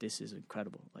 this is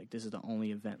incredible. Like, this is the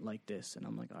only event like this, and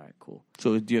I'm like, all right, cool.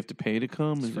 So do you have to pay to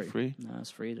come? It's Is it free? No, it's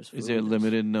free. There's Is there a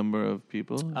limited number of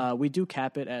people? We do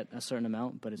cap it at a certain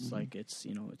amount, but it's like it's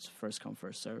first come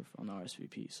first serve on the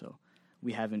RSVP. So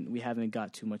we haven't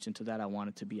got too much into that. I want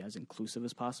it to be as inclusive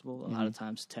as possible. A lot of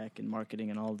times, tech and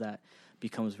marketing and all of that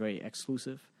becomes very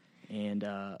exclusive, and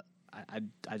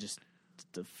I just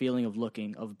the feeling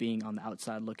of being on the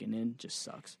outside looking in just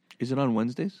sucks. Is it on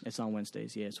Wednesdays? It's on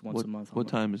Wednesdays. Yeah, it's once a month. What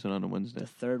time is it on a Wednesday? The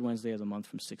third Wednesday of the month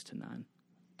from 6 to 9.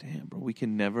 Damn, bro, we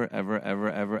can never, ever,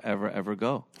 ever, ever, ever, ever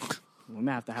go. We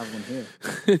might have to have one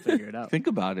here. Figure it out. Think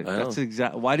about it. That's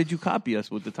exact. Why did you copy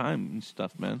us with the time and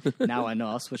stuff, man? Now I know.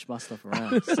 I'll switch my stuff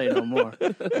around. Say no more.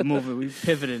 We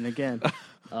pivoted again.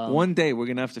 One day we're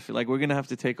gonna have to we're gonna have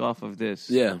to take off of this,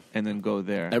 and then go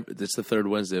there. It's the third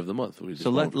Wednesday of the month. So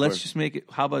let's just make it.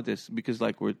 How about this? Because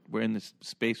like we're in this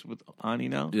space with Ani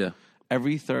now. Yeah.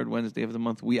 Every third Wednesday of the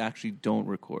month, we actually don't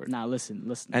record. Nah,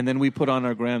 listen. And then we put on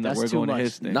our gram that That's we're too going to much.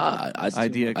 his thing.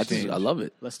 Idea Exchange. I love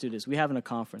it. Let's do this. We're having a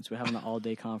conference. We're having an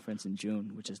all-day conference in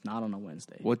June, which is not on a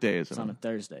Wednesday. What day is it? It's on a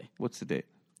Thursday. What's the date?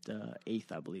 The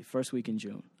 8th, I believe. First week in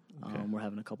June. Okay. We're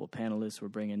having a couple panelists. We're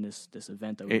bringing this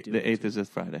event that we do. The 8th is a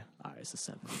Friday. All right, it's the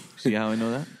 7th. See how I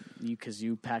know that? because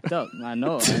you packed up. I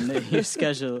know your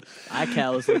schedule.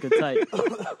 iCal is looking tight.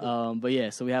 But yeah,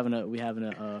 so we having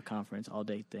a conference all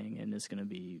day thing, and it's gonna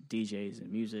be DJs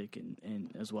and music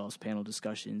and as well as panel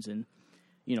discussions, and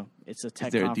it's a tech.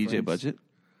 Is there conference. a DJ budget?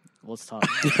 Let's talk.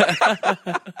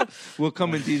 We'll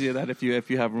come and DJ that if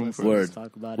you have room for it. Word. Let's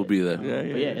talk about We'll it. be there. But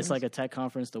it's like a tech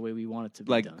conference the way we want it to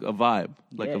be Like done. a vibe,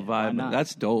 Yeah, a why vibe. not?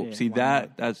 That's dope. Yeah, See why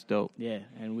not? that's dope. Yeah,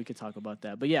 and we could talk about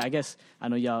that. But yeah, I guess I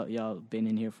know y'all been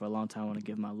in here for a long time. I want to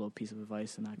give my little piece of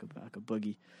advice, and I could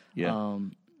boogie. Yeah.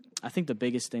 I think the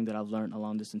biggest thing that I've learned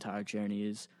along this entire journey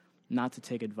is not to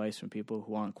take advice from people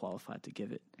who aren't qualified to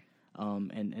give it,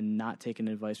 and not taking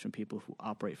advice from people who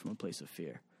operate from a place of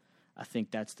fear. I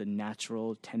think that's the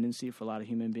natural tendency for a lot of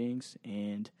human beings.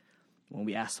 And when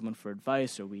we ask someone for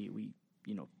advice or we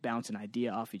bounce an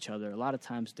idea off each other, a lot of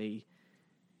times they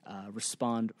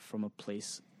respond from a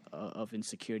place of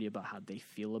insecurity about how they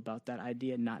feel about that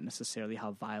idea, not necessarily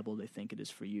how viable they think it is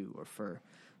for you or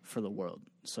for the world.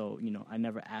 So, I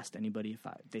never asked anybody if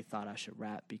they thought I should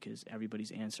rap because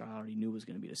everybody's answer I already knew was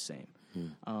going to be the same.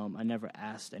 I never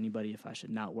asked anybody if I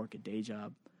should not work a day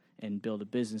job and build a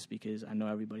business because I know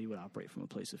everybody would operate from a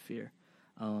place of fear.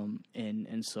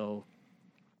 And so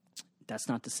that's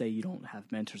not to say you don't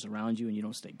have mentors around you and you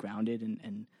don't stay grounded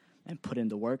and put in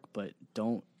the work, but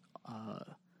don't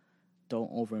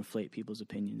overinflate people's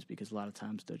opinions because a lot of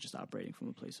times they're just operating from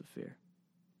a place of fear.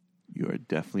 You are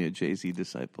definitely a Jay-Z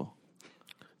disciple.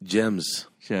 Gems.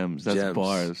 Gems. That's Gems.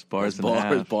 bars. Bars and a Bars,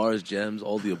 half. bars, gems,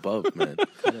 all the above, man.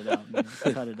 Cut it out, man.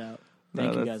 Cut it out.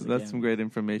 Thank you guys again. That's some great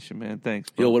information, man. Thanks,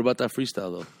 bro. Yo, what about that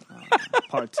freestyle, though?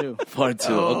 Part 2. Part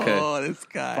 2, okay. Oh, this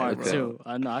guy. Part bro. 2.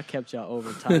 I know I kept y'all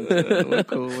over time. We're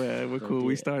cool, man. We're cool.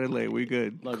 We Yeah. started late. We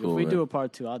good. Look, Cool, if we man. do a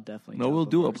part 2, I'll definitely. No, drop we'll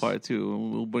do a verse. part 2.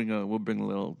 We'll bring a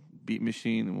little beat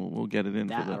machine and we'll get it in.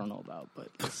 That for I the, don't know about, but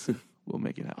We'll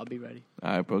make it I'll happen. be ready.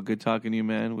 All right, bro. Good talking to you,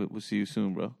 man. We'll see you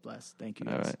soon, bro. Bless. Thank you.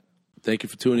 All Guys. right. Thank you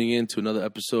for tuning in to another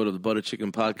episode of the Butter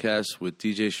Chicken Podcast with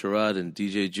DJ Sharad and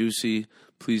DJ Juicy.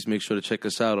 Please make sure to check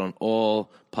us out on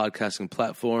all podcasting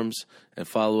platforms and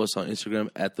follow us on Instagram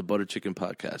at the Butter Chicken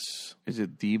Podcast. Is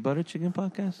it the Butter Chicken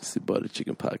Podcast? It's the Butter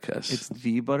Chicken Podcast. It's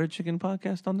the Butter Chicken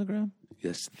Podcast on the gram?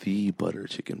 Yes, the Butter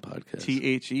Chicken Podcast.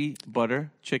 THE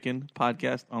Butter Chicken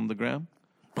Podcast on the gram?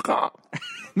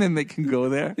 And then they can go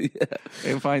there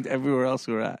and find everywhere else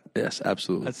we're at. Yes,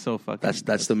 absolutely. That's so fucking.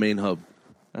 That's the main hub.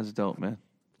 That's dope, man.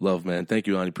 Love, man. Thank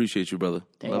you, Ani. Appreciate you, brother.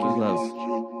 Thank Love you. is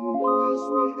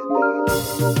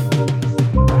love.